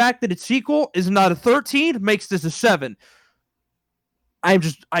 And the fact that its sequel is not a 13 makes this a 7. I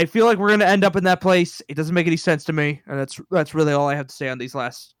feel like we're going to end up in that place. It doesn't make any sense to me. And that's really all I have to say on these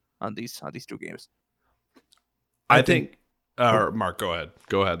two games. I think Mark, go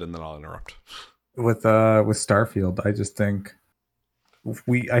ahead, and then I'll interrupt. With Starfield, I just think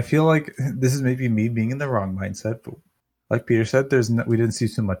I feel like this is maybe me being in the wrong mindset, but like Peter said, we didn't see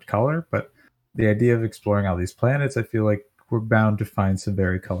so much color, but the idea of exploring all these planets, I feel like we're bound to find some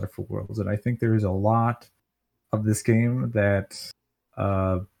very colorful worlds, and I think there is a lot of this game that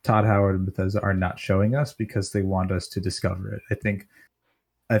Todd Howard and Bethesda are not showing us because they want us to discover it. I think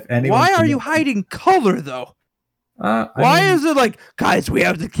if anyone, why are you hiding color though? Why is it like, guys, we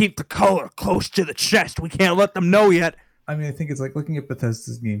have to keep the color close to the chest. We can't let them know yet. I mean, I think it's like looking at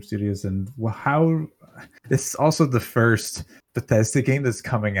Bethesda's game studios and how this is also the first Bethesda game that's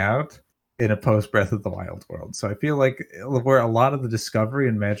coming out in a post Breath of the Wild world. So I feel like where a lot of the discovery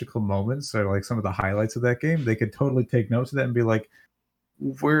and magical moments are like some of the highlights of that game, they could totally take notes of that and be like,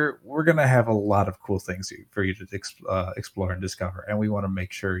 we're gonna have a lot of cool things for you to explore and discover, and we want to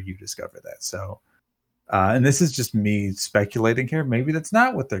make sure you discover that. So. And this is just me speculating here. Maybe that's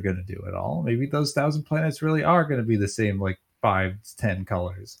not what they're going to do at all. Maybe those 1,000 planets really are going to be the same, like 5 to 10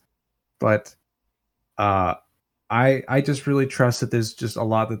 colors. But I just really trust that there's just a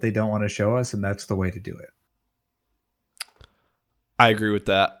lot that they don't want to show us, and that's the way to do it. I agree with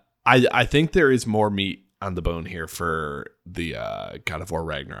that. I think there is more meat on the bone here for the God of War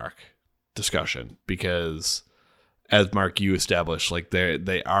Ragnarok discussion because, as Mark, you established, like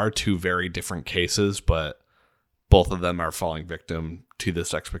they are two very different cases, but both of them are falling victim to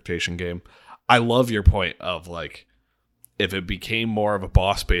this expectation game. I love your point of like, if it became more of a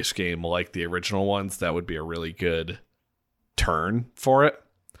boss-based game like the original ones, that would be a really good turn for it.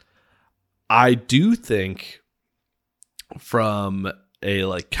 I do think from a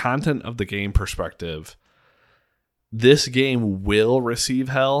like content of the game perspective, this game will receive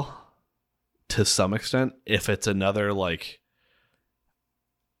hell to some extent if it's another like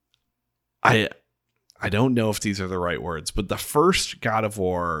I don't know if these are the right words, but the first God of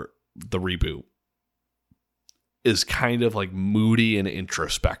War, the reboot, is kind of like moody and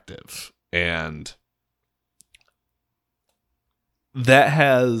introspective, and that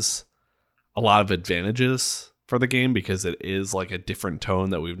has a a lot of advantages for the game because it is like a different tone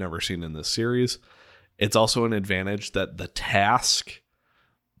that we've never seen in this series. It's also an advantage that the task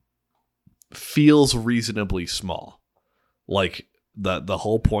feels reasonably small. Like the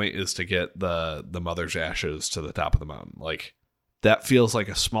whole point is to get the mother's ashes to the top of the mountain. Like that feels like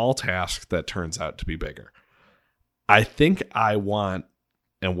a small task that turns out to be bigger. I think I want,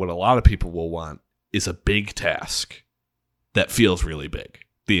 and what a lot of people will want, is a big task that feels really big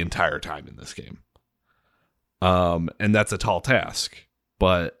the entire time in this game. And that's a tall task,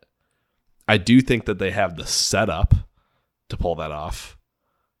 but I do think that they have the setup to pull that off.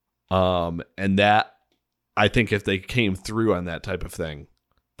 And that, I think if they came through on that type of thing,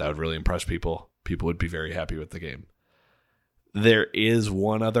 that would really impress people. People would be very happy with the game. There is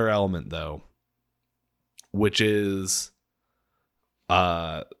one other element, though, which is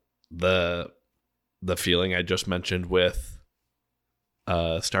the feeling I just mentioned with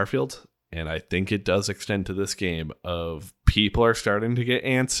Starfield, and I think it does extend to this game, of people are starting to get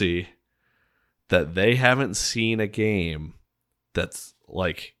antsy that they haven't seen a game that's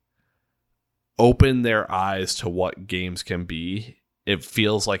like opened their eyes to what games can be. It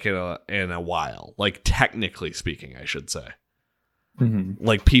feels like in a while, like technically speaking, I should say. Mm-hmm.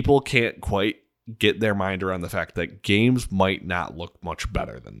 Like people can't quite get their mind around the fact that games might not look much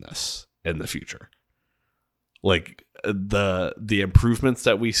better than this in the future. Like the improvements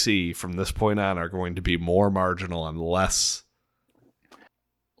that we see from this point on are going to be more marginal and less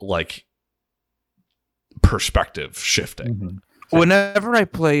like perspective shifting. Mm-hmm. Whenever I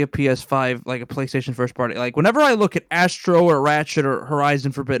play a PS5, like a PlayStation first party, like whenever I look at Astro or Ratchet or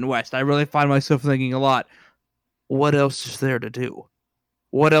Horizon Forbidden West, I really find myself thinking a lot, what else is there to do?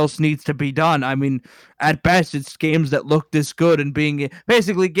 What else needs to be done? I mean, at best, it's games that look this good and being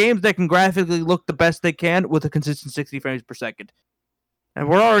basically games that can graphically look the best they can with a consistent 60 frames per second. And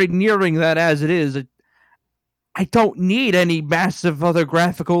we're already nearing that as it is. I don't need any massive other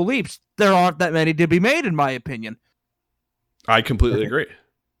graphical leaps. There aren't that many to be made, in my opinion. I completely agree.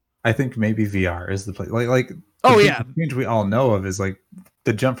 I think maybe VR is the place. Like the change we all know of is like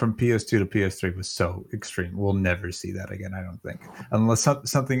the jump from PS2 to PS3 was so extreme. We'll never see that again, I don't think, unless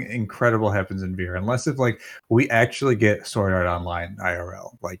something incredible happens in VR. Unless if like we actually get Sword Art Online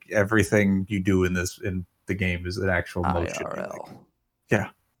IRL, like everything you do in the game is an actual motion. IRL. Yeah,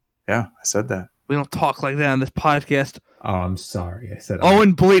 I said that. We don't talk like that on this podcast. Oh, I'm sorry. I said.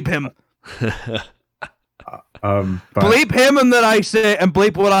 Owen, bleep him. Bleep him, and then I say, and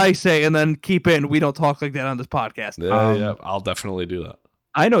bleep what I say, and then keep in. We don't talk like that on this podcast. Yeah, I'll definitely do that.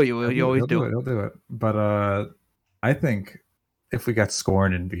 I know you will. You always do. He'll do it. But I think if we got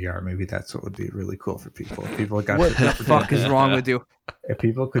Scorn in VR, maybe that's what would be really cool for people. If people got what the fuck is wrong with you? If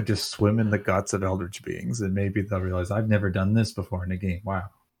people could just swim in the guts of eldritch beings, then maybe they'll realize I've never done this before in a game. Wow.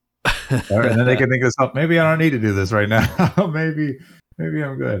 And then they can think of something. Maybe I don't need to do this right now. maybe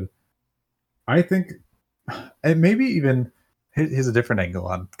I'm good. I think, and maybe even here's a different angle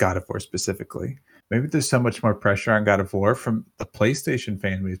on God of War specifically. Maybe there's so much more pressure on God of War from the PlayStation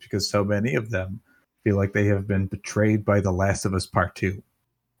fan base because so many of them feel like they have been betrayed by The Last of Us Part 2,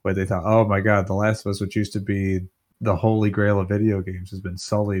 where they thought, oh my God, The Last of Us, which used to be the holy grail of video games, has been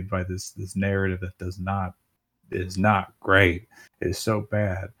sullied by this narrative that is not great. It is so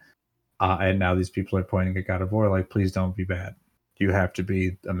bad. And now these people are pointing at God of War like, please don't be bad. You have to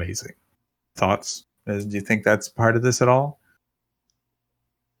be amazing. Thoughts? Do you think that's part of this at all?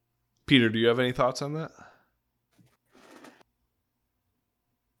 Peter, do you have any thoughts on that?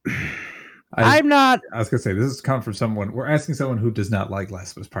 I'm not. I was going to say, this is coming from someone. We're asking someone who does not like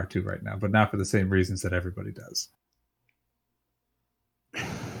Last of Us Part 2 right now, but not for the same reasons that everybody does.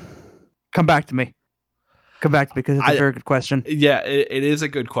 Come back to me. Because it's a very good question. Yeah, it is a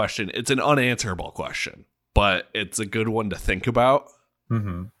good question. It's an unanswerable question, but it's a good one to think about.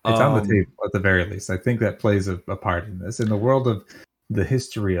 Mm-hmm. It's on the table at the very least. I think that plays a part in this. In the world of the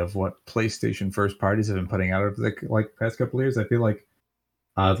history of what PlayStation first parties have been putting out over the past couple of years, I feel like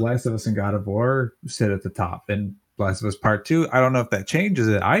The Last of Us and God of War sit at the top. And Last of Us Part 2, I don't know if that changes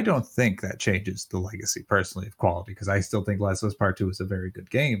it. I don't think that changes the legacy, personally, of quality, because I still think Last of Us Part 2 is a very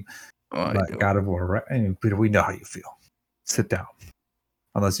good game. But God of War, right? I mean, Peter, we know how you feel. Sit down.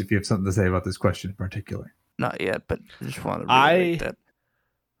 Unless if you have something to say about this question in particular. Not yet, but I just want to reiterate that.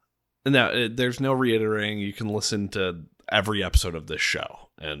 No, there's no reiterating. You can listen to every episode of this show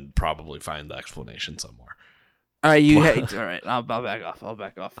and probably find the explanation somewhere. All right, all right. I'll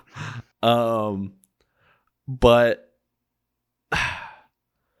back off. But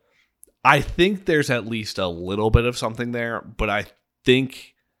I think there's at least a little bit of something there. But I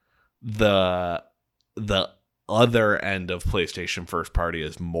think the other end of PlayStation first party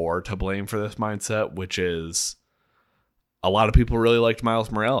is more to blame for this mindset, which is a lot of people really liked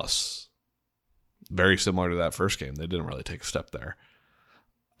Miles Morales. Very similar to that first game. They didn't really take a step there.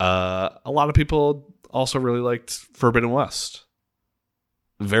 A lot of people also really liked Forbidden West.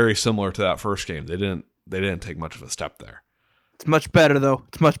 Very similar to that first game. They didn't take much of a step there. It's much better, though.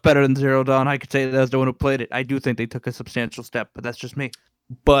 It's much better than Zero Dawn. I could say that as the one who played it. I do think they took a substantial step, but that's just me.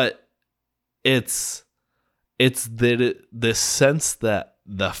 But it's this sense that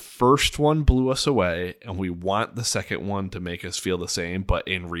the first one blew us away, and we want the second one to make us feel the same. But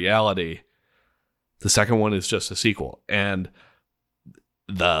in reality, the second one is just a sequel. And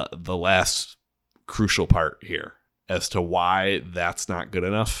the last crucial part here as to why that's not good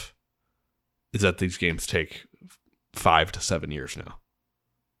enough is that these games take 5 to 7 years now.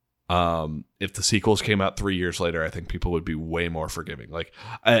 If the sequels came out 3 years later, I think people would be way more forgiving. Like,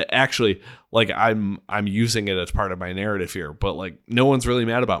 I'm using it as part of my narrative here, but like, no one's really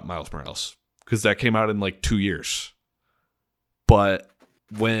mad about Miles Morales because that came out in like 2 years. But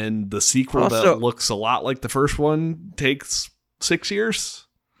when the sequel that looks a lot like the first one takes 6 years,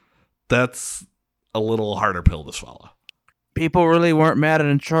 that's a little harder pill to swallow. People really weren't mad at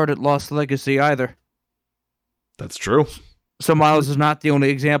Uncharted Lost Legacy either. That's true. So Miles is not the only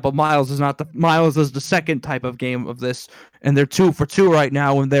example. Miles is the second type of game of this, and they're 2 for 2 right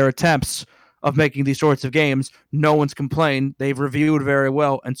now in their attempts of making these sorts of games. No one's complained. They've reviewed very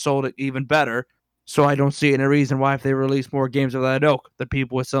well and sold it even better. So I don't see any reason why if they release more games of that ilk that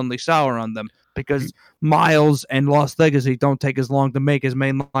people would suddenly sour on them, because Miles and Lost Legacy don't take as long to make as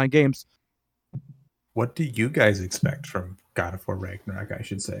mainline games. What do you guys expect from God of War Ragnarok, I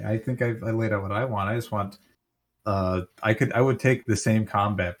should say? I think I laid out what I want. I just want I would take the same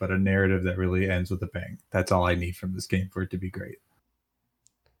combat, but a narrative that really ends with a bang. That's all I need from this game for it to be great.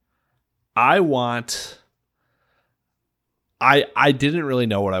 I didn't really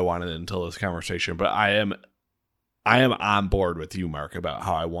know what I wanted until this conversation, but I am on board with you, Mark, about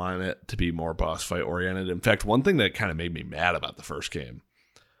how I want it to be more boss fight oriented. In fact, one thing that kind of made me mad about the first game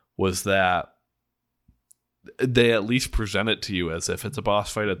was that they at least present it to you as if it's a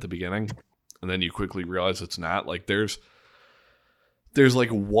boss fight at the beginning, and then you quickly realize it's not. Like there's like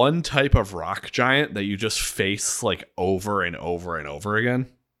one type of rock giant that you just face like over and over and over again.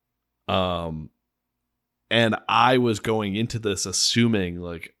 And I was going into this assuming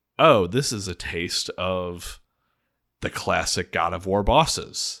like, oh, this is a taste of the classic God of War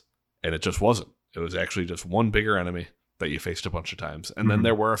bosses. And it just wasn't. It was actually just one bigger enemy that you faced a bunch of times. And then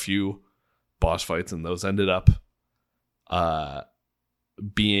there were a few boss fights, and those ended up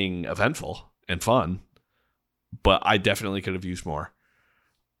being eventful and fun. But I definitely could have used more.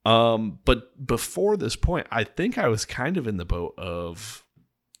 But before this point, I think I was kind of in the boat of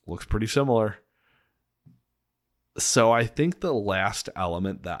looks pretty similar. So I think the last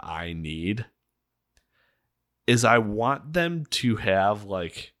element that I need is I want them to have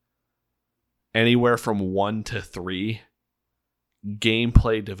like anywhere from 1 to 3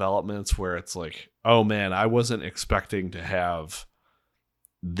 gameplay developments where it's like, oh man, I wasn't expecting to have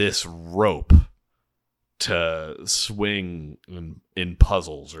this rope to swing in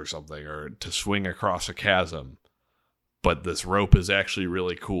puzzles or something, or to swing across a chasm, but this rope is actually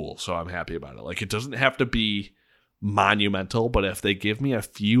really cool, so I'm happy about it. Like, it doesn't have to be monumental, but if they give me a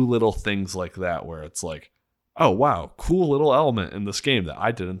few little things like that where it's like, oh wow, cool little element in this game that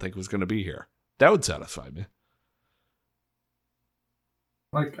I didn't think was going to be here, that would satisfy me.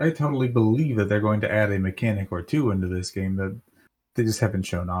 Like, I totally believe that they're going to add a mechanic or two into this game that they just haven't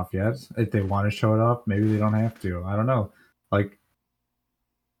shown off yet. If they want to show it off, maybe they don't have to. I don't know. Like,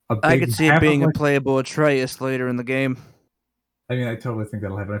 I could see it being a playable Atreus later in the game. I mean, I totally think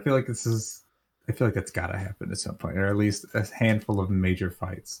that'll happen. I feel like that's got to happen at some point, or at least a handful of major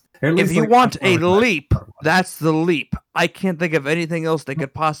fights. If you want a leap, that's the leap. I can't think of anything else they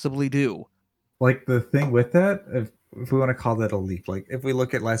could possibly do. Like, the thing with that, if we want to call that a leap, like if we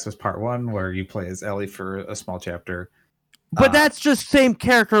look at Last of Us Part 1, where you play as Ellie for a small chapter. But that's just same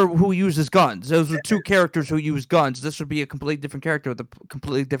character who uses guns. Those are two characters who use guns. This would be a completely different character with a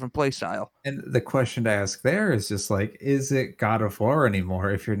completely different play style. And the question to ask there is just like, is it God of War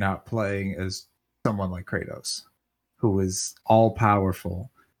anymore if you're not playing as someone like Kratos, who is all powerful,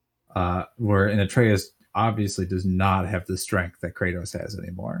 where in Atreus obviously does not have the strength that Kratos has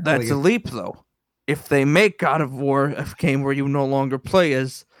anymore. That's a leap, though. If they make God of War a game where you no longer play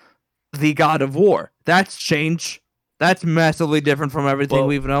as the God of War, that's change. That's massively different from everything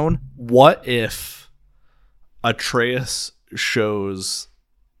we've known. What if Atreus shows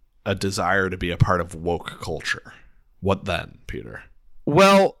a desire to be a part of woke culture? What then, Peter?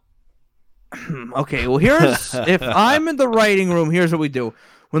 Well, Okay, well, here's if I'm in the writing room, here's what we do.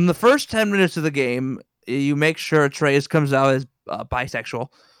 When the first 10 minutes of the game, you make sure Atreus comes out as bisexual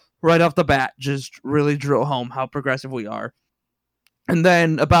right off the bat. Just really drill home how progressive we are. And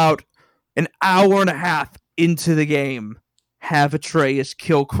then about an hour and a half into the game, have Atreus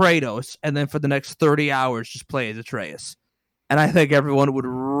kill Kratos, and then for the next 30 hours, just play as Atreus. And I think everyone would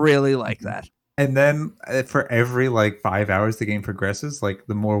really like that. And then for every like 5 hours the game progresses, like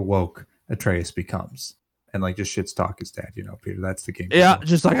the more woke Atreus becomes. And like just shits talk his dad, Peter. That's the game. Yeah,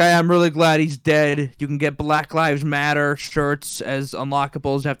 just like I am really glad he's dead. You can get Black Lives Matter shirts as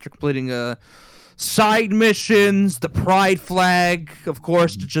unlockables after completing side missions. The pride flag, of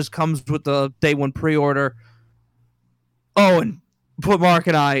course, it just comes with the day one pre-order. Oh, and put Mark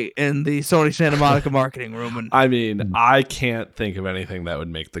and I in the Sony Santa Monica marketing room. And I mean, I can't think of anything that would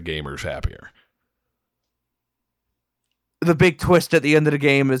make the gamers happier. The big twist at the end of the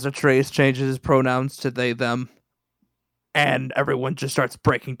game is Atreus changes his pronouns to they, them, and everyone just starts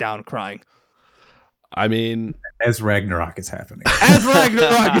breaking down crying. I mean, as Ragnarok is happening. As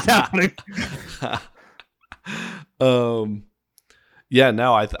Ragnarok is happening. Yeah,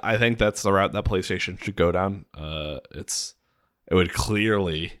 no, I think that's the route that PlayStation should go down. It would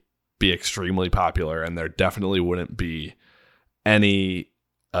clearly be extremely popular, and there definitely wouldn't be any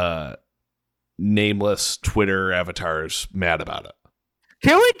nameless Twitter avatars mad about it.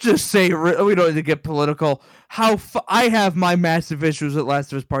 Can we just say, we don't need to get political, how I have my massive issues with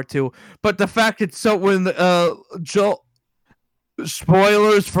Last of Us Part 2, but the fact it's so when Joel,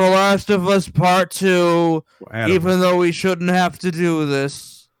 spoilers for Last of Us Part 2, even though we shouldn't have to do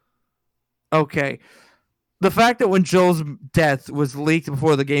this. Okay. The fact that when Joel's death was leaked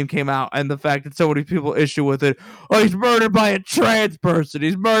before the game came out, and the fact that so many people issue with it, oh, he's murdered by a trans person.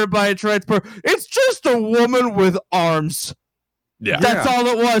 He's murdered by a trans person. It's just a woman with arms. Yeah. That's all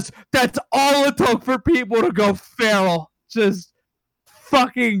it was. That's all it took for people to go feral. Just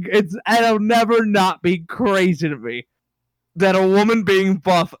fucking, it'll never not be crazy to me that a woman being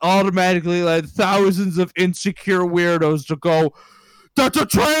buff automatically led thousands of insecure weirdos to go, that's a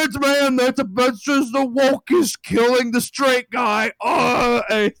trans man. That's just the wokest killing the straight guy. Oh,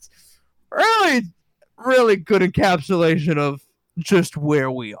 it's really, really good encapsulation of just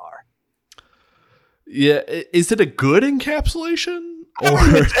where we are. Yeah, is it a good encapsulation? Or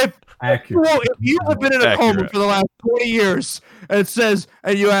accurate? Well, if you have been in a coma for the last 20 years, and it says,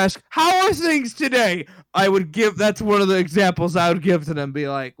 and you ask, how are things today? I would give. That's one of the examples I would give to them. Be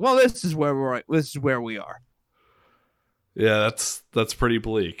like, well, this is where we're. This is where we are. Yeah, that's pretty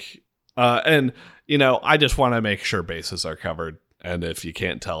bleak. And I just want to make sure bases are covered. And if you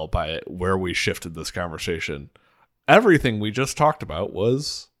can't tell by where we shifted this conversation, everything we just talked about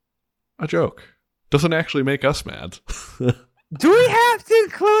was a joke. Doesn't actually make us mad. Do we have to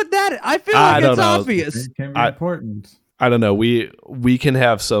include that? I feel like it's obvious. It can be important. I don't know. We can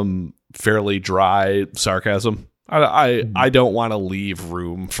have some fairly dry sarcasm. I don't want to leave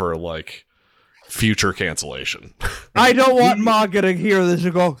room for like future cancellation. I don't want Maga to hear this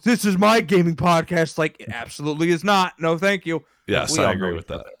and go, this is my gaming podcast. Like, it absolutely is not. No, thank you. Yes, I agree with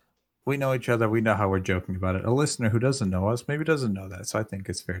that. We know each other. We know how we're joking about it. A listener who doesn't know us maybe doesn't know that. So I think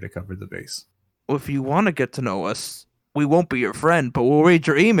it's fair to cover the base. Well, if you want to get to know us, we won't be your friend, but we'll read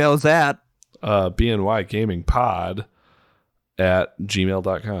your emails at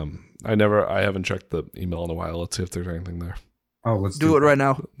bnygamingpod@gmail.com. I haven't checked the email in a while. Let's see if there's anything there. Oh, let's do it right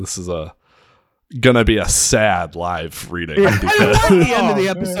now. This is gonna be a sad live reading. Yeah. Because, at the end of the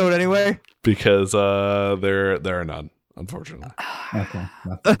episode anyway. Because there are none, unfortunately. Okay.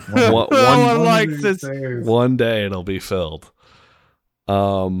 No one likes this. One day it'll be filled.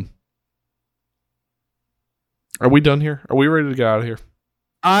 Are we done here? Are we ready to get out of here?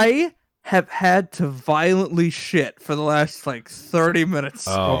 I have had to violently shit for the last 30 minutes.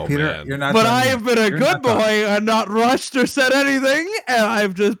 Oh, Peter, man. you're not. But done I yet. have been a You're good not done. boy and not rushed or said anything, and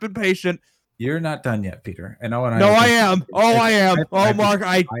I've just been patient. You're not done yet, Peter. And I am. Oh, Mark,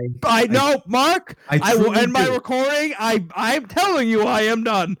 I know, Mark. I will end my recording. I'm telling you, I am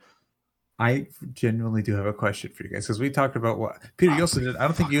done. I genuinely do have a question for you guys because we talked about what Peter. You also did. I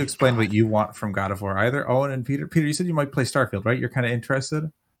don't think you explained what you want from God of War either. Owen and Peter. Peter, you said you might play Starfield, right? You're kind of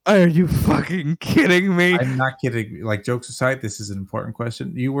interested. Are you fucking kidding me? I'm not kidding. Like, jokes aside, this is an important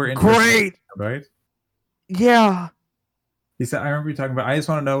question. You were interested, Great. right? Yeah. He said, I remember you talking about. I just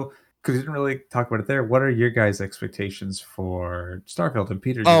want to know because you didn't really talk about it there. What are your guys' expectations for Starfield and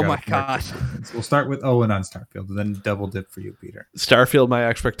Peter? Oh my god. We'll start with Owen on Starfield, and then double dip for you, Peter. Starfield, my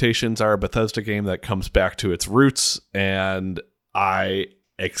expectations are a Bethesda game that comes back to its roots, and I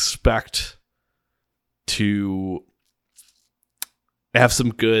expect to have some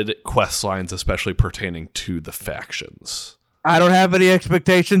good quest lines, especially pertaining to the factions. I don't have any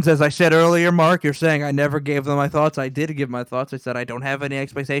expectations. As I said earlier, Mark, you're saying I never gave them my thoughts. I did give my thoughts. I said I don't have any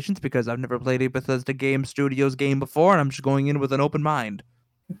expectations because I've never played a Bethesda Game Studios game before, and I'm just going in with an open mind.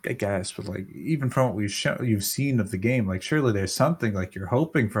 I guess, but like even from what you've seen of the game, like surely there's something like you're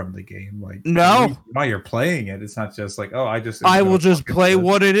hoping from the game. Like No, while you're playing it, it's not just like, oh, I will just play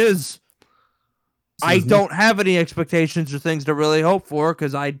what it is. So I don't have any expectations or things to really hope for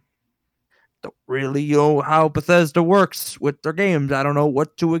because I don't really know how Bethesda works with their games. I don't know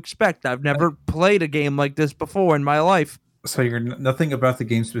what to expect. I've never played a game like this before in my life. So you're nothing about the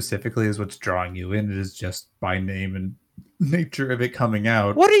game specifically is what's drawing you in. It is just by name and nature of it coming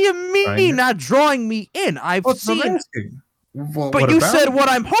out. What do you mean not drawing me in? I've seen. Well, but you said what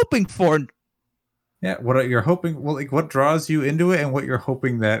I'm hoping for. Yeah, what you're hoping? Well, like what draws you into it, and what you're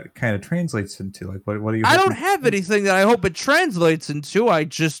hoping that kind of translates into. Like, what are you? I don't have anything that I hope it translates into. I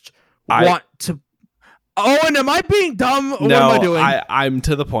just want to. Oh, and am I being dumb? No, what am I doing? I'm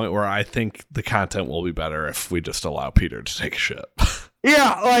to the point where I think the content will be better if we just allow Peter to take a shit.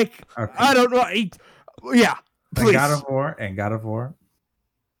 Yeah, like okay. I don't know. Yeah, please. And God of War.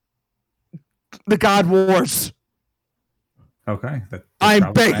 The God Wars. Okay.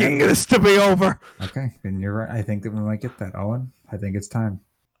 I'm begging this to be over. Okay, then you're right. I think that we might get that, Owen. I think it's time.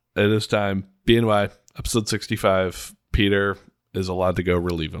 It is time. BNY, episode 65. Peter is allowed to go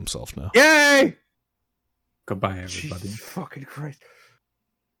relieve himself now. Yay! Goodbye, everybody. Jesus fucking Christ.